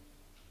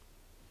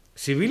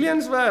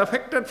 Civilians were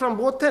affected from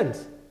both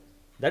ends.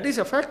 That is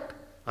a fact.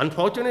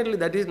 Unfortunately,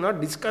 that is not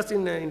discussed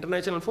in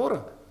international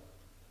fora.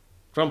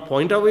 From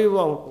point of view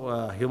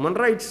of human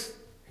rights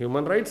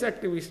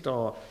activists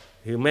or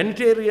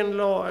humanitarian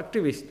law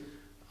activists,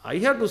 I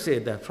have to say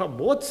that from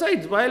both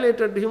sides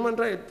violated human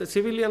rights, the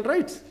civilian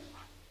rights.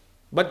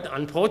 But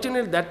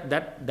unfortunately,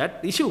 that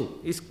issue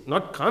is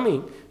not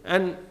coming,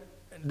 and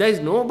there is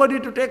nobody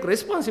to take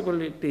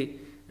responsibility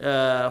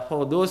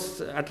for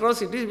those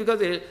atrocities because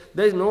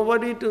there is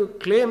nobody to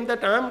claim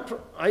that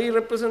I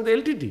represent the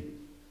LTT.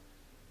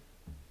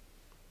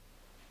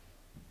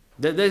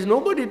 There is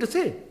nobody to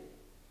say.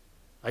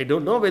 I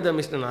don't know whether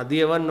Mr.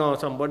 Nadiyavan or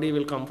somebody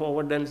will come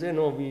forward and say,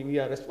 no, we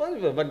are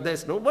responsible, but there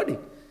is nobody.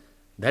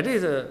 That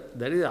is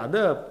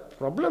other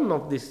problem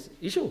of this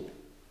issue.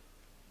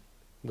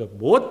 Because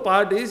both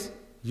parties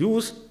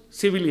use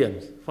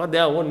civilians for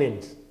their own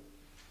ends.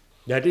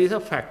 That is a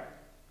fact.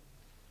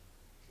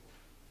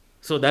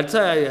 So that's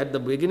why at the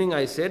beginning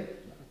I said,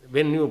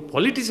 when you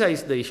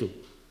politicize the issue,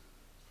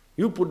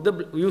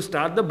 you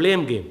start the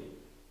blame game.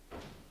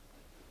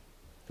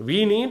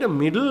 We need a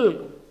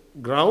middle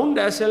ground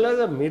as well as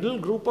a middle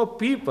group of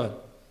people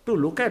to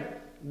look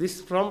at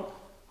this from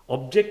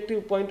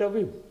objective point of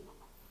view.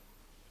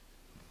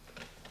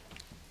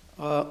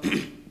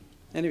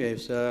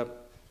 Anyways,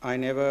 I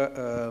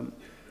never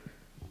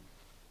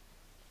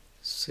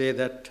say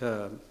that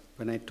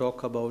when I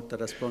talk about the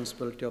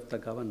responsibility of the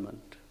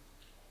government,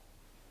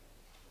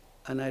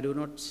 and I do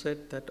not say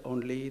that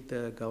only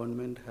the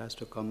government has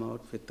to come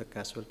out with the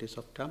casualties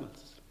of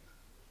Tamils.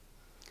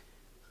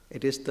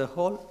 It is the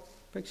whole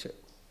picture.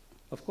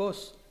 Of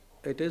course,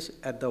 it is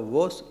at the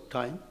worst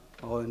time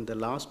or in the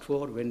last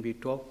war when we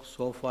talk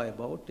so far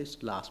about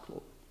this last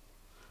war.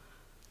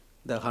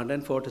 The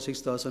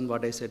 146,000,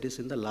 what I said, is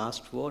in the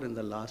last war,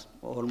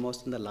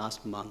 almost in the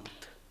last month.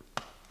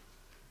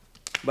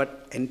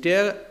 But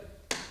entire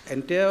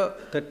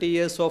 30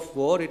 years of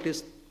war, it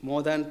is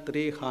more than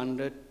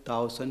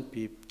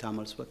 300,000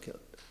 Tamils were killed.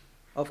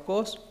 Of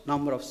course,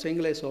 number of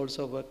Sinhalese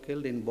also were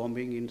killed in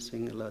bombing in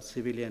Sinhala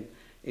civilian,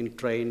 in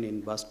train,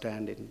 in bus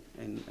stand,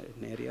 in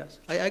areas.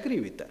 I agree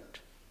with that.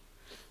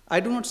 I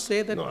do not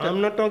say that... No, I'm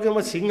not talking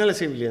about Sinhala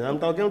civilians, I'm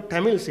talking about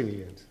Tamil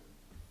civilians.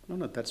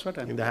 No, that's what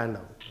I'm... In the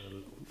handout.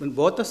 On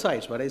both the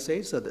sides, what I say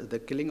is the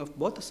killing of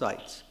both the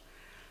sides.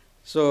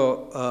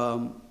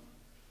 So,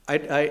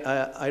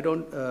 I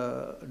don't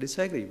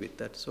disagree with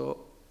that. So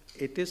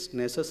it is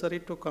necessary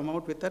to come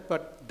out with that,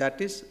 but that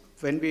is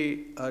when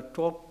we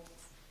talk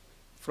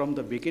from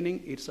the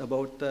beginning, it's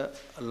about the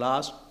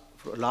last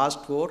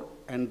war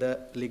and the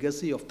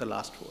legacy of the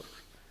last war.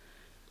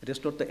 It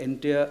is not the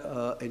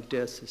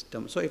entire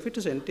system. So if it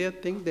is entire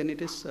thing, then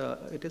it is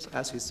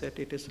as he said,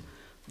 it is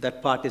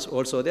that part is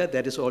also there.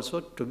 That is also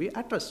to be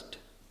addressed.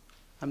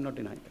 I'm not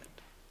denying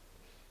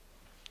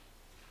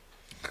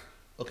that.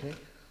 Okay.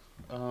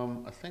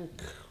 I think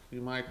we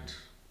might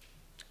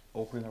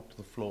open it up to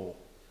the floor.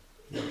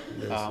 So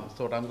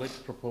what I'm going to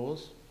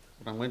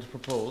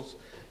propose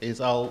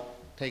is I'll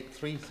take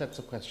 3 sets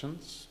of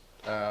questions,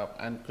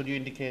 and could you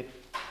indicate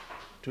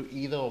to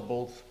either or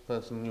both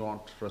person you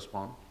want to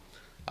respond.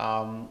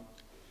 I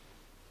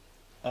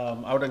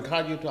would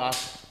encourage you to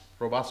ask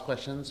robust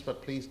questions,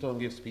 but please don't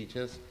give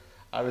speeches.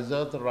 I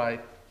reserve the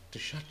right to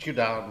shut you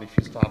down if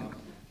you start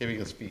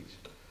giving a speech.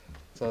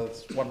 So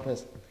it's one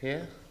person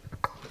here.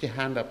 Put your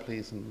hand up,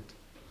 please, and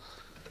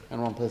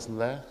one person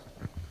there.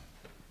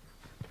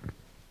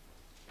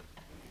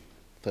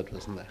 Third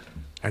person there.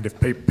 And if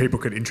people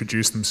could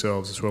introduce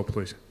themselves as well,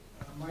 please.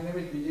 My name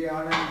is Vijay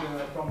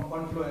Anand from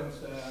Confluence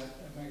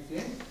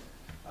magazine.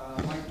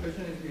 My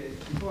question is this.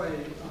 Before I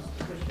ask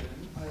the question,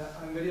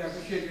 I'm very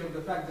appreciative of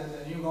the fact that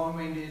the new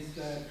government is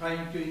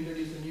trying to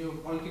introduce a new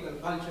political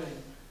culture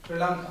in Sri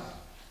Lanka.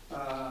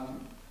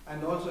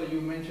 And also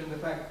you mentioned the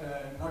fact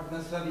not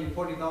necessarily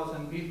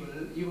 40,000 people,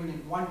 even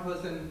if one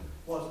person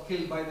was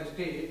killed by the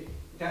state,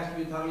 it has to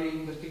be thoroughly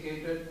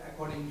investigated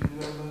according to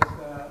Nuremberg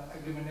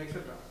agreement,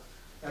 etc.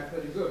 That's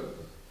very good.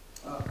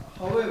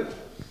 However,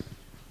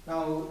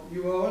 now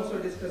you were also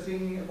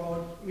discussing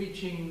about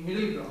reaching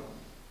middle ground.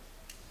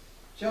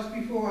 Just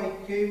before I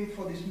came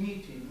for this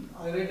meeting,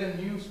 I read a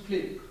news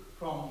clip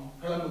from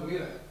Colombo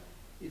Mirror.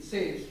 It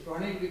says,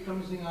 Ranil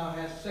Wickremesinghe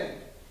has said,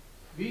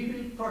 we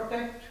will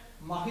protect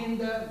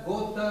Mahinda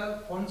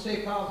Gotha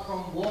Fonseca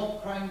from war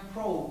crime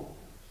probe,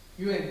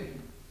 UNP.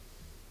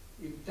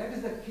 If that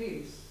is the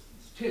case,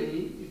 still,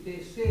 if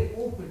they say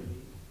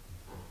openly,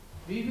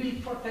 we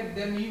will protect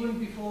them even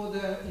before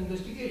the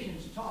investigation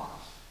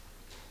starts.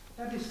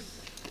 That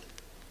is,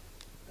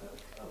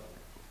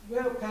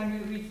 where can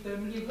we reach the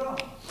middle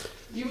ground?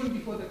 Even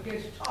before the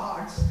case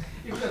starts,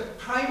 if the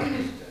Prime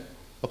Minister...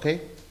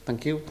 Okay,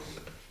 thank you.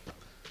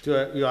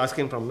 So you're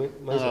asking from me?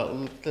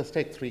 Let's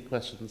take 3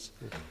 questions.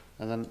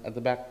 And then at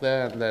the back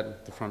there, and then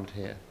the front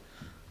here.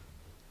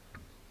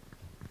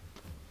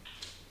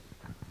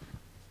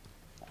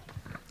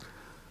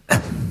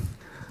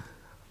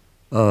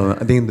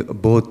 I think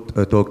both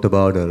talked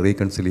about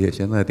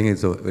reconciliation. I think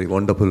it's a very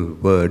wonderful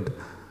word,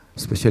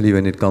 especially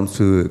when it comes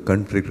to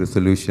conflict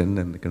resolution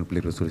and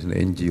conflict resolution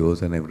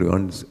NGOs, and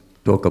everyone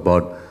talk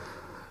about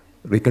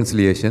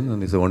reconciliation,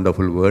 and it's a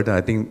wonderful word.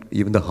 I think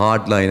even the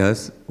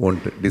hardliners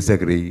won't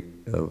disagree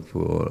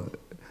for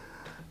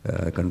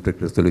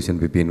conflict resolution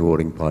between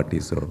warring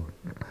parties, so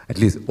at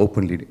least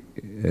openly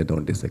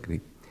don't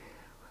disagree.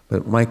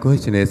 But my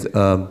question is,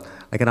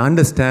 I can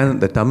understand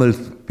the Tamil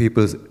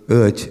people's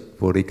urge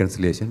for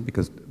reconciliation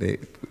because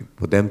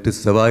for them to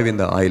survive in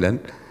the island,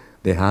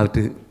 they have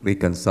to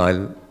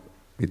reconcile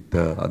with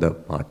the other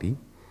party.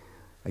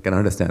 I can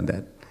understand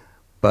that.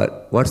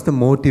 But what's the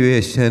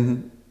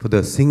motivation for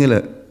the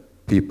singular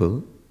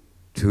people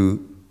to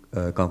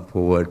come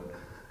forward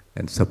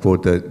and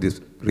support this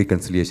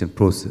reconciliation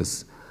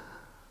process?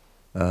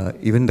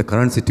 Even the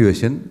current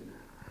situation,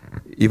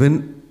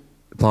 even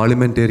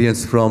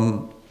parliamentarians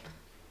from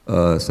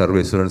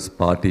Sarveswaran's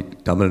party,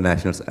 Tamil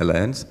Nationals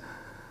Alliance,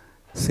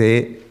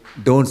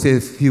 don't say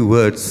a few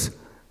words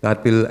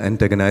that will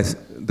antagonize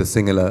the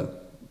singular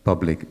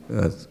public.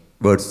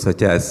 Words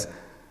such as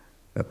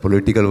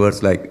political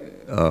words like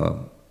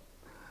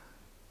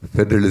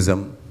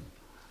federalism,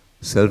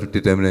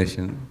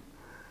 self-determination,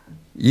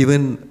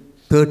 even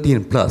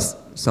 13 plus.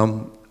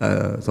 Some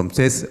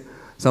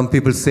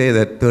people say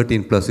that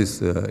 13 plus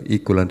is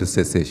equivalent to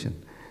cessation.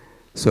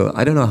 So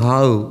I don't know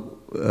how,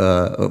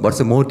 what's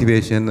the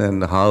motivation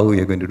and how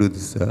you're going to do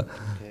this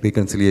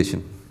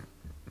reconciliation.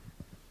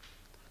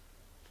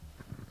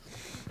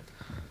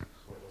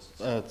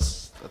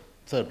 It's the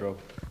third row.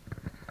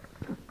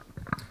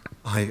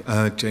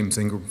 Hi, James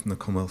Ingram from the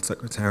Commonwealth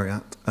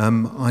Secretariat.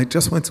 I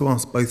just wanted to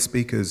ask both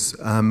speakers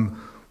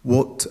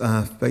what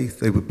faith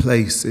they would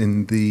place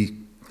in the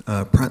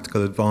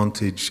practical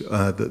advantage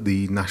that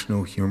the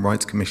National Human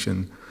Rights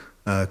Commission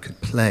could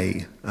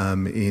play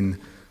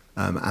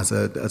as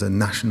a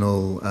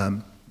national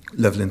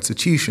level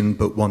institution,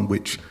 but one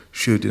which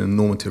should, in a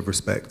normative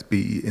respect,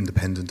 be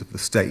independent of the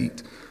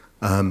state.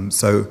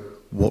 So,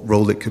 what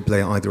role it could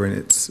play either in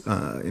its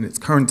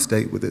current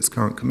state with its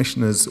current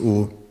commissioners,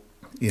 or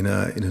in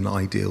an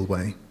ideal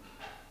way.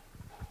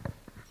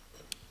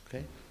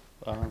 Okay.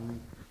 Do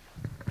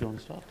you want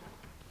to start?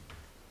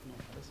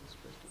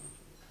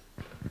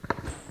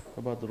 How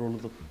about the role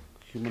of the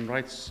Human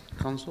Rights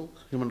Council,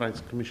 Human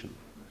Rights Commission,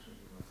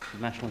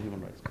 National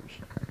Human Rights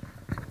Commission?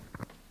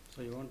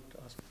 So you want to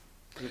ask?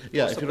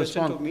 Yeah, if you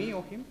respond to me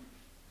or him?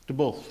 To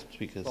both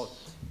speakers.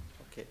 Both.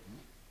 Okay.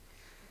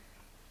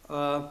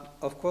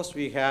 Of course,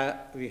 we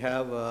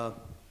have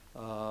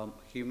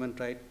Human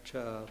Rights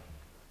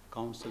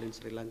Council in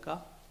Sri Lanka,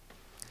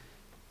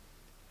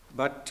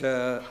 but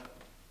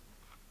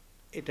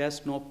it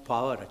has no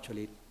power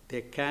actually.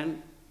 They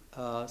can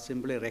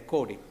simply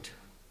record it.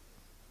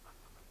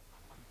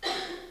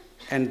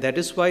 And that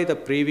is why the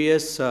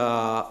previous,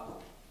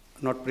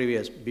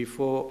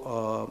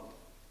 before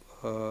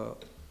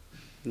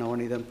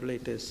Navanidhan Pillai,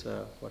 it is,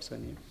 what's her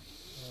name?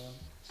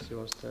 She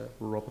was the...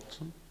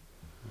 Robertson?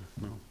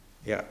 No.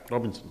 Yeah.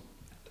 Robinson.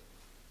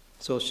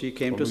 So she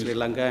came to Sri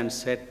Lanka and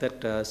said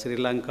that Sri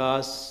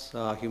Lanka's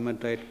Human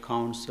Rights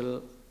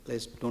Council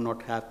do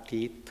not have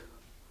teeth.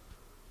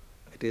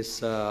 It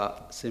is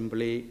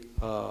simply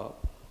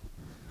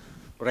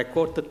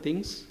record the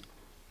things,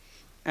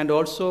 and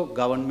also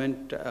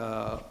government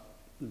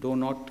do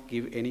not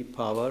give any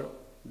power.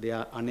 They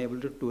are unable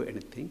to do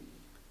anything.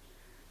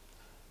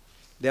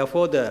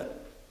 Therefore, the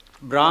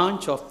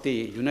branch of the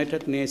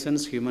United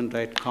Nations Human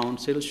Rights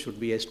Council should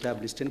be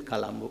established in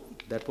Colombo.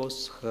 That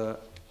was her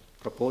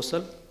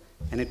proposal,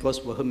 and it was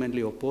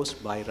vehemently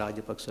opposed by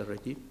Rajapaksa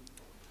regime.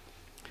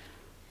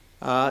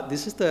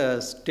 This is the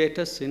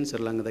status in Sri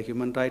Lanka. The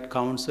Human Rights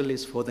Council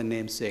is for the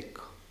namesake.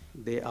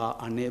 They are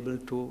unable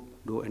to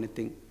do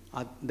anything.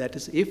 That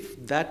is, if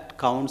that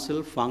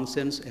council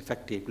functions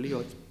effectively,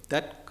 or if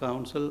that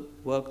council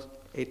works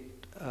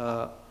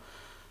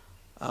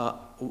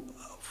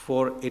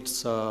for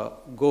its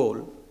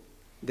goal,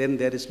 then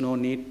there is no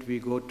need we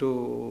go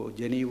to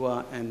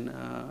Geneva and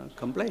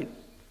complain.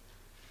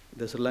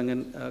 The Sri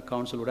Lankan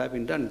council would have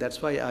been done.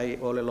 That's why I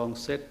all along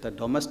said that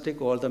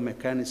domestic, all the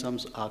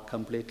mechanisms are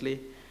completely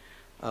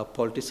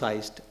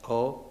politicized,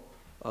 or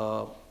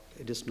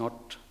it is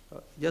not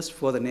just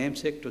for the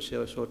namesake to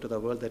show to the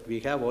world that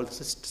we have all the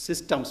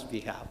systems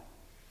we have.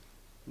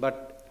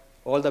 But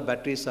all the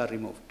batteries are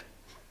removed.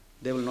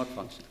 They will not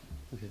function.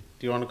 Okay.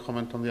 Do you want to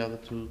comment on the other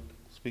two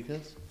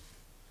speakers?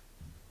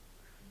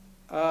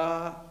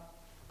 No,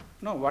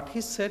 what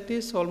he said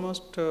is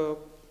almost the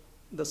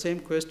same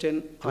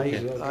question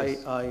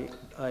I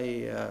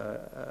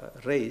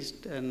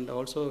raised, and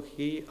also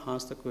he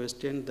asked the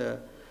question: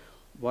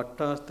 what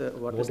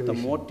is the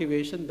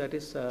motivation? That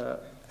is,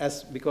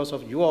 as because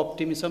of your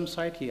optimism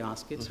side, he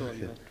asked it. So,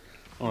 okay.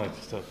 All right,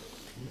 so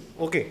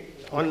okay,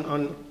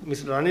 on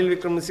Mr. Ranil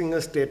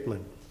Wickremesinghe's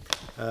statement.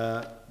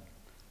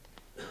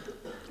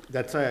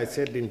 That's why I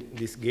said in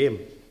this game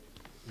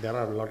there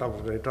are a lot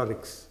of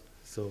rhetorics.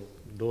 So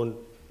don't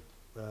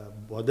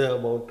bother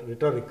about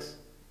rhetorics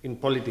in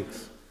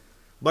politics.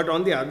 But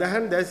on the other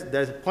hand,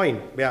 there's a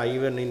point where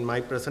even in my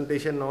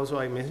presentation also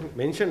I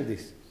mentioned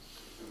this.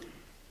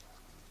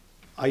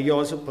 I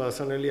also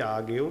personally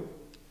argues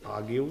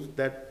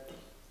that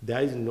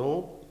there is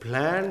no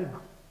planned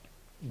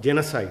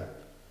genocide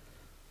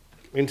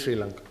in Sri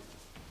Lanka.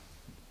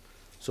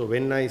 So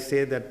when I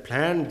say that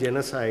planned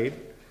genocide,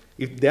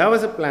 if there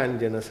was a planned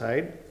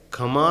genocide,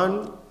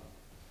 command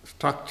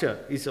structure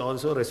is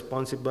also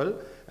responsible,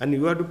 and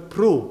you have to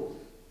prove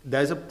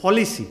there is a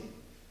policy,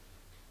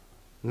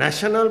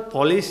 national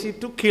policy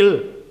to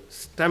kill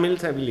Tamil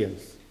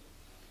civilians.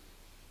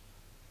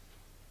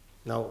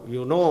 Now,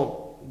 you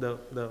know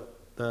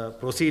the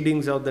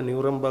proceedings of the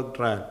Nuremberg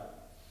trial.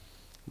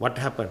 What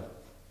happened?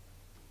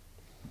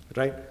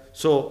 Right?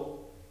 So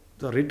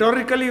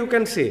rhetorically you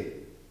can say,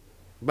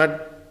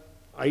 but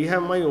I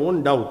have my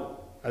own doubt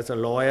as a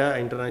lawyer,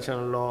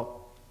 international law,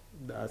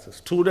 as a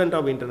student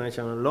of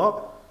international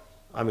law.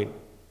 I mean,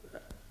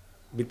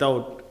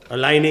 without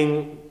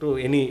aligning to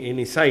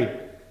any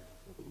side,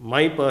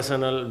 my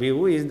personal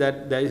view is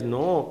that there is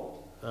no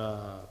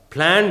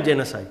planned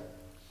genocide.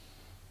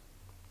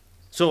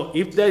 So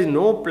if there is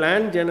no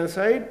planned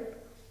genocide,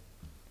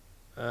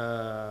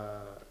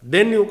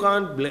 then you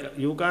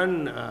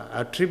can't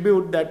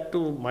attribute that to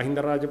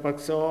Mahinda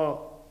Rajapaksa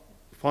or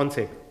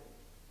Fonseca.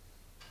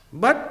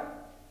 But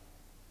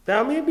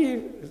there may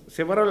be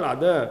several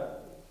other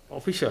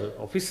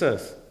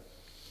officers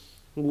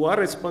who are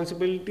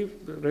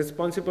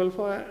responsible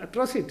for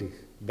atrocities.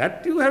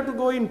 That you have to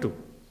go into.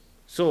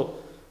 So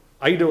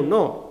I don't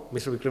know.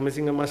 Mr.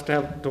 Wickremesinghe must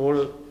have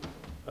told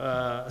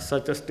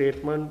such a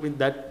statement with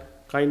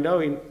that kind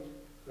of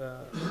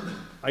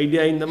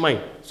idea in the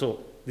mind. So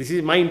this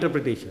is my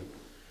interpretation.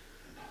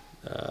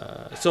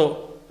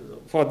 So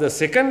for the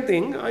second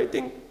thing, I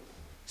think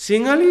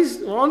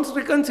Sinhalese wants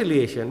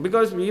reconciliation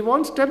because we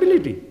want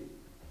stability.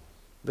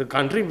 The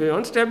country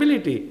wants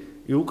stability.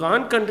 You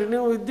can't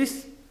continue with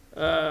this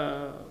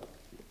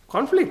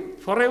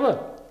conflict forever.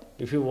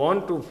 If you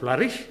want to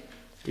flourish,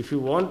 if you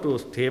want to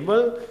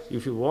stable,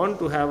 if you want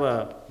to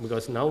have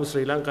because now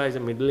Sri Lanka is a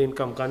middle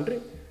income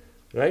country,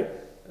 right?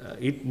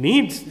 It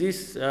needs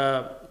this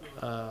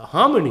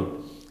harmony.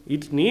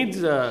 It needs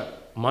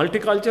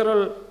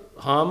multicultural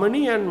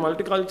harmony and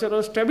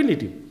multicultural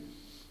stability.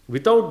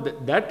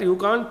 Without that, you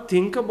can't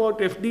think about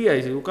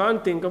FDIs, you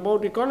can't think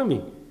about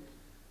economy,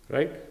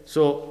 right?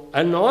 So,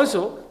 and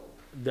also,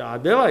 the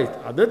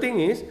other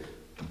thing is,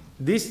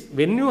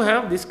 when you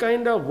have this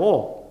kind of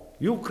war,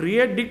 you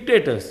create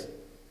dictators.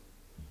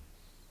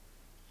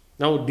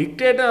 Now,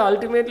 dictator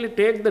ultimately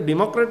takes the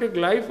democratic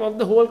life of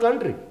the whole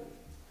country.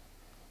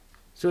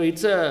 So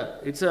it's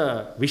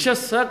a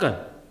vicious circle.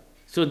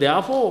 So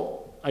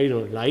therefore,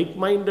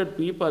 like-minded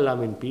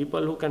people,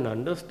 people who can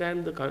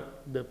understand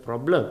the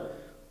problem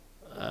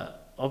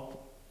of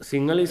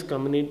Sinhalese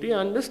community,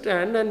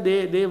 understand, and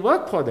they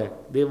work for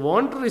that. They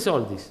want to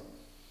resolve this.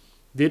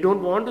 They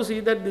don't want to see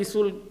that this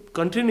will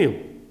continue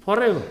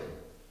forever.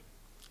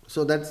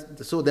 So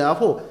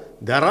therefore,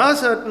 there are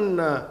certain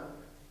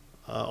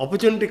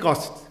opportunity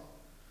costs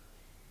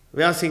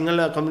where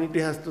Sinhala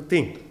community has to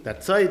think.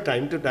 That's why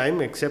time to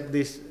time, except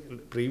this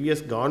previous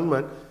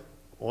government,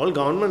 all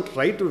governments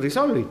try to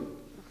resolve it.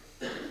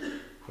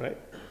 Right?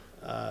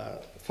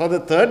 For the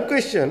third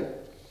question,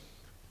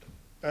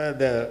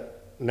 the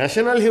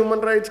National Human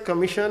Rights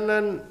Commission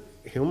and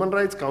Human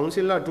Rights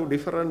Council are two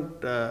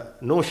different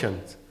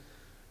notions.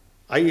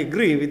 I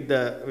agree with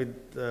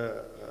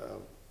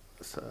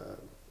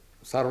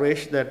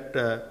Sarvesh that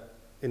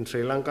in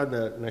Sri Lanka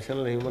the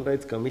National Human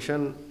Rights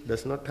Commission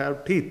does not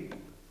have teeth.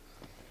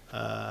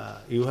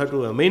 You have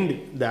to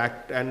amend the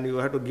act and you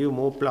have to give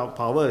more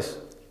powers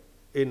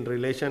in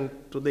relation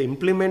to the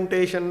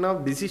implementation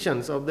of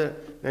decisions of the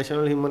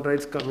National Human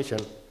Rights Commission.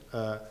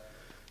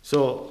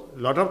 So, a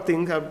lot of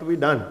things have to be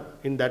done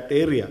in that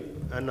area.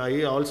 And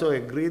I also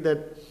agree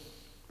that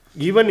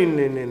even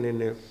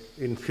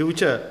in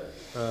future,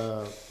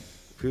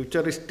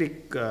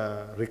 futuristic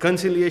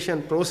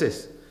reconciliation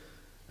process,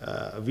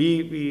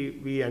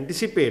 we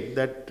anticipate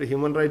that the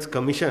Human Rights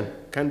Commission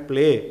can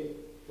play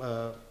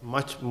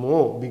much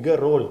more bigger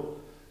role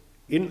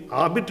in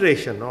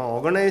arbitration or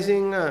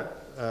organizing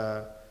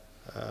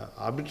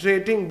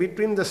arbitrating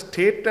between the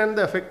state and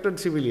the affected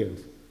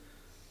civilians.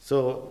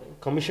 So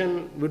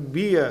commission would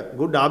be a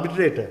good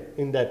arbitrator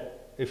in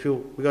that,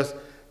 because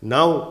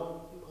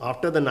now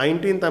after the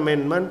 19th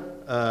Amendment,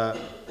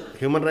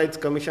 Human Rights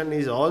Commission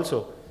is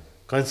also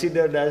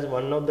considered as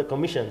one of the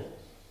commission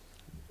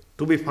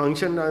to be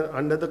functioned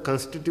under the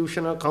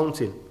Constitutional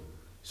Council.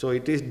 So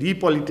it is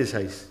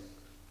depoliticized.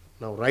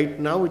 Now, right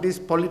now it is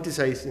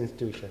politicized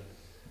institution.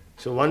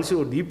 So once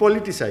you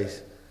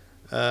depoliticize,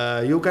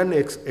 you can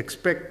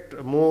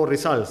expect more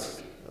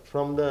results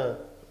from the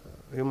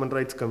Human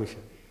Rights Commission.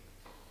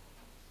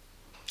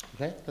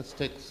 Okay, let's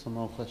take some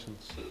more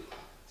questions.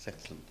 That's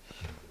excellent.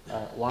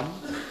 1,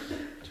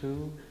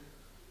 2,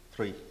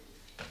 3.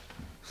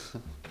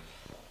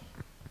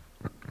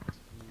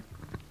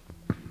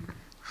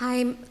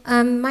 Hi,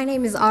 my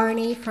name is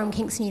Arani from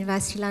Kingston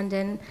University,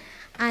 London,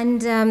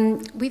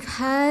 and we've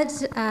heard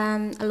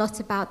a lot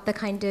about the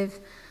kind of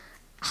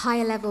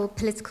higher level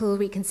political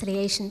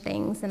reconciliation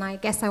things, and I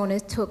guess I want to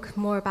talk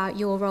more about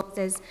your roles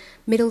as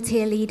middle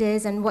tier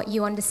leaders and what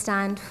you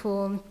understand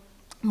for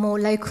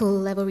more local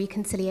level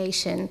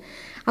reconciliation.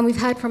 And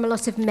we've heard from a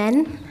lot of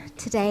men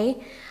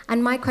today,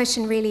 and my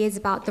question really is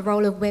about the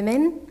role of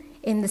women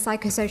in the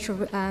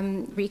psychosocial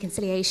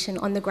reconciliation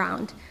on the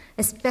ground,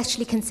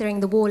 especially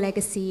considering the war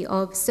legacy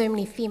of so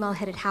many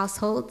female-headed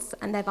households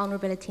and their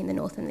vulnerability in the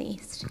North and the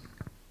East.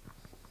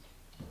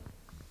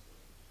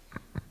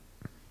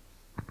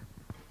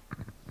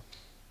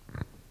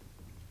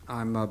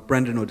 I'm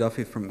Brendan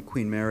O'Duffy from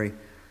Queen Mary.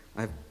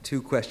 I have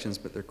 2 questions,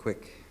 but they're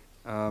quick.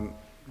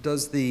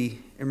 Does the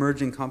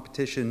emerging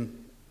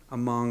competition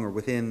among or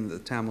within the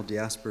Tamil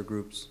diaspora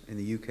groups in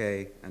the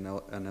UK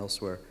and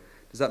elsewhere,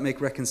 does that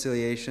make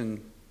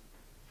reconciliation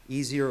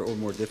easier or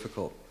more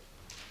difficult?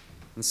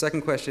 And the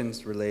second question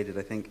is related,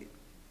 I think.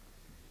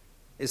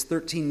 Is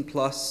 13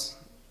 plus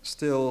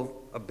still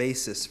a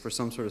basis for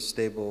some sort of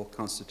stable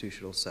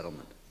constitutional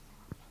settlement?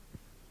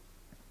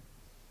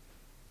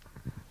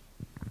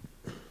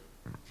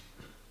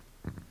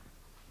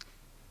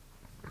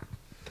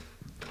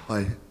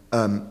 Hi,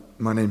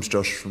 my name's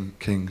Josh from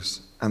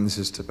King's, and this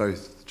is to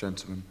both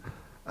gentlemen.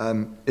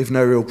 If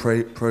no real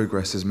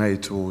progress is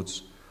made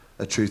towards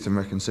a truth and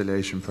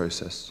reconciliation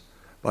process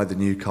by the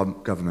new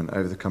government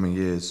over the coming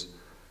years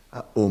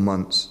or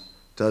months,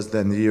 does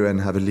then the UN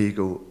have a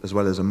legal as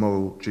well as a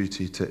moral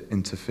duty to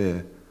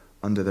interfere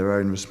under their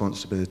own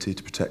responsibility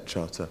to protect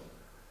Charter?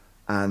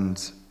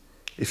 And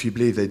if you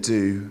believe they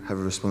do have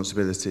a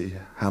responsibility,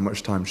 how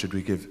much time should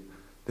we give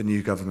the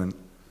new government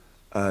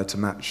to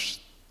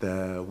match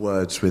their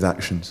words with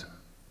actions?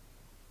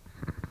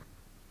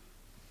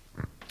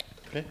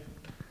 Okay.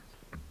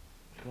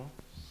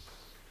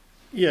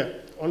 Yeah,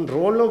 on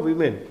role of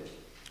women,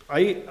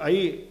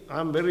 I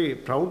am very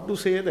proud to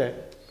say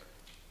that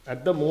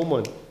at the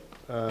moment,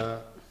 I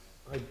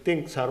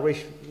think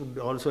Sarvesh would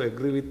also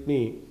agree with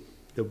me,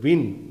 the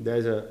WIN,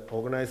 there's an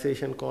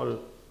organization called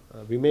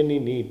Women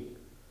in Need,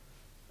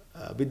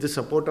 with the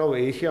support of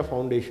Asia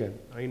Foundation.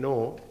 I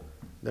know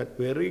that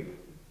very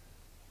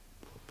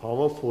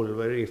powerful,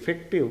 very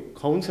effective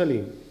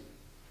counseling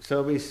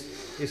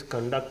service is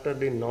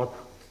conducted in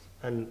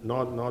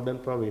northern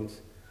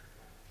province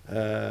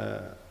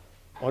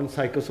on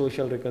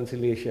psychosocial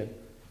reconciliation.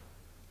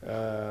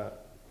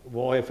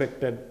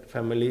 War-affected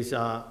families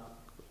are,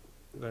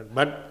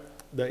 but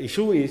the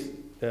issue is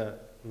the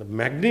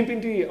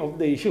magnitude of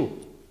the issue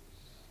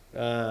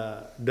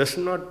does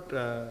not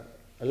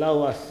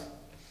allow us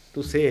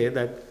to say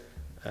that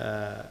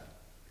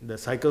the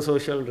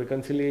psychosocial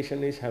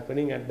reconciliation is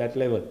happening at that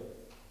level.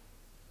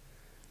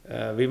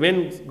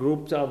 Women's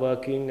groups are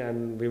working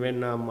and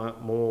women are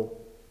more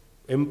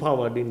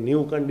empowered in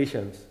new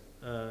conditions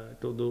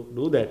to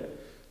do that.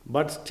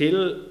 But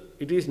still,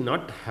 it is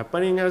not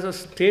happening as a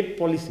state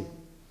policy.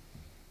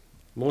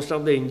 Most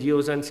of the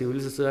NGOs and civil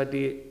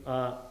society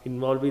are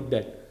involved with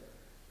that.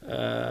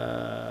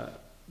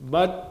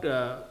 But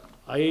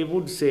I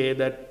would say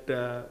that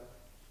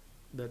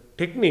the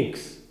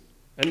techniques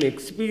and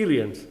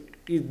experience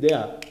is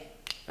there.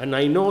 And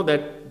I know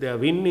that the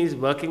WIN is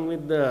working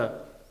with the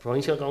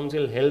Provincial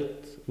Council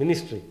Health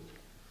Ministry,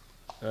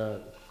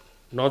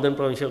 Northern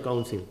Provincial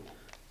Council.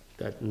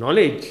 That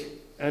knowledge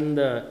and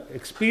the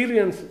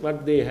experience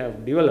what they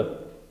have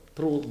developed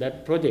through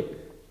that project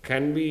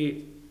can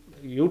be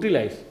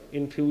utilized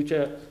in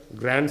future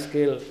grand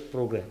scale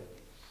program.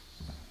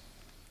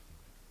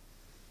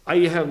 I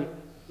have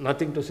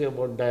nothing to say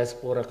about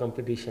diaspora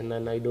competition,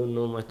 and I don't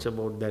know much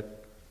about that.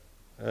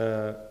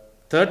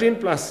 13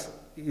 plus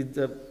is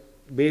the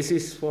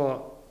basis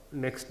for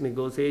next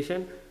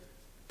negotiation.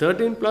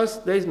 13 plus,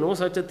 there is no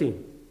such a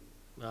thing.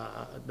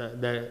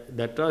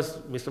 That was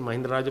Mr.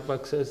 Mahinda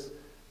Rajapaksa's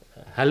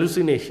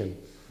hallucination,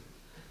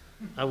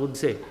 I would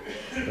say,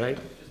 right?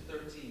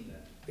 Just 13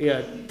 then.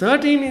 Yeah,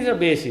 13 is a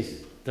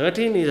basis.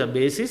 13 is a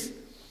basis.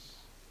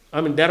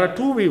 I mean, there are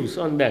two views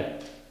on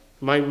that.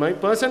 My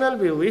personal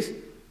view is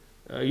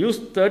use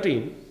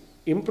 13,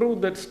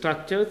 improve the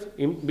structures,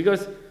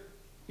 because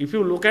if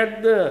you look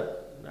at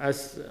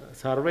as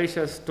Sarvesh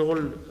has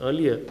told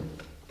earlier,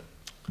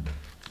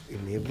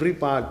 in every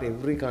part,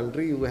 every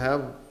country, you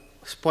have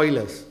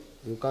spoilers.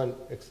 You can't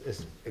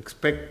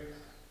expect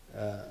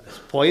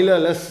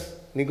spoilerless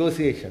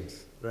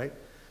negotiations, right?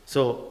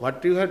 So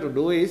what you have to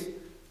do is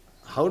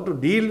how to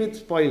deal with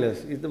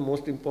spoilers is the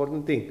most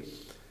important thing.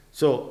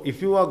 So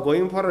if you are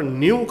going for a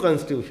new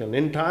constitution,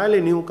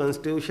 entirely new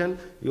constitution,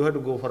 you have to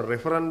go for a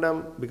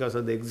referendum because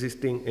of the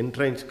existing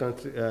entrenched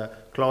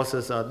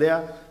clauses are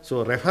there.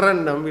 So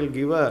referendum will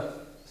give a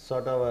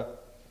sort of a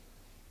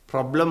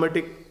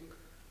problematic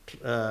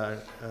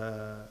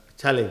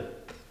challenge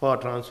for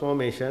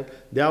transformation.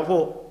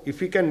 Therefore,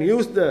 if we can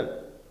use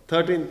the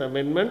 13th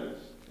Amendment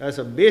as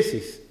a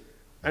basis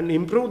and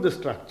improve the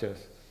structures,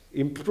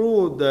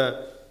 improve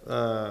the,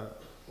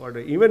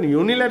 even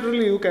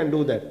unilaterally you can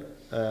do that.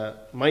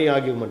 My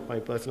argument, my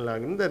personal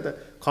argument, that the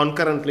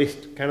concurrent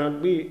list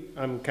cannot be,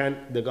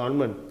 the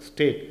government,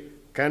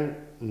 state, can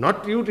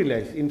not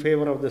utilize in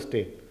favor of the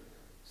state.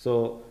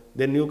 So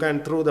then you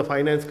can, through the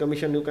Finance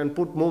Commission, you can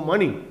put more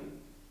money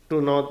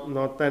to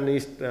North and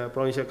East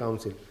Provincial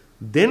Council.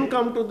 Then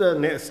come to the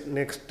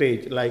next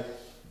stage, like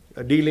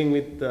dealing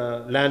with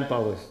land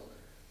powers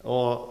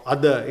or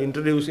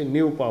introducing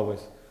new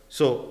powers.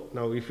 So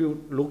now if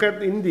you look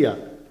at India,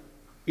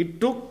 it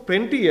took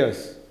 20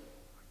 years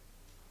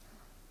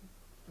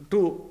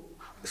to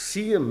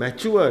see a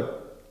matured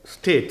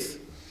states.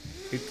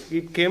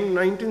 It came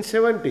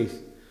 1970s.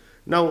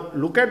 Now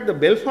look at the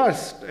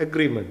Belfast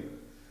Agreement.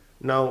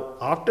 Now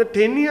after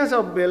 10 years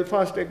of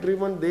Belfast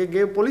Agreement, they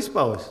gave police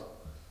powers,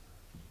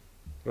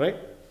 right?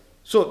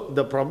 So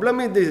the problem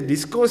is this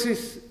discourse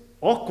is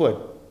awkward.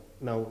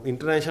 Now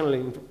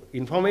international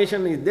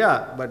information is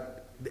there,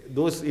 but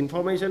those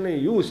information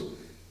is used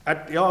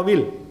at your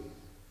will.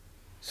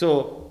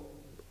 So,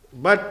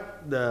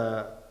 but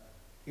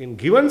in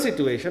given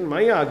situation,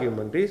 my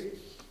argument is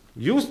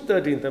use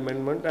 13th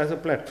Amendment as a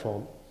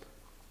platform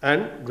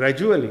and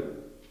gradually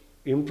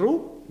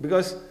improve,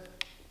 because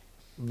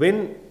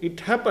when it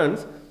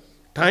happens,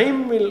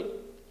 time will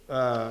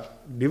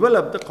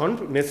develop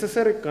the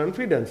necessary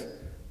confidence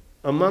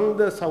among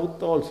the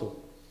South also,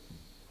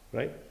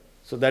 right?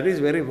 So that is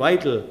very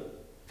vital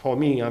for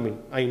me. I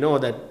mean, I know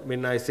that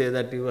when I say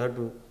that you have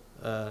to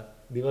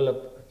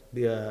develop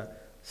the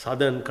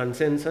Southern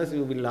consensus,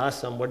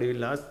 somebody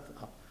will ask,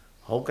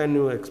 how can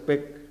you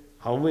expect,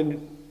 how many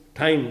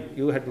time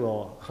you have to,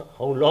 or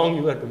how long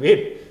you have to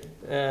wait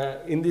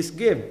in this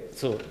game?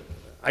 So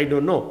I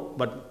don't know,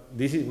 but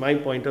this is my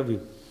point of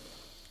view.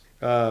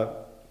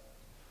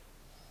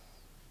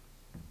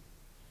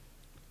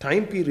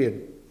 Time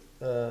period.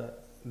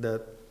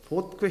 The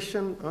fourth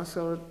question asked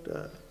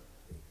about.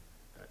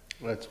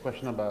 It's a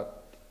question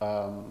about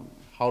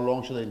how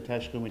long should the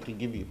entire committee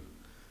give you?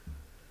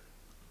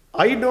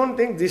 I don't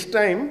think this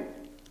time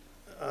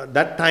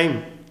that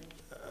time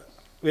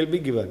will be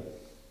given.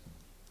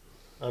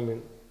 I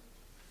mean,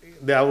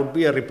 there would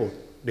be a report,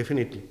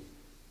 definitely.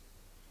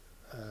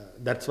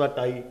 That's what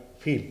I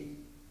feel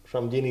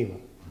from Geneva,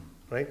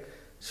 right?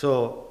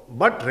 So,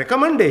 but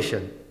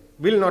recommendation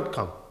will not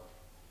come.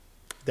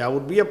 There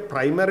would be a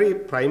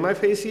prima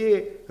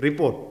facie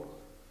report.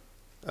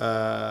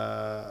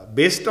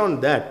 Based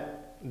on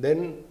that,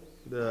 then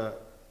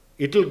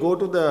it will go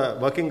to the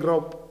working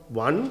group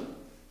 1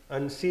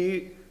 and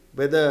see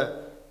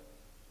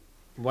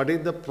what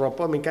is the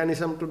proper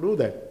mechanism to do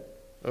that,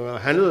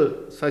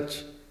 handle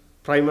such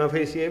prima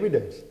facie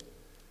evidence.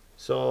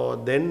 So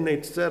then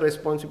it's the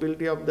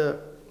responsibility of the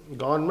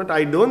government.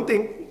 I don't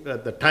think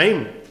that the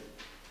time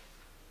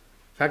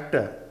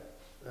factor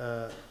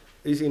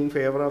is in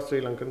favor of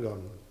Sri Lankan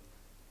government.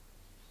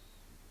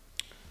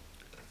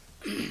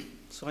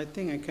 So I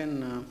think I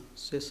can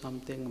say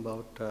something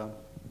about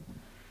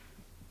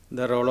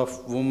the role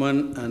of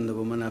women and the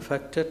women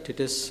affected. It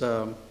is,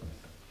 I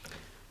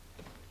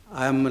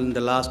am in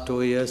the last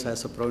 2 years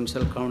as a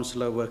provincial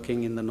councillor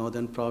working in the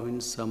northern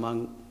province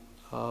among,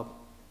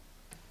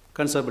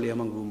 considerably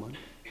among women.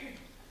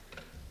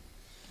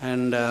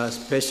 And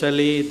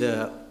especially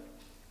the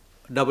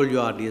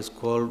WRD is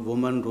called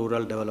Women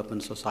Rural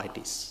Development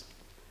Societies.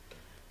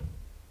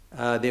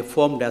 They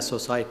formed as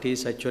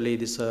societies. Actually,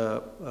 this,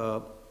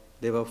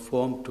 they were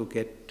formed to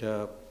get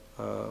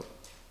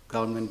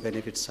government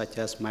benefits such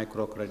as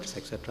microcredits,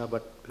 etc.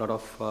 But a lot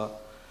of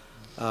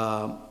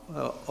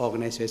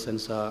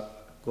organizations are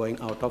going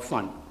out of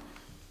fund.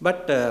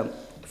 But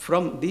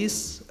from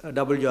these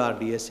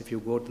WRDS, if you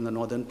go to the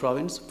northern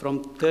province,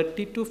 from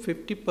 30 to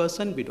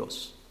 50%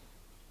 widows.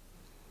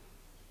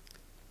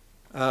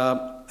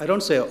 I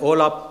don't say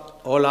all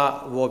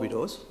are war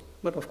widows,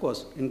 but of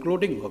course,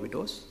 including war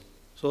widows.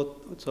 So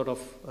sort of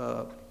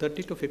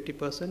 30 to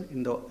 50%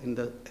 in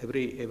the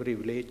every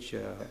village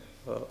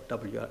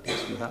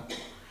WRDs you have.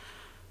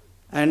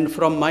 And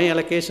from my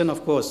allocation,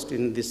 of course,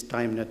 in this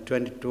time,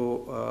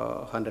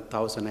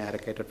 22,100,000 I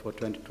allocated for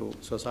 22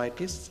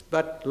 societies.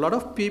 But a lot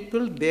of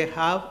people, they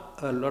have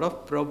a lot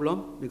of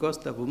problem because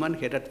the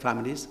woman-headed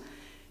families,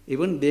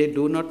 even they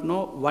do not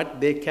know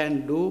what they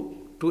can do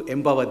to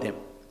empower them.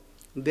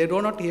 They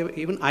do not have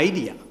even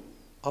idea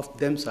of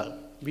themselves.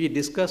 We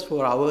discuss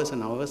for hours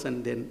and hours,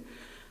 and then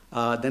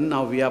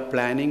now we are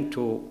planning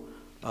to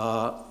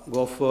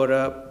go for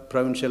a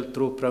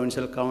through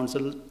provincial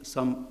council,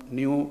 some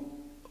new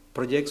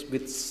projects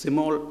with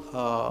small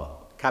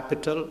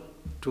capital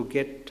to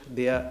get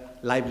their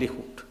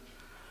livelihood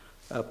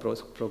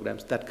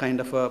programs. That kind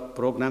of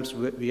programs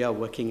we are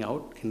working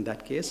out in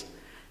that case.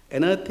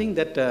 Another thing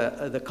that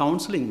the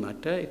counseling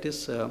matter, it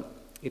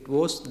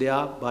was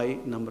there by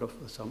number of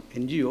some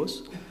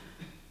NGOs,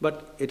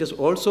 but it is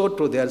also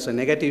true there is a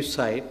negative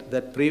side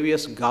that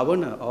previous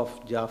governor of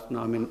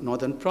Jaffna,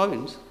 Northern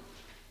Province,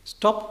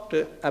 stopped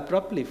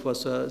abruptly for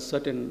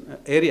certain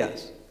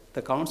areas,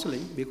 the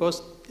counseling,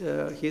 because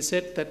he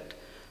said that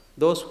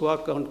those who are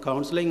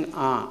counseling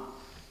are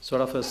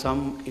sort of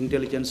some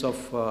intelligence of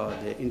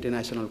the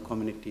international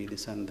community,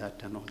 this and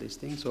that and all these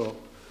things. So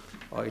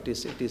it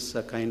is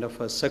a kind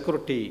of a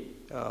security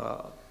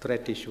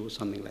threat issue,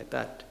 something like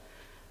that.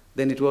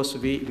 Then it was,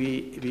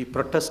 we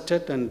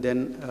protested, and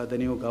then the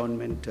new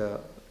government,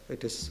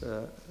 it is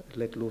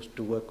let loose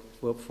to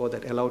work for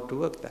that, allowed to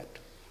work that.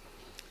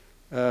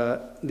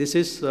 This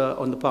is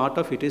on the part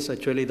of it is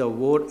actually the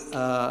war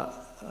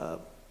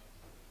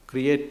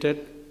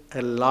created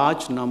a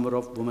large number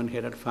of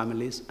women-headed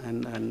families,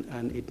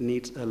 and it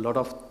needs a lot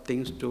of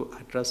things to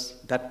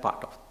address that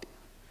part of it.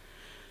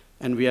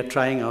 And we are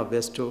trying our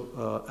best to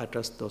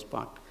address those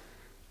parts.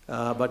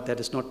 But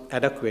that is not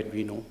adequate,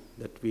 we know,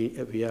 that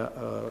we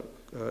are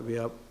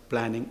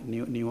planning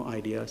new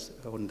ideas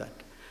on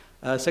that.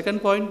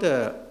 Second point,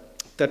 the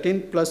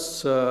 13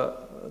 plus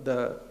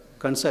the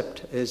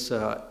concept is,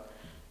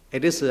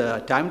 it is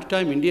time to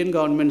time Indian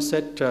government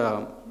said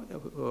to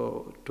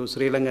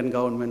Sri Lankan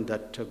government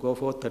that go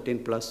for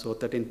 13 plus or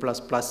 13 plus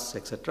plus,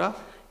 etc.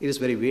 It is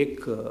very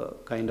vague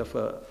kind of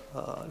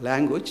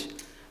language.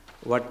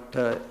 What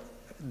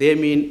they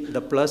mean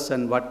the plus,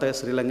 and what the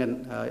Sri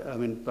Lankan,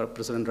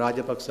 President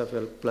Rajapaksa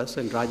felt plus,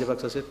 and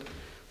Rajapaksa said,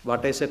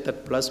 what I said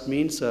that plus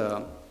means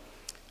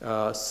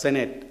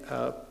Senate,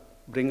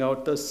 bring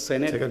out the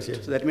Senate,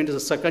 so that means the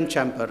second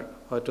chamber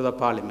to the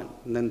parliament.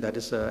 And then that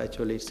is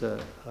actually,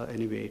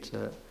 anyway, it's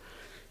a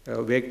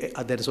vague,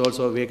 that is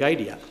also a vague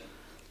idea.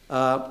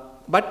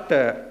 But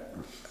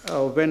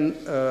when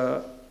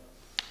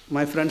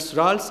my friend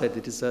Sral said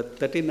it is a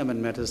 13th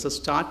Amendment, it's a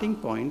starting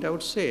point, I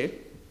would say,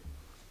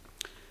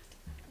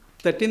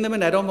 13th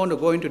Amendment, I don't want to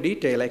go into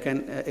detail, I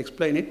can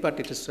explain it, but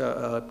it is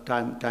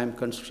time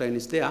constraint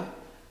is there.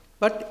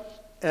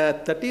 But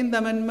 13th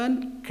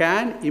Amendment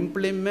can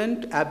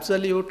implement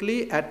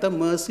absolutely at the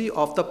mercy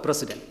of the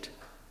President.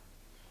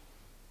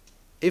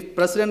 If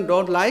President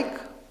don't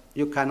like,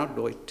 you cannot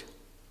do it.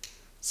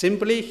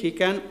 Simply, he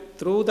can,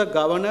 through the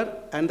Governor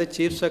and the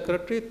Chief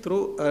Secretary,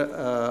 through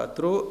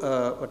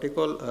what you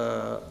call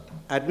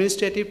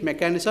administrative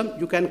mechanism,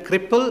 you can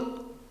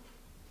cripple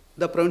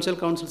the provincial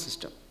council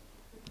system.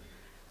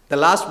 The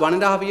last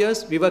 1.5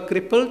 years, we were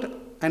crippled,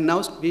 and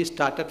now we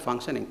started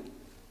functioning.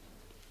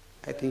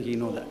 I think you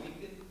know that.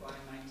 Weakened by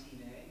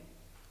 19A?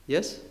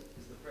 Yes? Is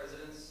the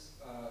President's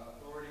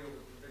authority over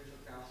the provincial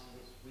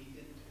councils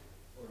weakened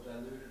or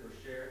diluted or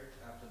shared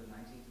after the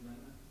 19th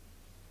Amendment?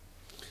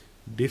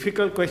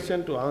 Difficult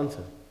question to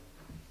answer.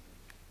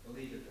 We'll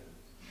leave it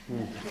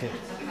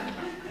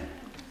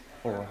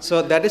then.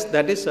 So that is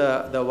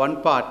the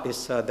one part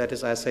is that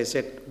is, as I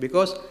said,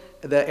 because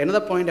another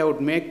point I would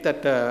make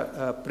that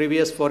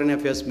previous Foreign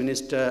Affairs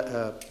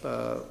Minister,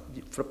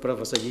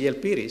 Professor G.L.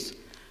 Piris,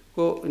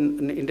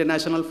 in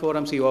international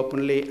forums, he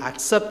openly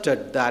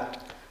accepted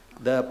that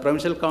the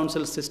provincial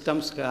council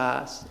systems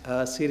has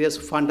serious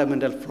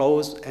fundamental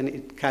flaws, and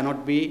it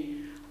cannot be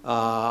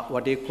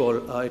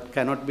it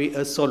cannot be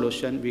a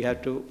solution. We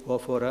have to go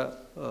for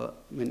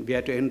we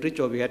have to enrich,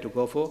 or we have to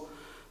go for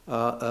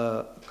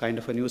a kind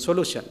of a new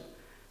solution.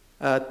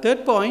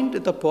 Third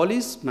point, the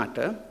police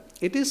matter.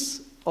 It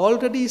is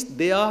already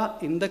there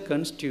in the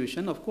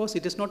constitution. Of course,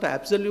 it is not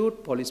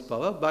absolute police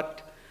power,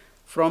 but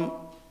from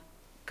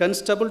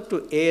constable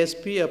to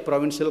ASP, a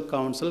provincial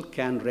council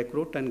can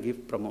recruit and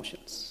give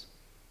promotions.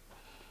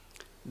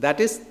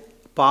 That is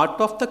part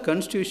of the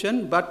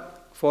constitution,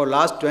 but for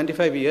last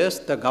 25 years,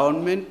 the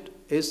government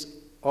is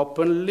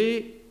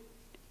openly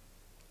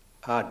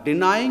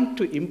denying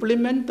to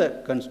implement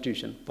the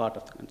constitution, part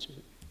of the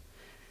constitution.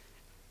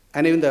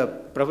 And even the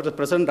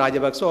President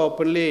Rajapaksa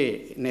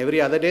openly in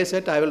every other day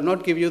said, I will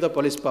not give you the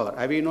police power,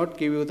 I will not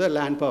give you the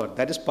land power.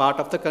 That is part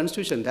of the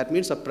constitution. That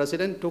means the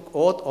president took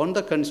oath on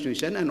the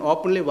constitution and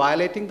openly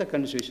violating the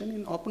constitution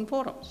in open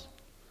forums.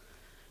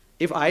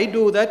 If I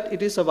do that,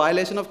 it is a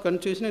violation of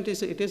constitution,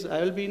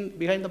 I will be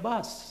behind the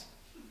bars.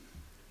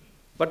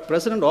 But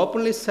President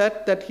openly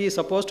said that he is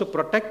supposed to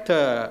protect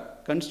the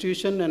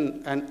constitution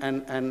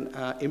and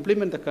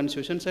implement the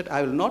constitution, said,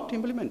 I will not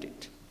implement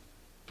it.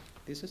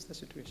 This is the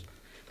situation.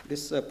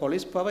 This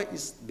police power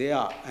is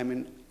there. I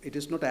mean, it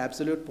is not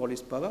absolute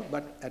police power,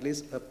 but at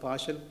least a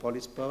partial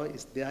police power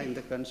is there in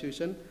the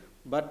constitution.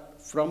 But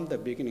from the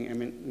beginning, I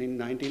mean, in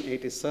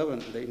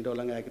 1987, the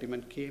Indo-Lanka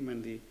Agreement came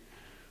and the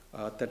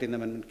 13th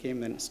Amendment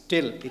came, and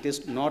still it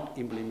is not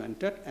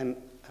implemented, and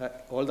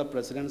all the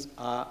presidents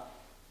are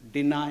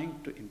denying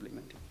to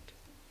implement it.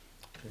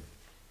 Okay.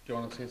 Do you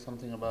want to say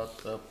something about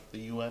the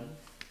UN?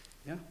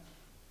 Yeah.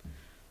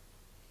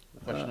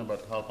 The question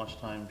about how much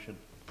time should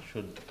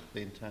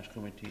the international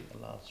committee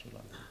allow Sri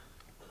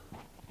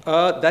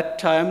Lanka?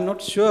 That I am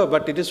not sure,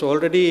 but it is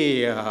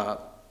already, I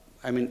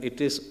mean,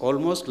 it is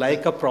almost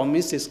like a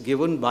promise is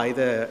given by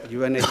the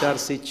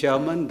UNHRC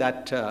chairman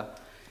that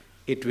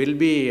it will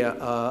be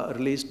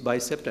released by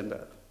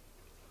September.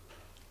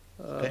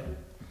 Okay.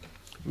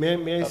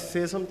 May I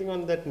say something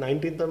on that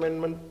 19th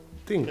Amendment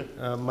thing?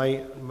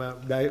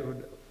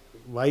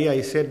 Why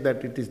I said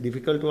that it is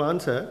difficult to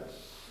answer.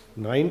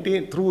 Through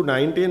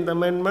 19th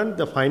Amendment,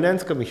 the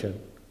Finance Commission,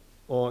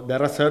 or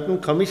there are certain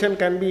commission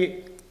can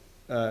be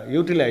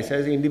utilized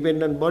as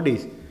independent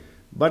bodies,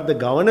 but the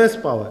governor's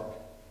power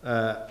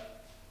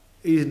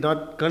is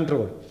not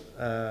controlled.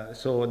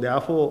 So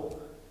therefore,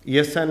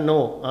 yes and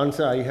no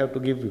answer I have to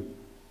give you.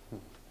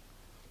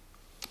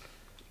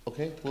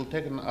 Okay, we'll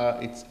take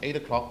it's 8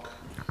 o'clock.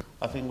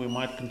 I think we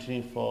might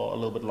continue for a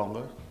little bit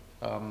longer.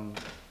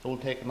 We'll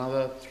take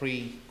another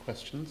 3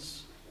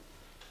 questions.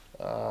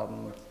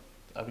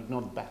 I've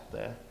ignored back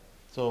there.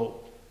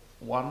 So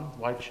 1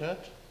 white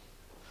shirt.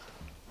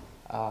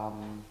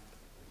 2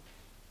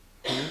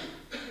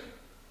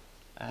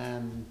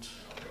 and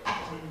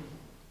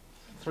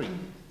 3.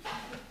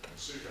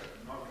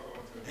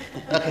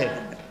 Okay.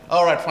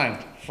 All right. Fine.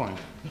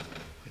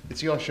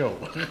 It's your show.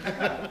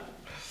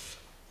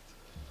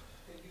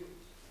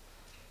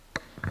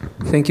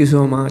 Thank you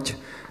so much.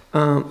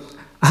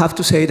 I have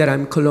to say that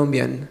I'm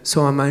Colombian,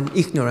 so I'm an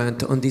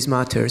ignorant on these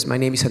matters. My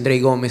name is Andrei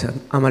Gomez.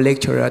 I'm a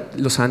lecturer at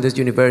Los Andes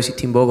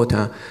University in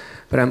Bogota,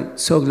 but I'm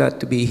so glad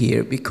to be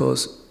here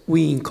because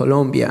we in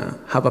Colombia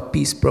have a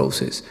peace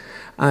process.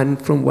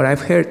 And from what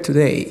I've heard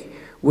today,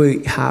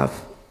 we have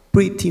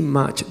pretty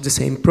much the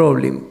same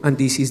problem, and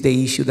this is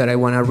the issue that I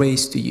want to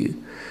raise to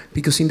you.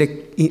 Because in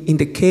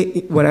the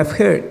case, what I've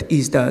heard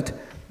is that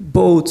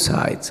both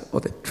sides,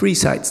 or the 3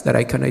 sides that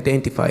I can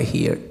identify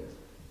here,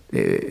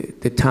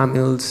 the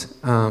Tamils,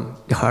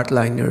 the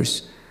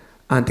hardliners,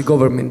 and the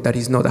government that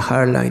is not a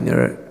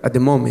hardliner at the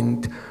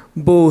moment,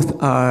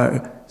 both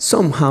are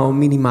somehow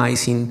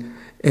minimizing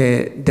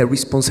the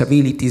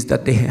responsibilities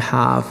that they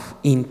have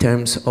in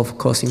terms of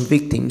causing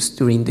victims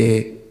during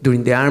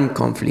the armed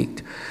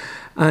conflict.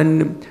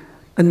 And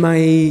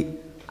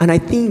I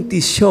think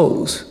this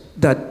shows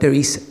that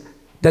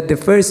the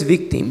first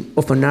victim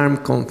of an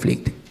armed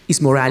conflict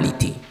is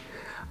morality.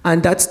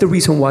 And that's the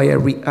reason why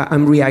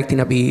I'm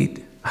reacting a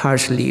bit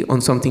harshly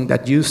on something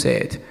that you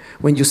said,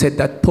 when you said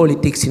that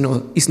politics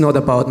is not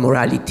about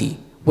morality,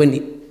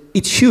 when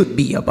it should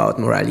be about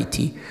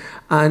morality.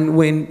 And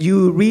when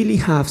you really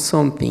have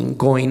something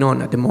going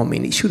on at the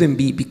moment, it shouldn't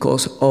be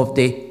because of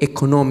the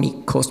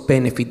economic cost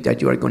benefit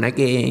that you are going to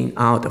gain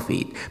out of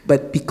it,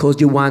 but because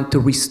you want to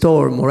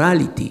restore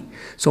morality.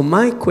 So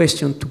my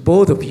question to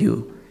both of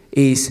you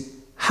is,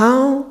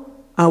 how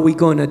are we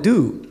going to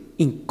do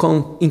in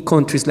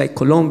countries like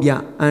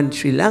Colombia and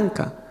Sri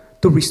Lanka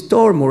to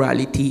restore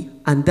morality,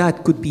 and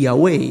that could be a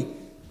way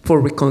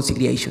for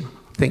reconciliation?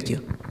 Thank you.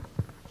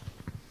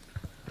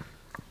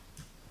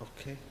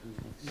 Okay.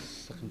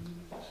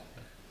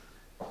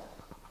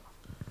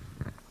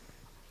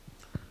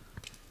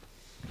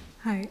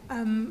 Hi,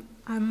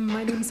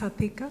 my name is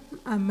Atika.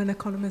 I'm an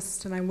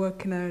economist and I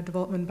work in a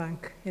development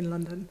bank in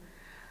London.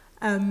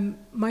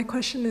 My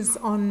question is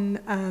on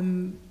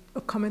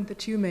a comment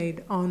that you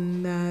made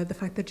on the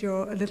fact that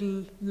you're a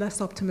little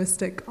less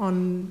optimistic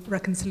on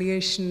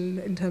reconciliation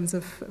in terms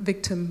of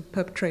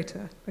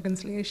victim-perpetrator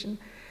reconciliation.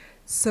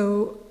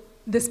 So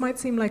this might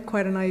seem like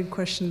quite a naive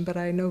question, but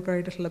I know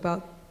very little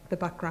about the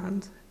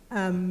background.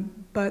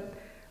 But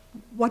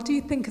what do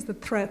you think is the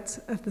threat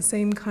of the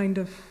same kind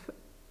of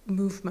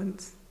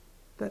movement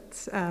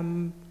that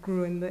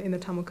grew in the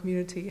Tamil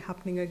community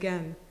happening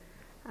again?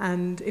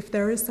 And if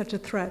there is such a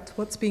threat,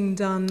 what's being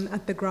done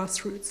at the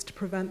grassroots to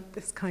prevent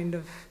this kind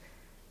of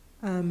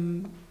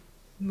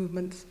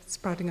movement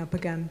sprouting up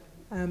again,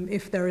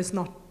 if there is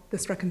not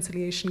this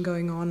reconciliation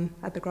going on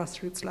at the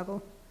grassroots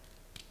level?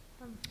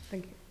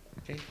 Thank you.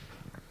 Okay.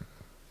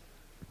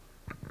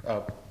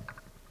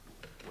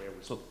 Where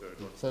was the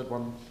third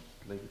one?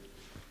 Lady.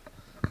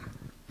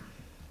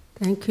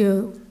 Thank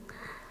you.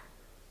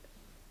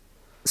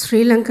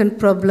 Sri Lankan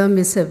problem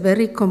is a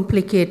very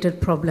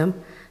complicated problem,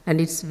 and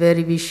it's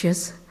very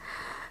vicious.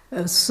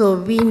 So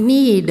we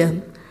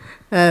need,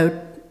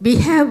 we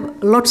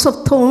have lots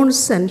of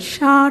thorns and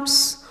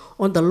shards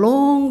on the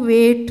long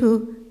way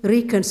to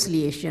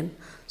reconciliation.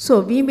 So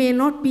we may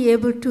not be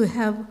able to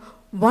have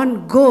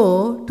one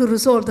go to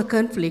resolve the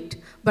conflict,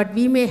 but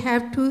we may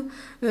have to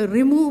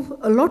remove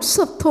lots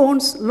of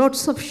thorns,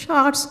 lots of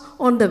shards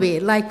on the way,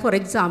 like, for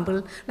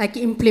example, like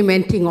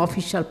implementing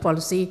official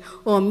policy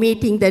or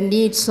meeting the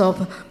needs of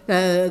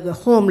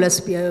homeless,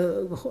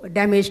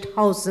 damaged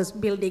houses,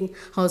 building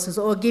houses,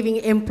 or giving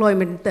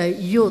employment to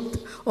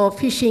youth, or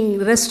fishing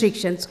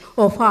restrictions,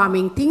 or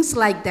farming, things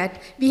like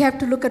that. We have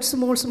to look at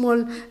small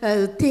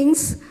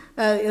things,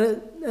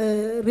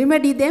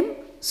 remedy them,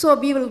 so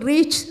we will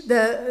reach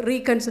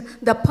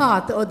the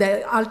path or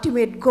the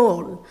ultimate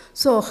goal.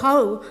 So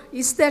how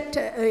is that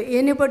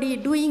anybody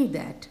doing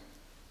that?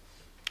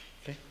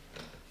 Okay,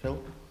 Phil?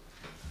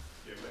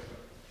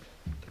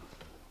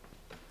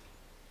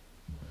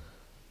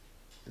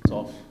 It's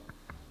off.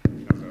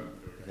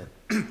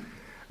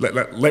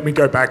 Let me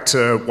go back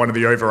to one of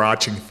the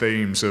overarching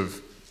themes of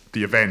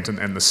the event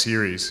and the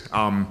series,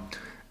 and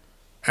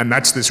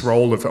that's this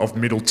role of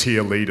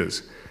middle-tier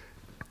leaders.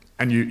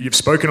 And you've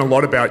spoken a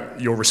lot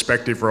about your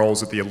respective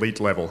roles at the elite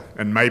level,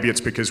 and maybe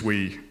it's because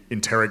we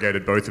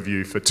interrogated both of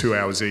you for 2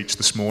 hours each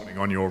this morning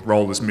on your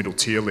role as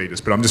middle-tier leaders,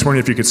 but I'm just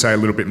wondering if you could say a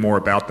little bit more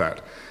about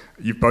that.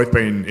 You've both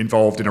been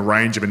involved in a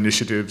range of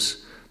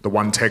initiatives, the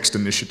One Text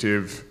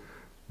initiative,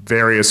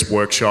 various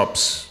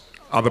workshops,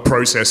 other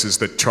processes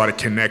that try to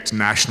connect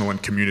national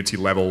and community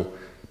level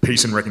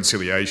peace and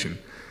reconciliation.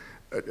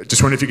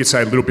 Just wondering if you could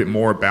say a little bit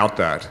more about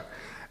that,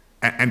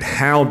 and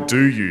how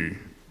do you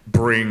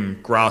bring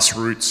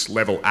grassroots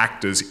level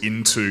actors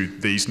into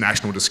these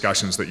national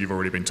discussions that you've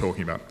already been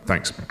talking about?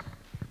 Thanks.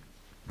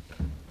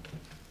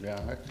 Yeah,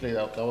 actually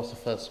that was the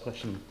first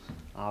question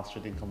asked.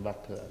 We didn't come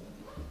back to that.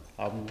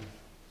 Do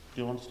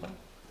you want to start?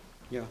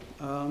 Yeah,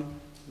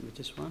 which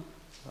is one?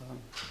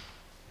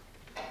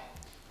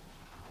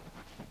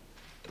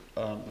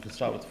 We can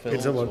start with Phil.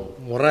 It's about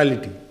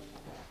morality.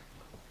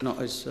 No,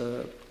 it's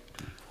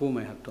whom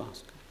I have to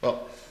ask.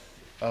 Well,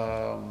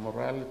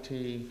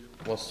 morality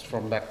was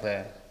from back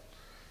there.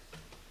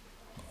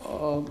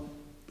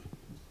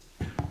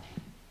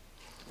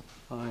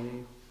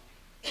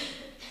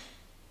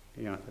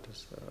 Yeah, that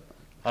is.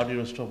 How do you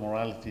restore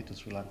morality to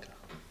Sri Lanka?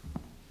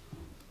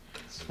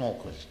 Small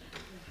question.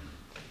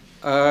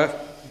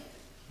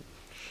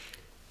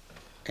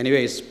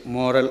 Anyways,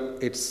 moral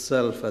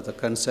itself, the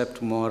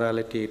concept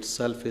morality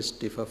itself is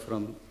differ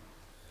from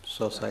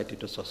society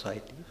to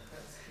society.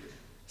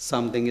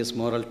 Something is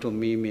moral to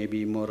me may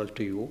be immoral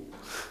to you.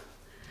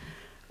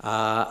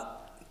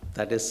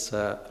 That is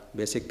a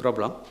basic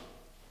problem.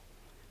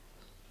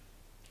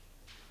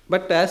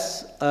 But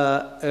as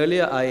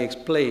earlier I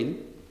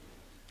explained,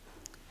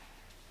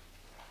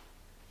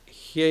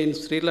 here in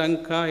Sri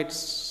Lanka, it's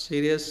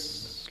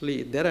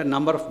seriously, there are a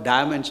number of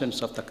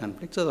dimensions of the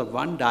conflict. So the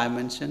one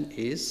dimension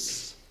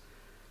is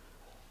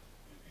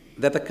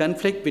that the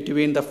conflict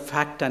between the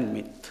fact and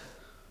myth.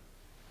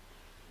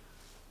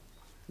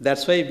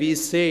 That's why we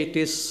say it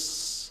is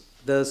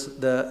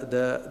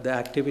the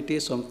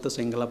activities of the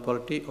singular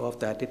polity, of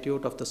the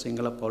attitude of the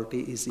singular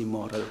polity is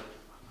immoral.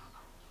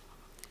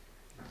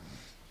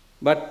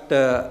 But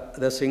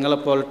the singular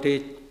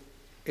polity,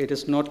 it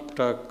is not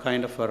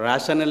kind of a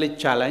rationally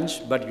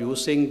challenged, but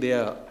using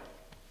their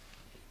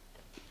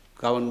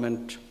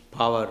government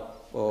power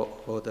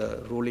or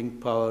the ruling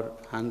power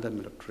and the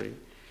military.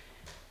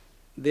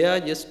 They are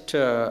just,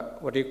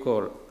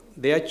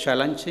 they are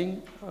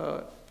challenging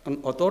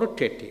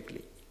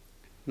authoritatively,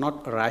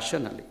 not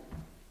rationally.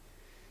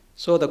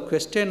 So the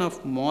question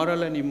of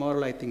moral and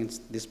immoral, I think, is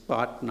this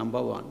part,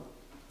 number one.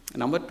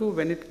 Number two,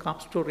 when it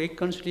comes to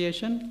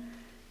reconciliation,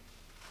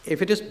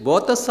 if it is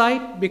both the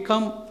side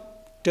become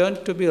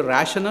turned to be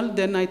rational,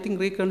 then I think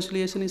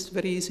reconciliation is a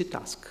very easy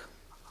task.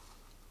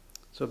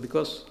 So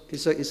because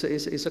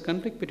it's a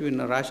conflict between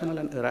a rational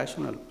and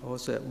irrational, or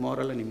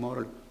moral and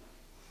immoral.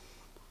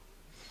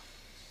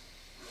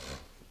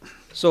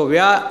 So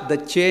where the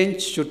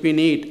change should be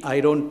need, I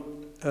don't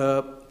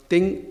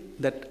think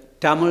that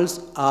Tamils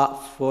are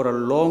for a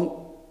long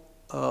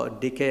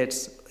decades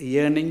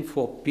yearning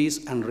for peace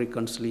and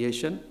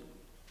reconciliation,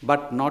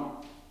 but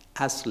not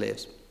as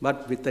slaves,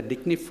 but with the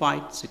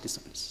dignified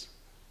citizens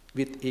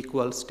with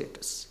equal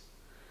status.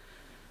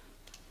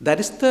 That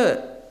is the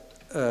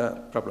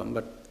problem.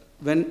 But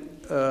when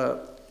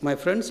my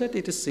friend said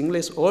it is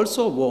Sinhalese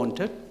also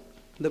wanted,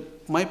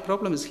 my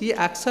problem is he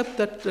accepts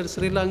that the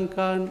Sri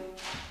Lankan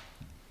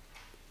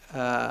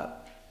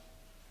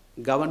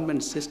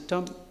government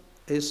system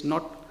is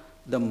not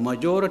the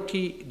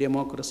majority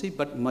democracy,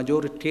 but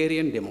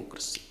majoritarian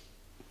democracy.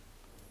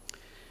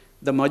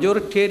 The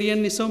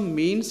majoritarianism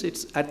means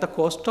it's at the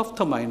cost of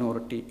the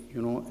minority,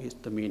 is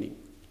the meaning.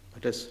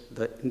 It is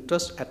the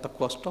interest at the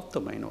cost of the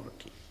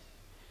minority.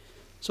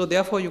 So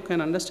therefore you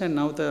can understand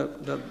now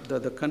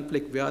the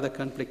conflict, where the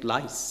conflict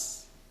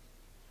lies.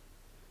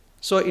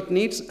 So it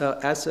needs,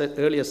 as I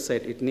earlier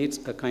said, it needs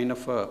a kind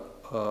of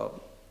a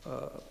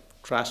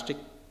drastic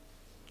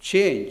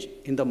change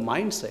in the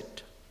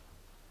mindset.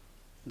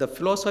 The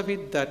philosophy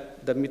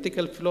the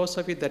mythical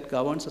philosophy that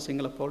governs the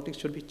Sinhala politics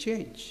should be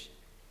changed.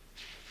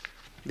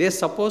 They are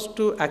supposed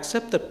to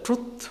accept the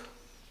truth.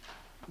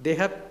 They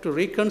have to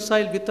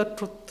reconcile with the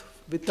truth,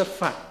 with the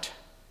fact.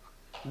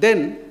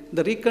 Then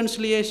the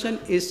reconciliation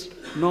is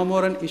no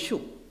more an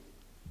issue.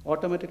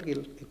 Automatically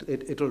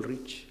it will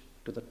reach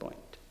to that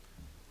point.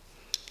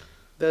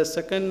 The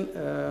second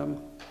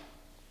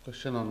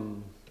question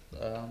on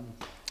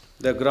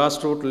the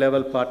grassroots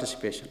level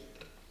participation.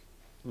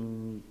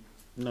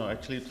 No,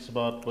 actually it's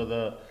about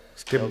whether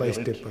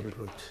step-by-step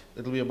approach.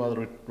 It will be about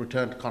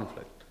return to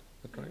conflict.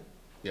 Is that right?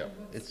 Yeah.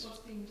 What's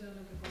being done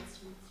at the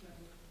grassroots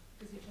level?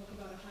 Because you talk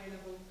about a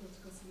high-level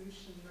political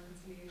solution,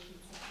 reconciliation,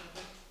 etc.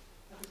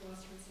 At the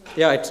grassroots level.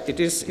 Yeah,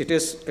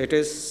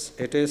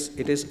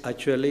 it is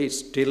actually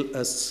still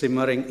a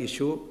simmering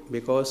issue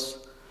because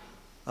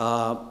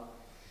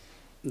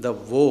the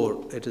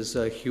war, it is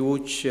a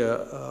huge,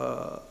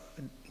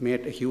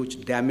 made a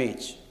huge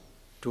damage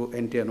to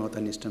entire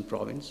northern eastern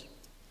province,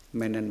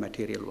 men and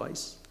material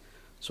wise.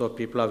 So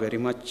people are very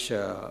much,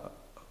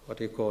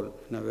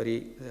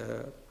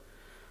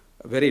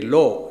 very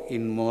low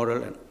in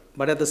moral,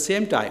 but at the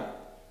same time,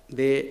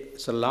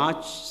 it's a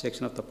large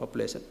section of the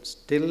population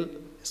still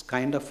is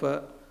kind of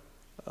a,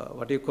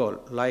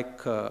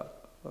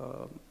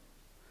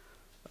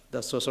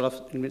 the sort of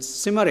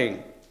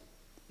simmering,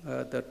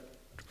 the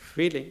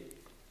feeling,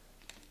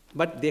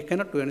 but they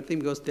cannot do anything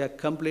because they are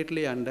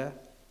completely under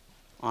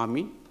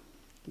army.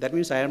 That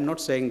means I am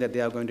not saying that they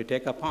are going to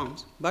take up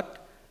arms,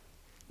 but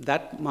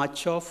that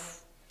much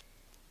of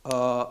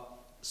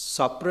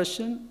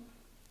suppression,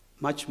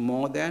 much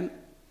more than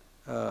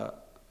on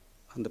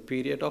the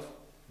period of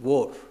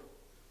war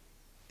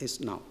is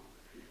now.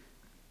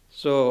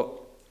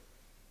 So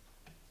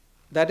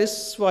that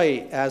is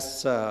why,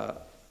 as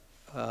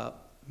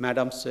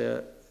Madam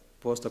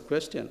posed the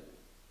question,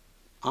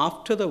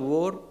 after the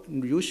war,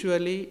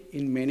 usually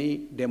in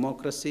many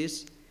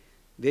democracies,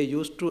 they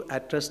used to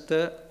address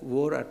the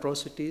war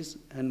atrocities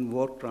and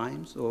war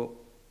crimes or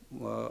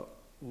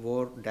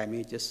war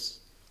damages.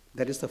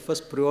 That is the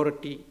first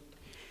priority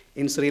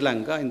in Sri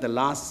Lanka in the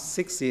last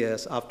 6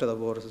 years after the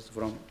war.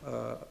 From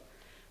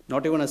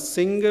not even a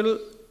single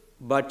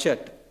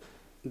budget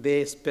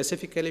they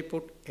specifically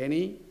put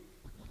any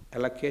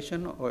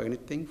allocation or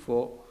anything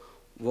for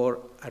war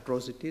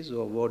atrocities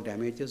or war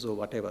damages or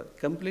whatever.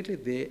 Completely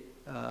they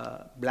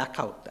black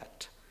out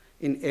that.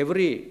 In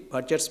every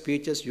budget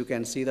speeches, you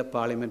can see the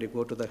parliament, you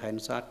go to the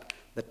Hansard,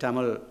 the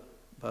Tamil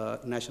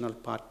National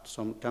Part,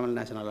 some Tamil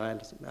National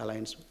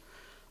Alliance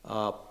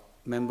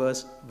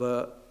members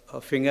were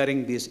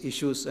fingering these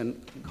issues,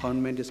 and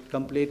government is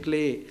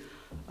completely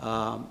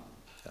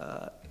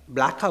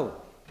black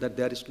out that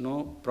there is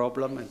no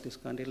problem in this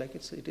country. Like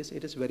it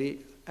is very,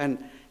 and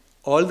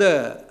all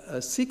the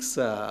 6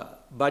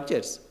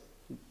 budgets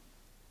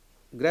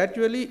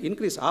gradually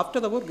increase, after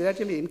the war,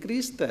 gradually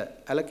increased the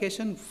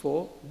allocation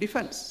for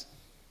defense.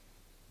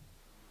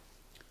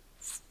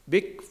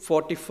 Big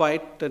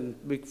fortified and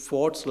big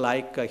forts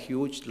like a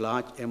huge,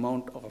 large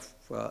amount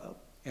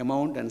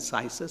and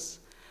sizes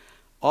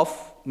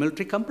of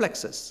military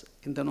complexes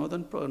in the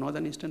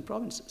northern eastern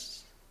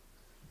provinces.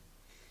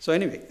 So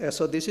anyway,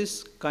 so this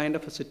is kind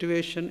of a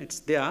situation. It's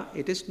there.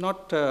 It is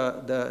not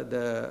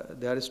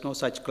there is no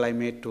such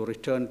climate to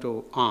return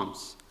to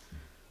arms,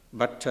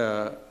 but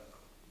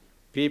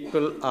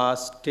people are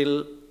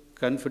still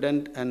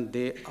confident, and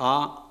they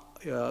are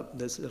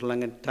the Sri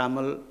Lankan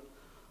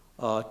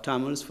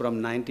Tamils from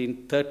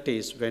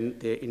 1930s when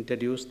they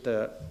introduced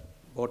the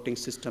voting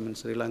system in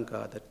Sri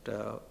Lanka,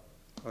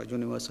 that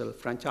universal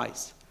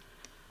franchise.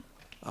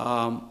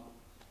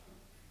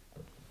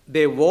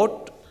 They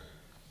vote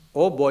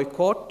or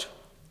boycott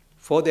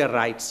for their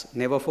rights,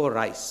 never for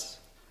rice.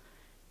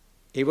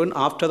 Even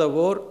after the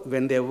war,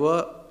 when they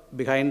were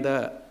behind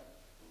the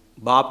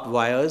barbed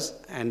wires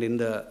and in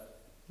the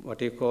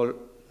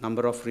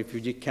number of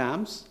refugee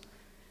camps,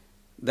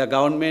 the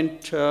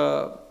government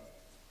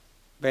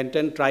went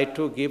and tried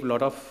to give a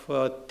lot of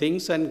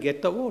things and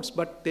get the votes,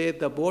 but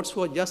the votes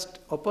were just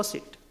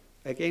opposite.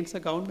 against the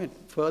government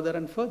further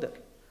and further.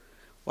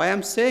 What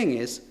I'm saying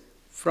is,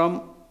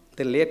 from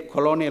the late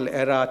colonial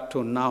era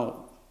to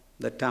now,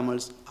 the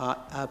Tamils are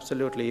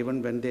absolutely,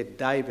 even when they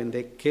die, when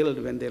they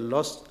killed, when they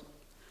lost,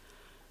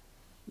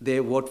 they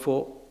vote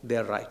for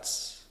their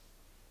rights.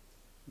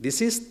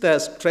 This is the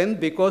strength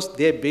because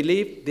they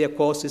believe their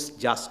cause is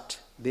just.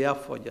 They are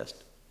for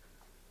just.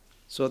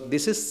 So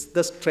this is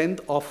the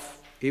strength of,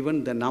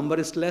 even the number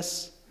is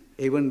less,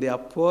 even they are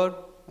poor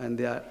and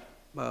they are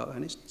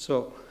vanished.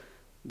 So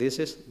this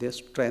is their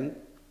strength.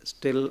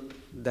 Still,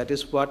 that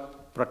is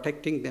what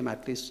protecting them,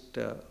 at least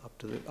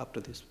up to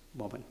this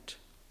moment.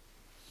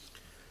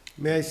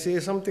 May I say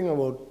something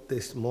about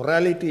this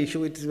morality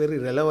issue? It is a very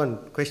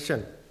relevant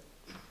question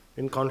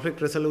in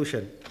conflict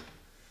resolution.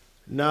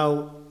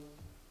 Now,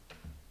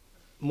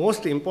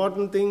 most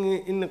important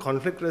thing in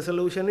conflict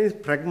resolution is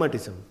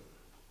pragmatism,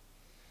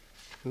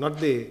 not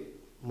the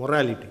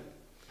morality.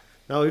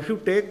 Now, if you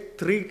take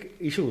 3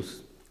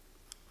 issues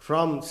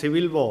from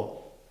civil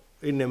war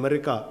in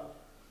America,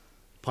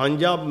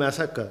 Punjab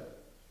massacre,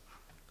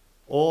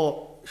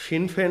 or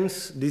Sinn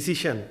Féin's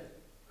decision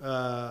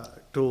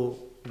to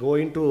go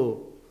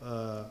into,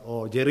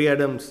 or Jerry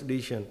Adams'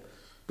 decision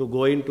to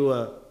go into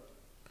a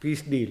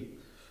peace deal,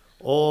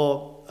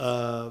 or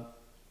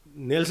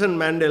Nelson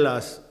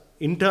Mandela's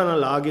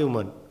internal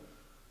argument,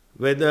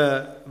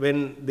 whether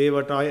when they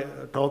were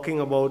talking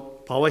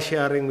about power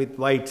sharing with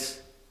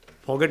whites,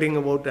 forgetting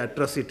about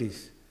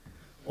atrocities,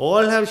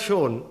 all have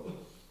shown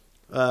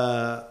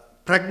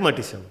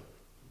pragmatism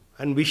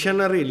and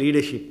visionary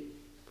leadership.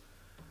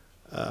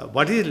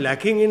 What is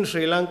lacking in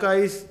Sri Lanka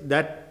is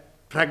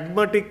that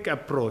pragmatic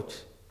approach.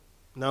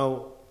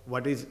 Now,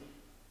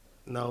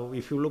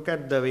 if you look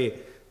at the way,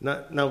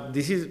 now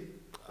this is,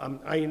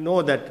 I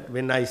know that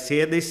when I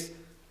say this,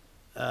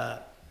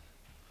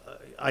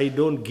 I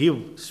don't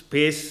give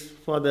space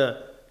for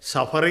the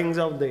sufferings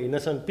of the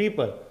innocent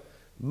people.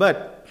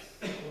 But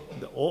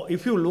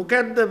if you look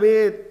at the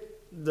way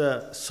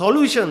the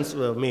solutions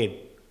were made,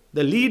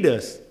 the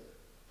leaders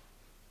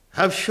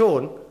have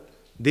shown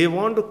they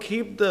want to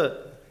keep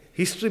the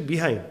history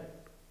behind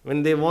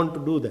when they want to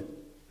do that.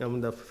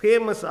 The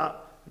famous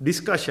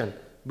discussion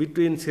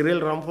between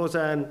Cyril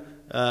Ramaphosa and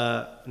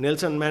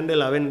Nelson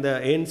Mandela when the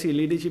ANC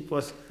leadership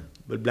was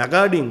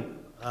blackguarding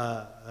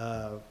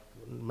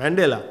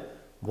Mandela.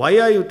 Why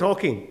are you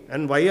talking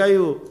and why are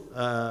you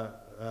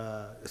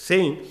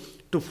saying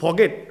to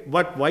forget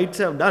what whites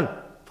have done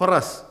for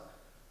us?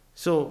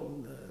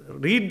 So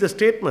read the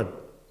statement.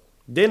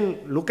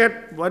 Then look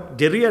at what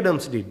Jerry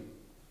Adams did.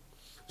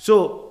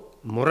 So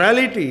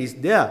morality is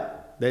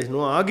there. There is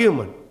no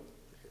argument.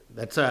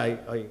 That's why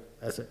I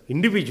as an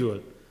individual,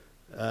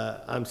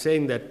 I'm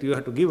saying that you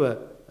have to give a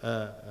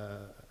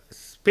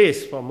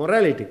space for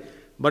morality.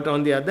 But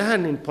on the other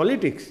hand, in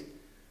politics,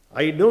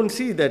 I don't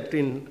see that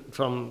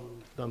from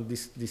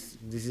this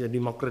is a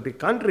democratic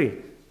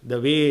country,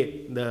 the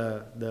way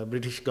the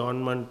British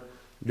government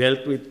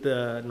dealt with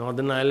the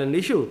Northern Ireland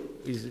issue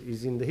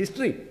is in the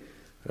history,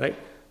 right?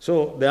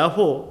 So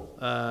therefore,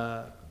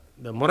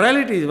 the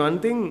morality is one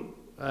thing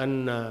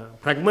and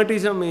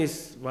pragmatism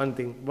is one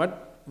thing.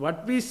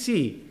 What we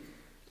see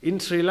in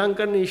Sri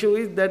Lankan issue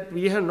is that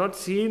we have not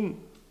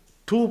seen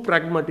 2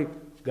 pragmatic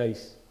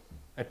guys,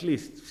 at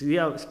least. We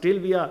are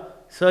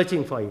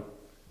searching for it.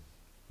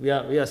 We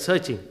are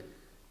searching.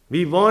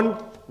 We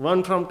want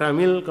one from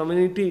Tamil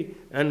community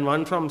and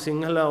one from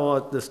Sinhala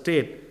or the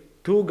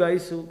state, 2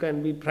 guys who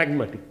can be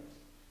pragmatic,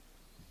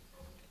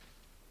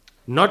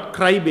 not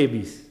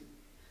crybabies,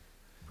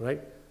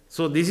 right?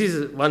 So this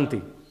is one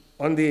thing.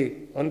 On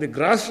the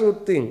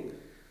grassroots thing,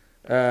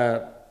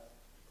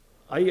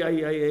 I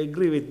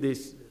agree with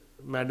this,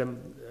 madam,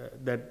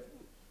 that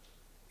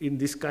in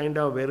this kind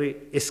of very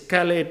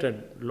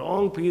escalated,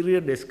 long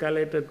period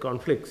escalated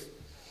conflicts,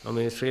 I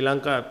mean, Sri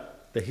Lanka,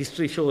 the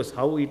history shows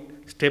how it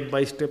step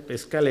by step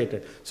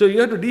escalated. So you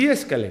have to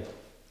de-escalate.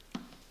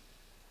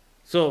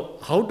 So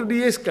how to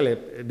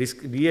de-escalate?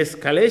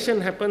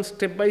 De-escalation happens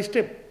step by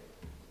step.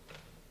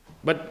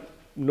 But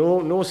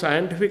no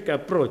scientific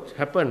approach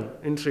happened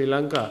in Sri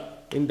Lanka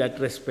in that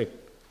respect.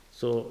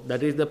 So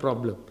that is the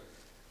problem.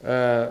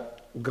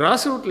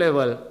 Grassroots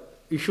level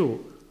issue,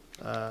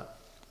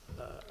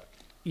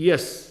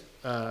 yes.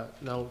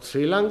 Now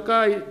Sri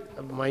Lanka,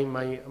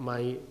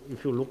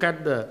 if you look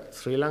at the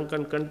Sri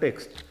Lankan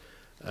context,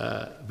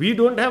 we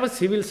don't have a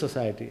civil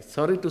society,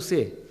 sorry to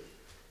say,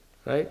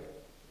 right?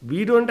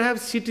 We don't have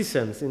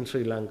citizens in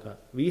Sri Lanka.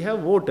 We have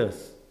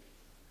voters.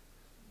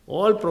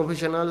 All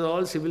professionals,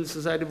 all civil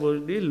society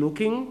bodies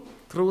looking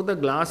through the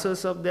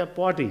glasses of their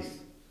parties.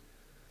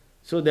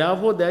 So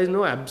therefore there is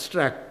no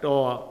abstract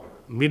or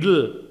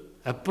middle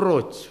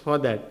approach for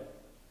that.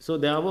 So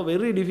therefore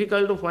very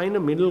difficult to find a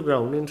middle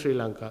ground in Sri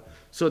Lanka.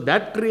 So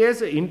that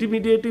creates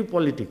intimidative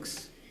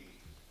politics.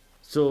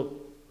 So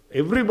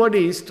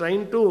everybody is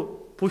trying to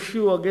push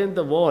you against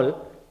the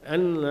wall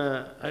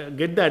and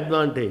get the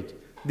advantage.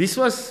 This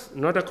was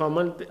not a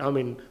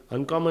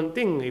uncommon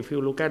thing. If you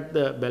look at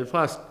the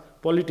Belfast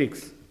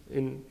politics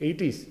in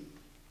 80s,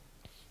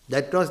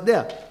 that was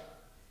there.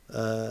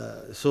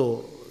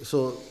 So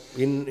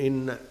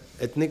in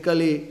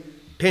ethnically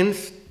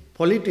tense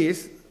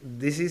polities,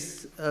 this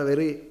is a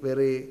very,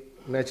 very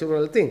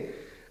natural thing.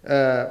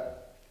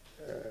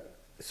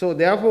 So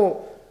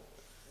therefore,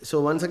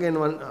 so once again,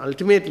 one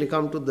ultimately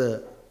come to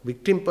the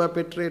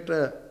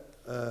victim-perpetrator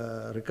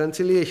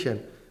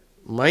reconciliation.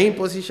 My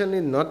position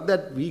is not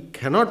that we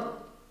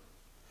cannot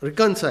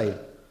reconcile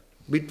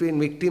between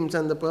victims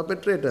and the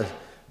perpetrators,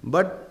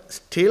 but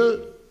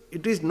still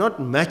it is not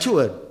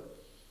matured.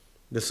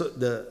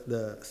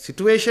 The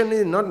situation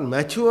is not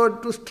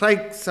matured to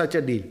strike such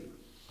a deal.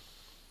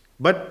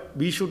 But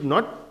we should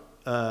not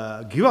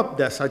give up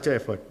such an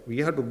effort. We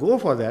have to go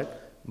for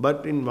that,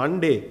 but in one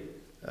day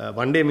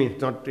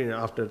means not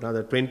after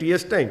another 20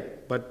 years' time,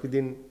 but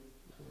within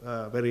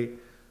a very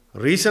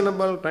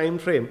reasonable time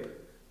frame,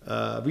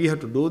 we have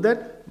to do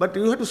that. But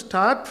you have to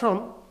start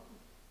from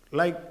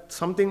like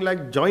something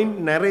like joint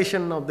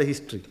narration of the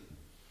history.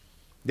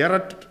 There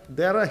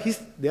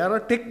are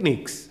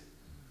techniques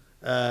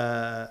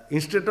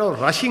instead of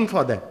rushing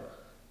for that.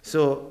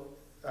 So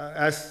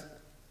as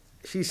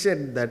she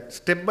said, that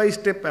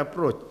step-by-step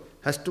approach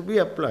has to be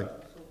applied.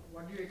 So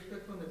what do you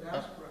expect from the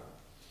diaspora?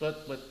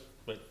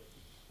 But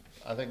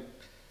I think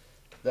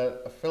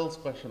that Phil's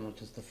question,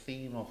 which is the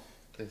theme of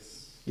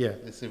this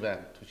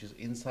event, which is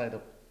inside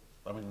of,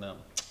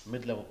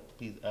 mid-level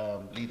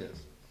leaders,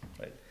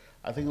 right?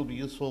 I think it will be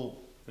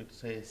useful for you to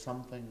say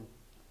something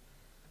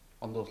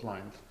on those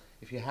lines.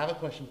 If you have a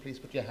question, please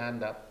put your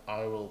hand up.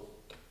 I will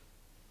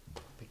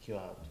pick you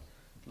out.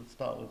 Let's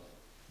start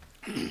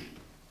with.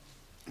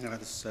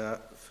 This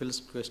Phil's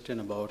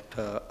question about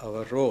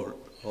our role,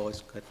 or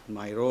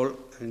my role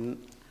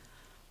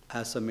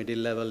as a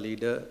middle-level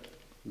leader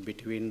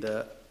between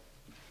the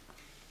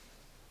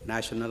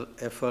national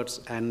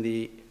efforts and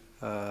the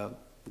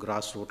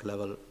grassroots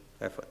level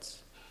efforts.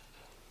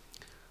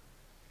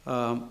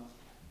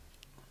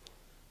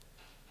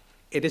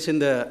 It is in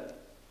the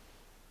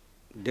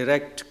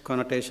direct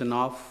connotation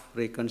of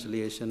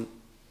reconciliation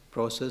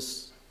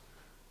process.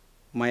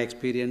 My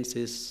experience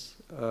is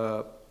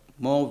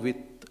more with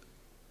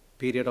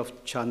period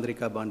of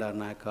Chandrika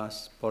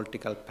Bandaranaike's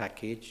political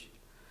package.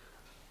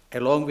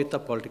 Along with the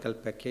political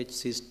package,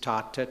 she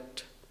started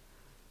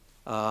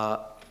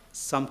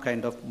some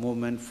kind of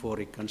movement for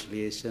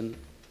reconciliation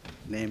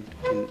named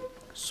in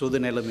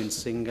Sudanelum in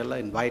Sinhala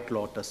and White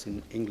Lotus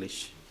in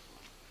English.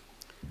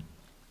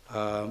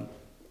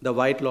 The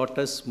White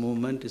Lotus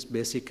movement is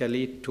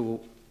basically to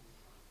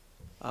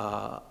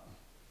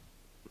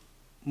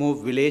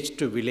move village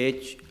to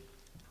village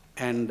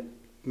and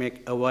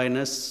make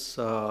awareness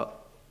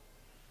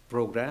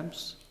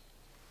programs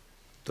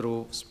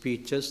through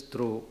speeches,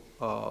 through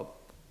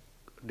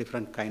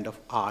different kind of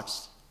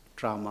arts,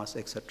 dramas,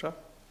 etc.,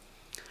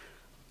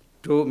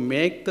 to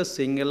make the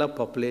Sinhala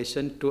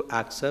population to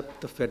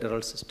accept the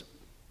federal system,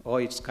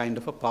 or it's kind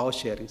of a power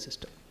sharing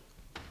system.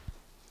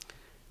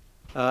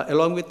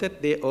 Along with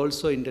that, they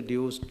also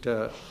introduced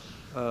a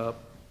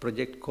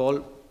project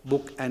called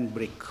Book and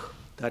Brick.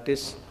 That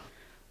is,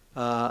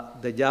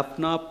 the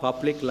Jaffna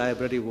Public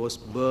Library was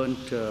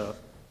burnt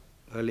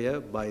earlier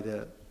by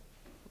the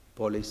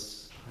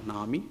police and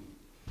army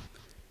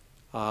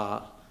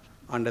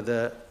under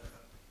the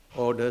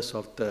orders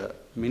of the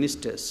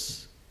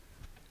ministers.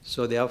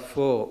 So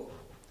therefore,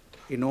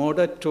 in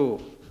order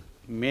to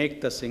make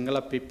the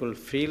Sinhala people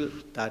feel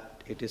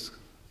that it is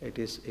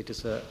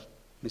a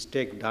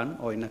mistake done,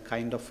 or in a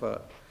kind of a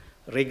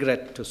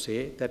regret to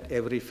say that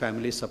every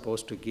family is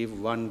supposed to give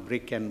one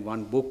brick and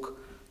one book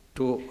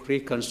to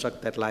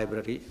reconstruct that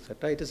library,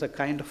 etc. It is a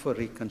kind of a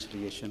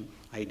reconciliation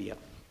idea.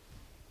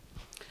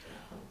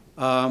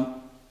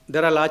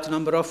 There are a large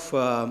number of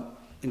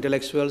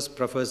intellectuals,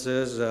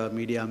 professors,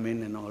 media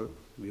men and all.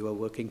 We were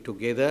working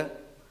together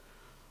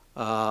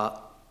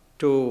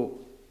to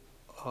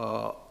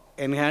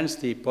enhance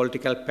the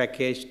political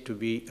package to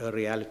be a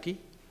reality.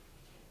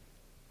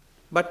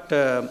 But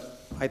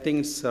I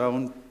think it's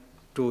around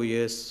 2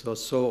 years or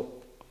so,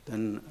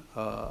 then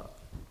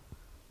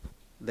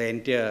the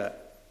entire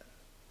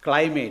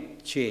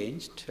climate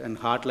changed and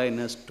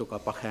hardliners took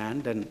up a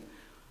hand, and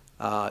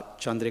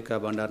Chandrika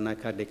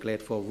Bandaranaike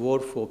declared for war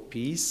for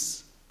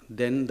peace.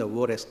 Then the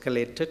war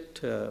escalated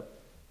to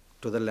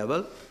the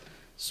level.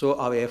 So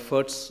our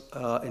efforts,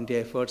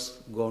 entire efforts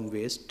gone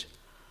waste.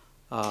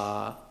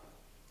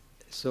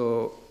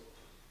 So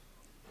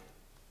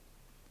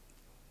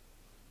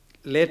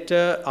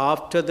later,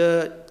 after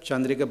the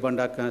Chandrika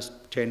Bandaranaike's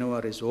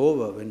tenure is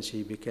over, when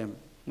she became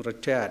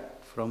retired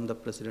from the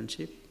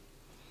presidency,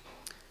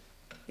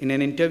 in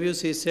an interview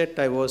she said,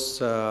 I was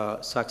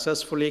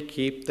successfully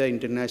keep the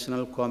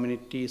international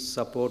community's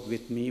support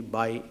with me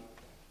by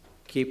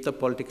keep the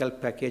political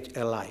package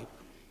alive.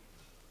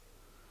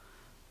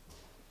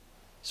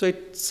 So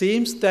it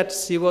seems that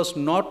she was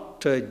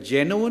not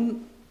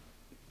genuine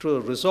to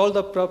resolve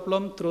the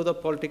problem through the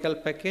political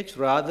package,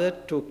 rather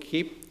to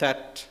keep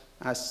that,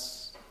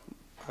 as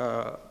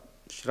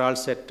Shral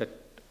said,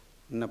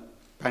 in a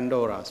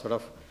Pandora, sort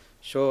of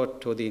show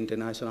to the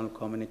international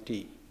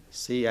community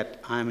see that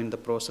I'm in the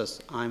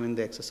process, I'm in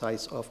the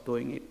exercise of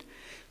doing it.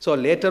 So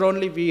later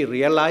only we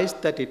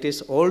realized that it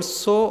is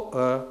also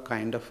a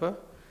kind of a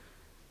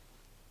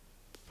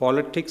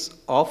politics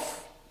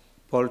of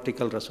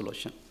political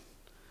resolution.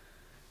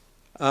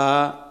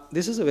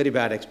 This is a very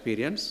bad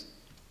experience.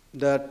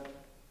 That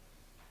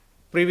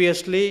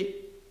previously,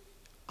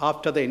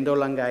 after the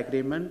Indo-Lanka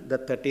agreement, the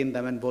 13th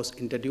Amendment was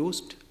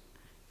introduced,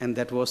 and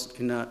that was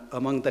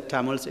among the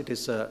Tamils, it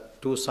is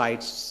two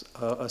sides.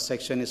 A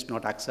section is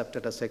not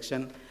accepted, a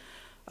section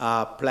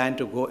planned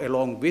to go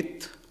along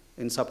with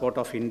in support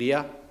of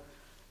India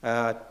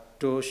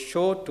to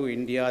show to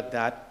India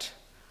that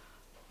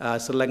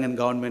Sri Lankan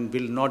government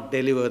will not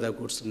deliver the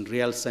goods in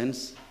real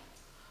sense.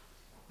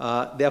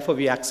 Therefore,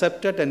 we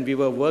accepted, and we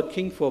were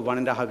working for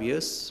 1.5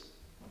 years.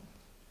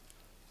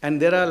 And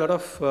there are a lot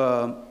of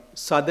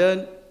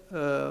southern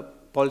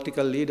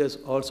political leaders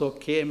also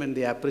came, and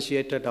they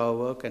appreciated our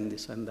work and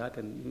this and that,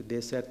 and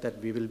they said that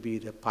we will be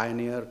the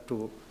pioneer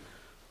to,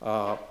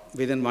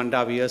 within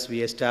 1.5 years,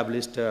 we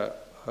established a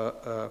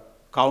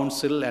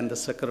council and the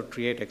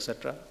secretariat,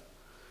 etc.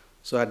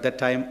 So at that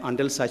time,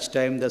 until such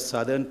time, the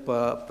Southern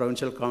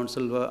Provincial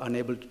Council were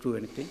unable to do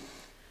anything.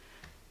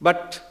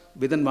 But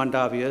within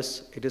 1.5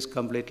 years, it is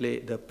completely,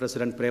 the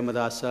President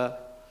Premadasa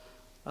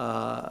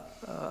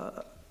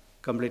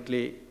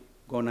completely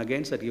gone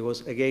against that. He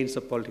was against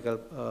the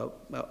political,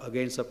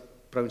 against the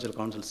Provincial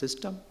Council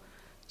system.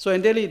 So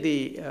in Delhi,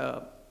 the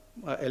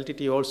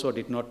LTT also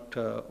did not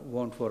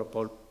want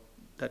for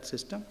that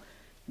system.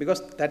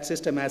 Because that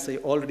system, as I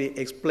already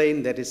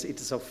explained, it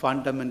is a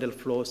fundamental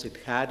flaws it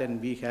had,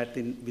 and we had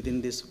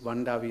within this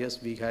 1.5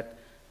 years, we had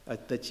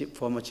the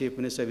former Chief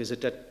Minister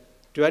visited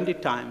 20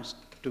 times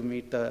to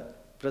meet the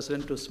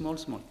President to small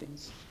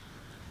things.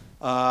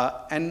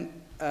 The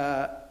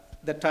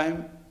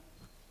time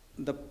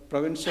the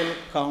Provincial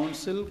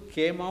Council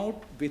came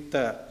out with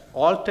an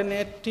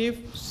alternative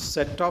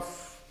set of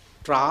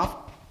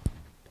draft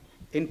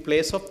in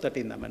place of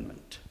 13th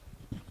Amendment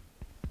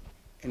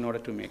in order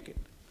to make it.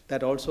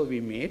 That also we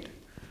made,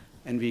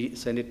 and we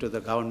sent it to the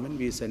government,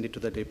 we sent it to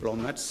the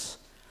diplomats.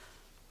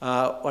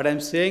 What I'm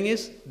saying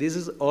is, this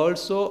is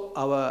also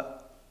our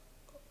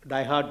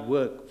die-hard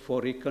work for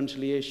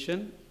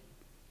reconciliation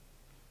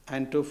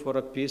and for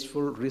a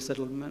peaceful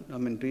resettlement,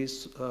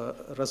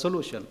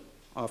 resolution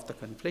of the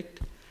conflict.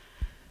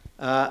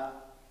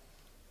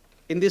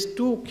 In these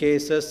two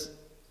cases,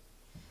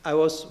 I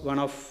was one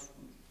of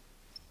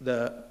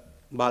the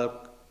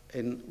bulk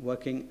in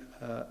working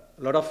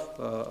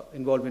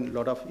involved in a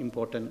lot of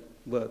important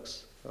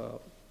works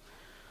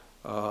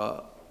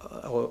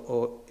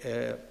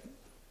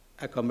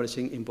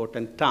accomplishing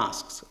important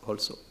tasks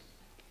also.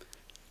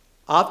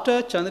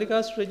 After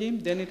Chandrika's regime,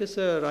 then it is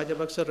a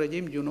Rajapaksa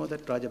regime. You know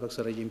that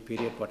Rajapaksa regime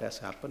period, what has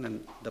happened,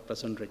 and the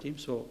present regime.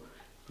 So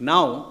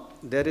now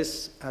there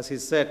is, as he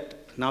said,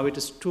 now it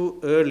is too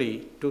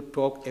early to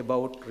talk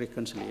about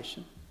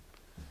reconciliation.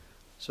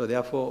 So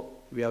therefore,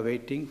 we are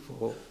waiting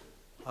for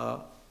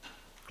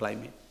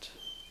climate.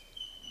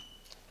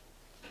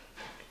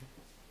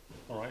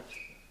 All right.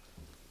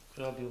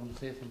 Rob, you want to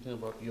say something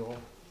about your...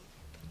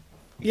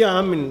 Yeah,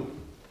 I mean,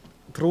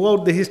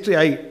 throughout the history,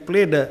 I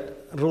played a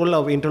role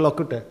of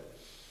interlocutor.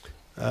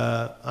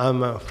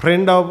 I'm a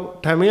friend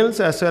of Tamils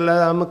as well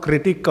as I'm a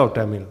critic of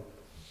Tamil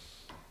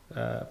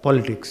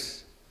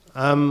politics.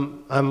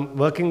 I'm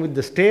working with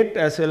the state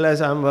as well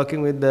as I'm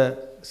working with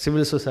the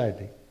civil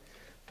society.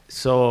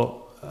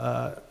 So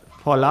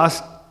for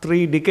last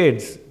 3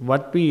 decades,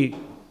 what we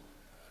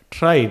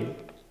tried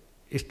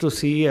is to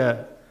see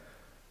a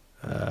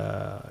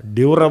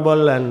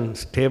durable and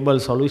stable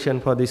solution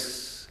for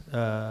this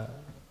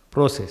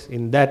process.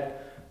 In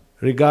that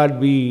regard,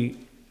 we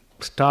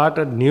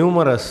started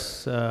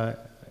numerous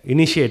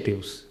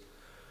initiatives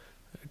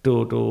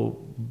to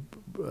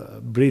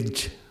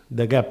bridge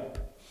the gap.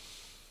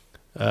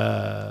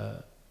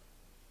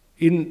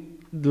 In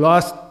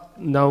last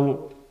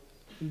now,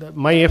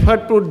 my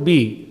effort would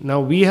be, now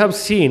we have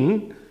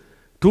seen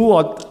 2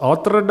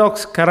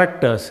 orthodox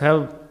characters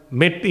have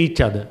met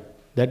each other.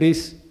 That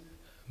is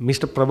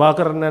Mr.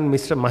 Prabhakaran and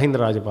Mr. Mahinda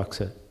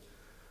Rajapaksa.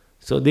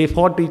 So they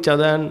fought each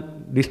other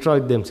and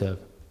destroyed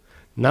themselves.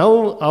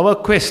 Now our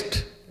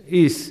quest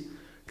is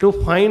to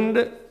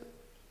find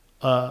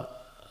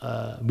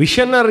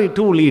visionary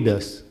 2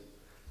 leaders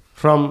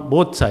from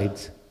both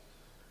sides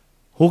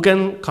who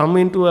can come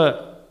into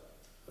a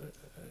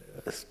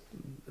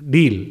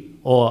deal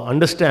or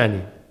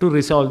understanding to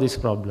resolve this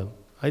problem.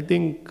 I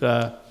think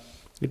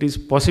it is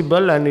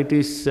possible, and it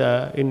is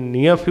in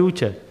near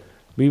future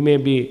we may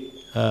be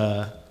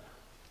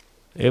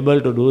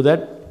able to do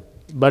that.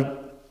 But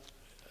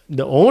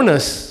the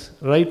onus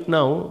right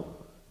now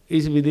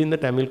is within the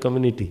Tamil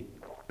community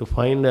to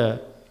find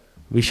a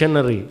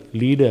visionary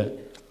leader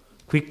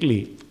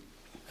quickly.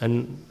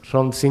 And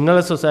from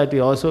Sinhala society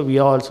also, we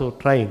are also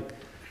trying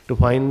to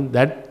find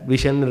that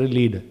visionary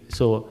leader.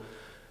 So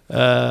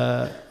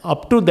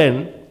up to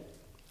then,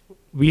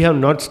 we have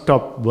not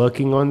stopped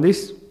working on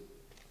this.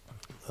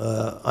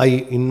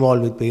 I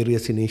involved with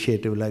various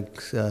initiatives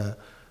like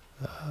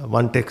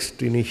one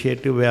text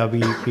initiative where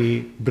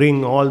we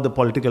bring all the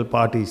political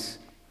parties,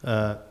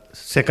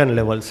 second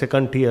level,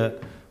 second tier,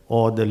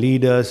 or the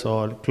leaders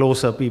or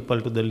closer people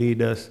to the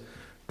leaders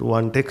to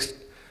one text.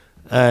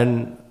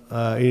 And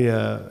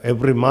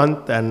every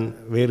month and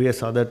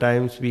various other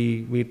times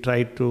we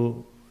try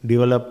to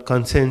develop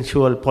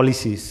consensual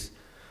policies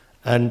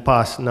and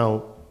pass.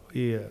 Now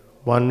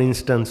one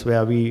instance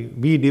where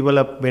we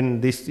developed when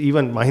this,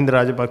 even Mahinda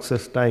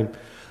Rajapaksa's time,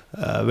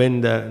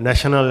 when the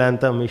national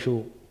anthem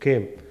issue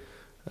came,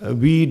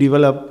 we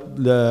developed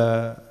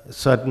the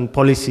certain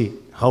policy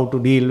how to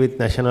deal with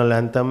national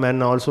anthem,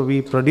 and also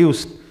we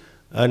produced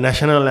a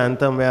national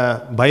anthem,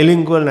 where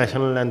bilingual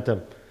national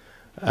anthem,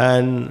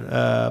 and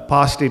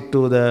passed it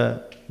to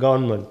the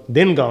government,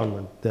 then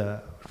government,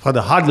 for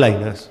the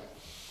hardliners.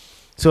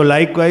 So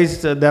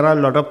likewise, there are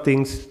a lot of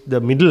things the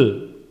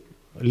middle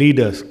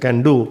leaders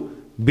can do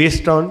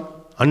based on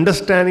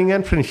understanding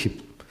and friendship.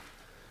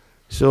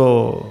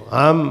 So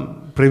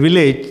I'm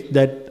privileged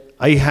that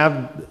I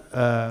have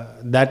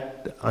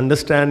that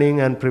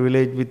understanding and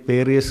privilege with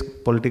various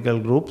political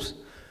groups,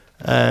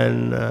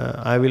 and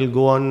I will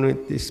go on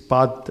with this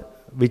path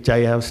which I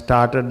have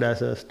started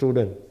as a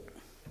student.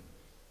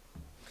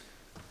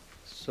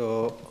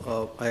 So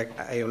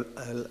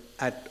I'll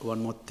add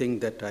one more thing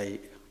that I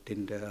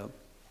didn't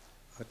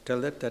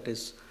tell that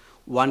is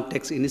One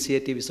Text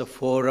Initiative is a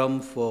forum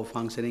for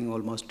functioning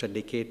almost a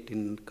decade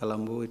in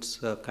Colombo.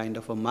 It's a kind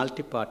of a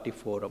multi-party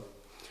forum.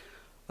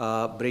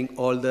 Bring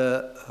all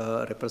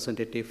the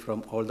representatives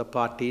from all the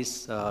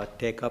parties,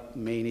 take up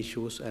main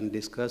issues and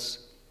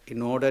discuss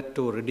in order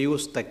to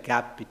reduce the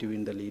gap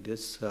between the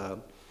leaders.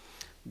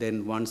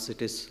 Then once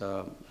it is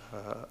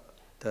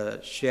the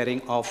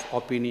sharing of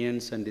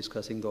opinions and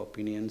discussing the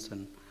opinions,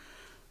 and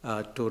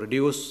to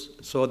reduce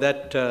so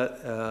that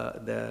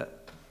the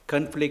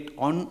conflict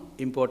on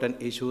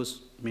important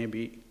issues may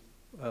be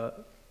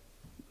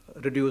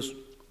reduced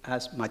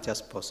as much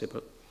as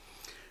possible.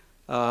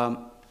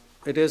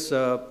 It is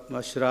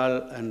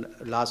Mashral, and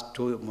last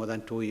more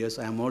than 2 years,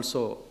 I am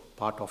also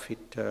part of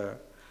it,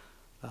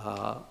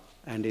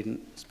 and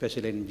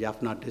especially in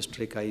Jaffna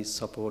district, I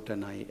support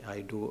and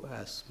I do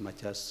as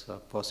much as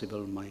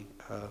possible my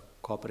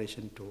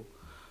cooperation to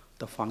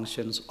the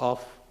functions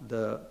of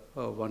the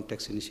One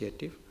Text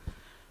Initiative.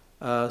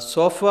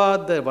 So far,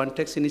 the One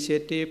Text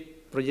Initiative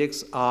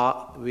projects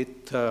are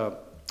with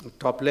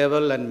top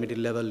level and middle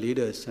level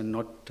leaders and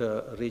not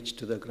reached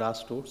to the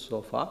grassroots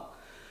so far.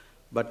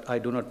 But I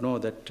do not know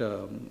that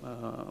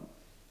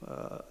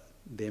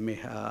they may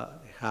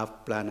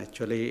have plan.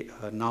 Actually,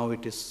 now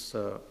it is,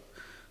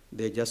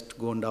 they just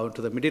gone down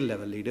to the middle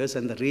level leaders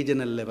and the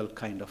regional level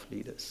kind of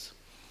leaders.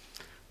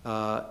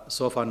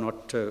 So far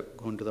not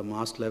gone to the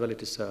mass level.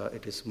 It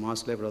is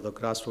mass level or the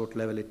grassroots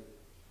level. It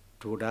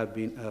would have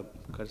been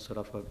a sort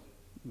of a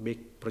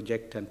big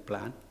project and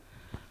plan.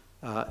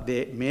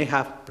 They may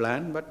have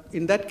plan, but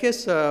in that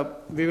case,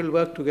 we will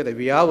work together.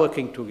 We are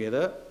working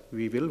together.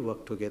 We will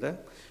work together.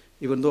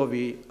 Even though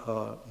we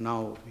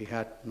now we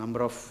had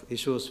number of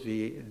issues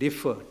we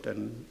differed,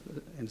 and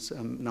in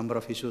some number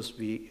of issues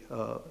we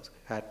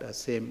had the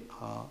same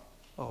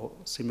or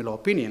similar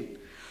opinion.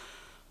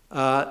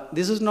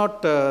 This is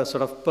not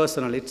sort of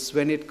personal. It's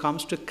when it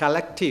comes to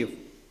collective.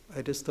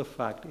 It is the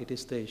fact. It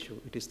is the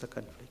issue. It is the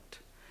conflict.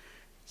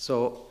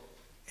 So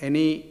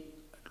any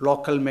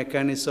local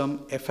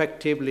mechanism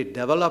effectively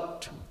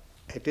developed,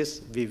 it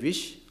is we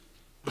wish,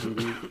 and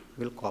we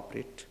will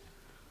cooperate.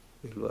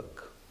 We will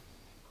work.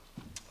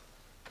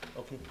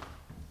 Okay.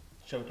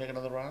 Shall we take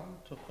another round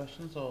of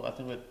questions? Or I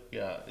think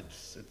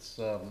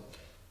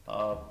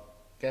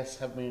guests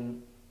have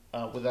been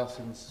with us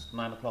since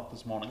 9 o'clock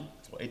this morning,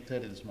 or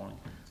 8:30 this morning.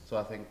 So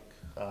I think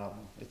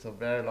it's a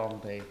very long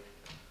day.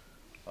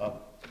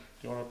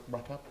 Do you want to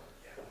wrap up?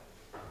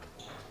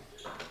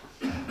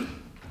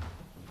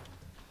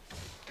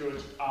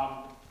 Good.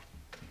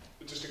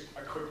 Just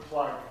a quick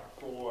plug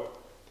for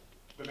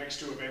the next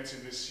two events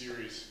in this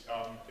series.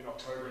 In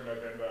October and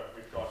November,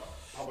 we've got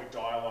public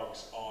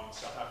dialogues on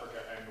South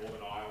Africa and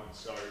Northern Ireland,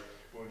 so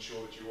we'll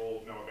ensure that you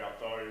all know about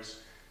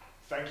those.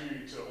 Thank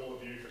you to all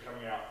of you for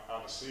coming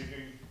out this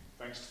evening.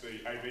 Thanks to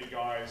the AV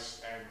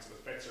guys and to the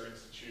FETSA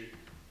Institute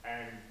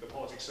and the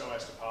Politics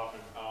SOAS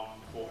department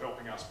for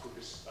helping us put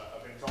this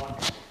event on.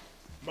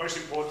 Most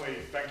importantly,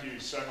 thank you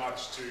so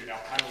much to our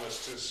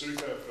panellists, to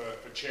Sutha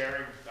for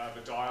chairing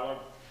the dialogue,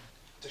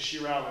 to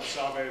Shiral and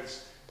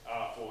Sarvez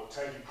for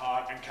taking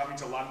part and coming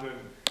to London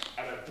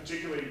at a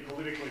particularly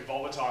politically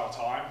volatile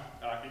time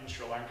in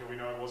Sri Lanka. We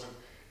know it wasn't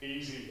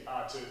easy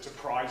to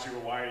prize you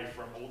away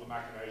from all the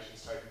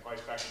machinations taking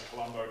place back in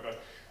Colombo, but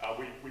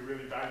we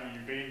really value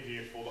you being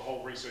here for the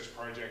whole research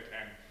project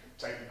and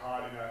taking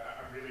part in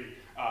a really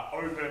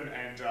open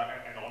and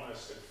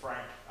honest and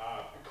frank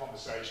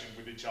conversation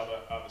with each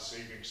other this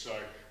evening. So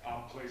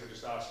please, I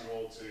just ask you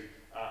all to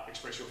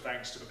express your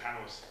thanks to the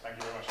panellists. Thank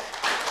you very much.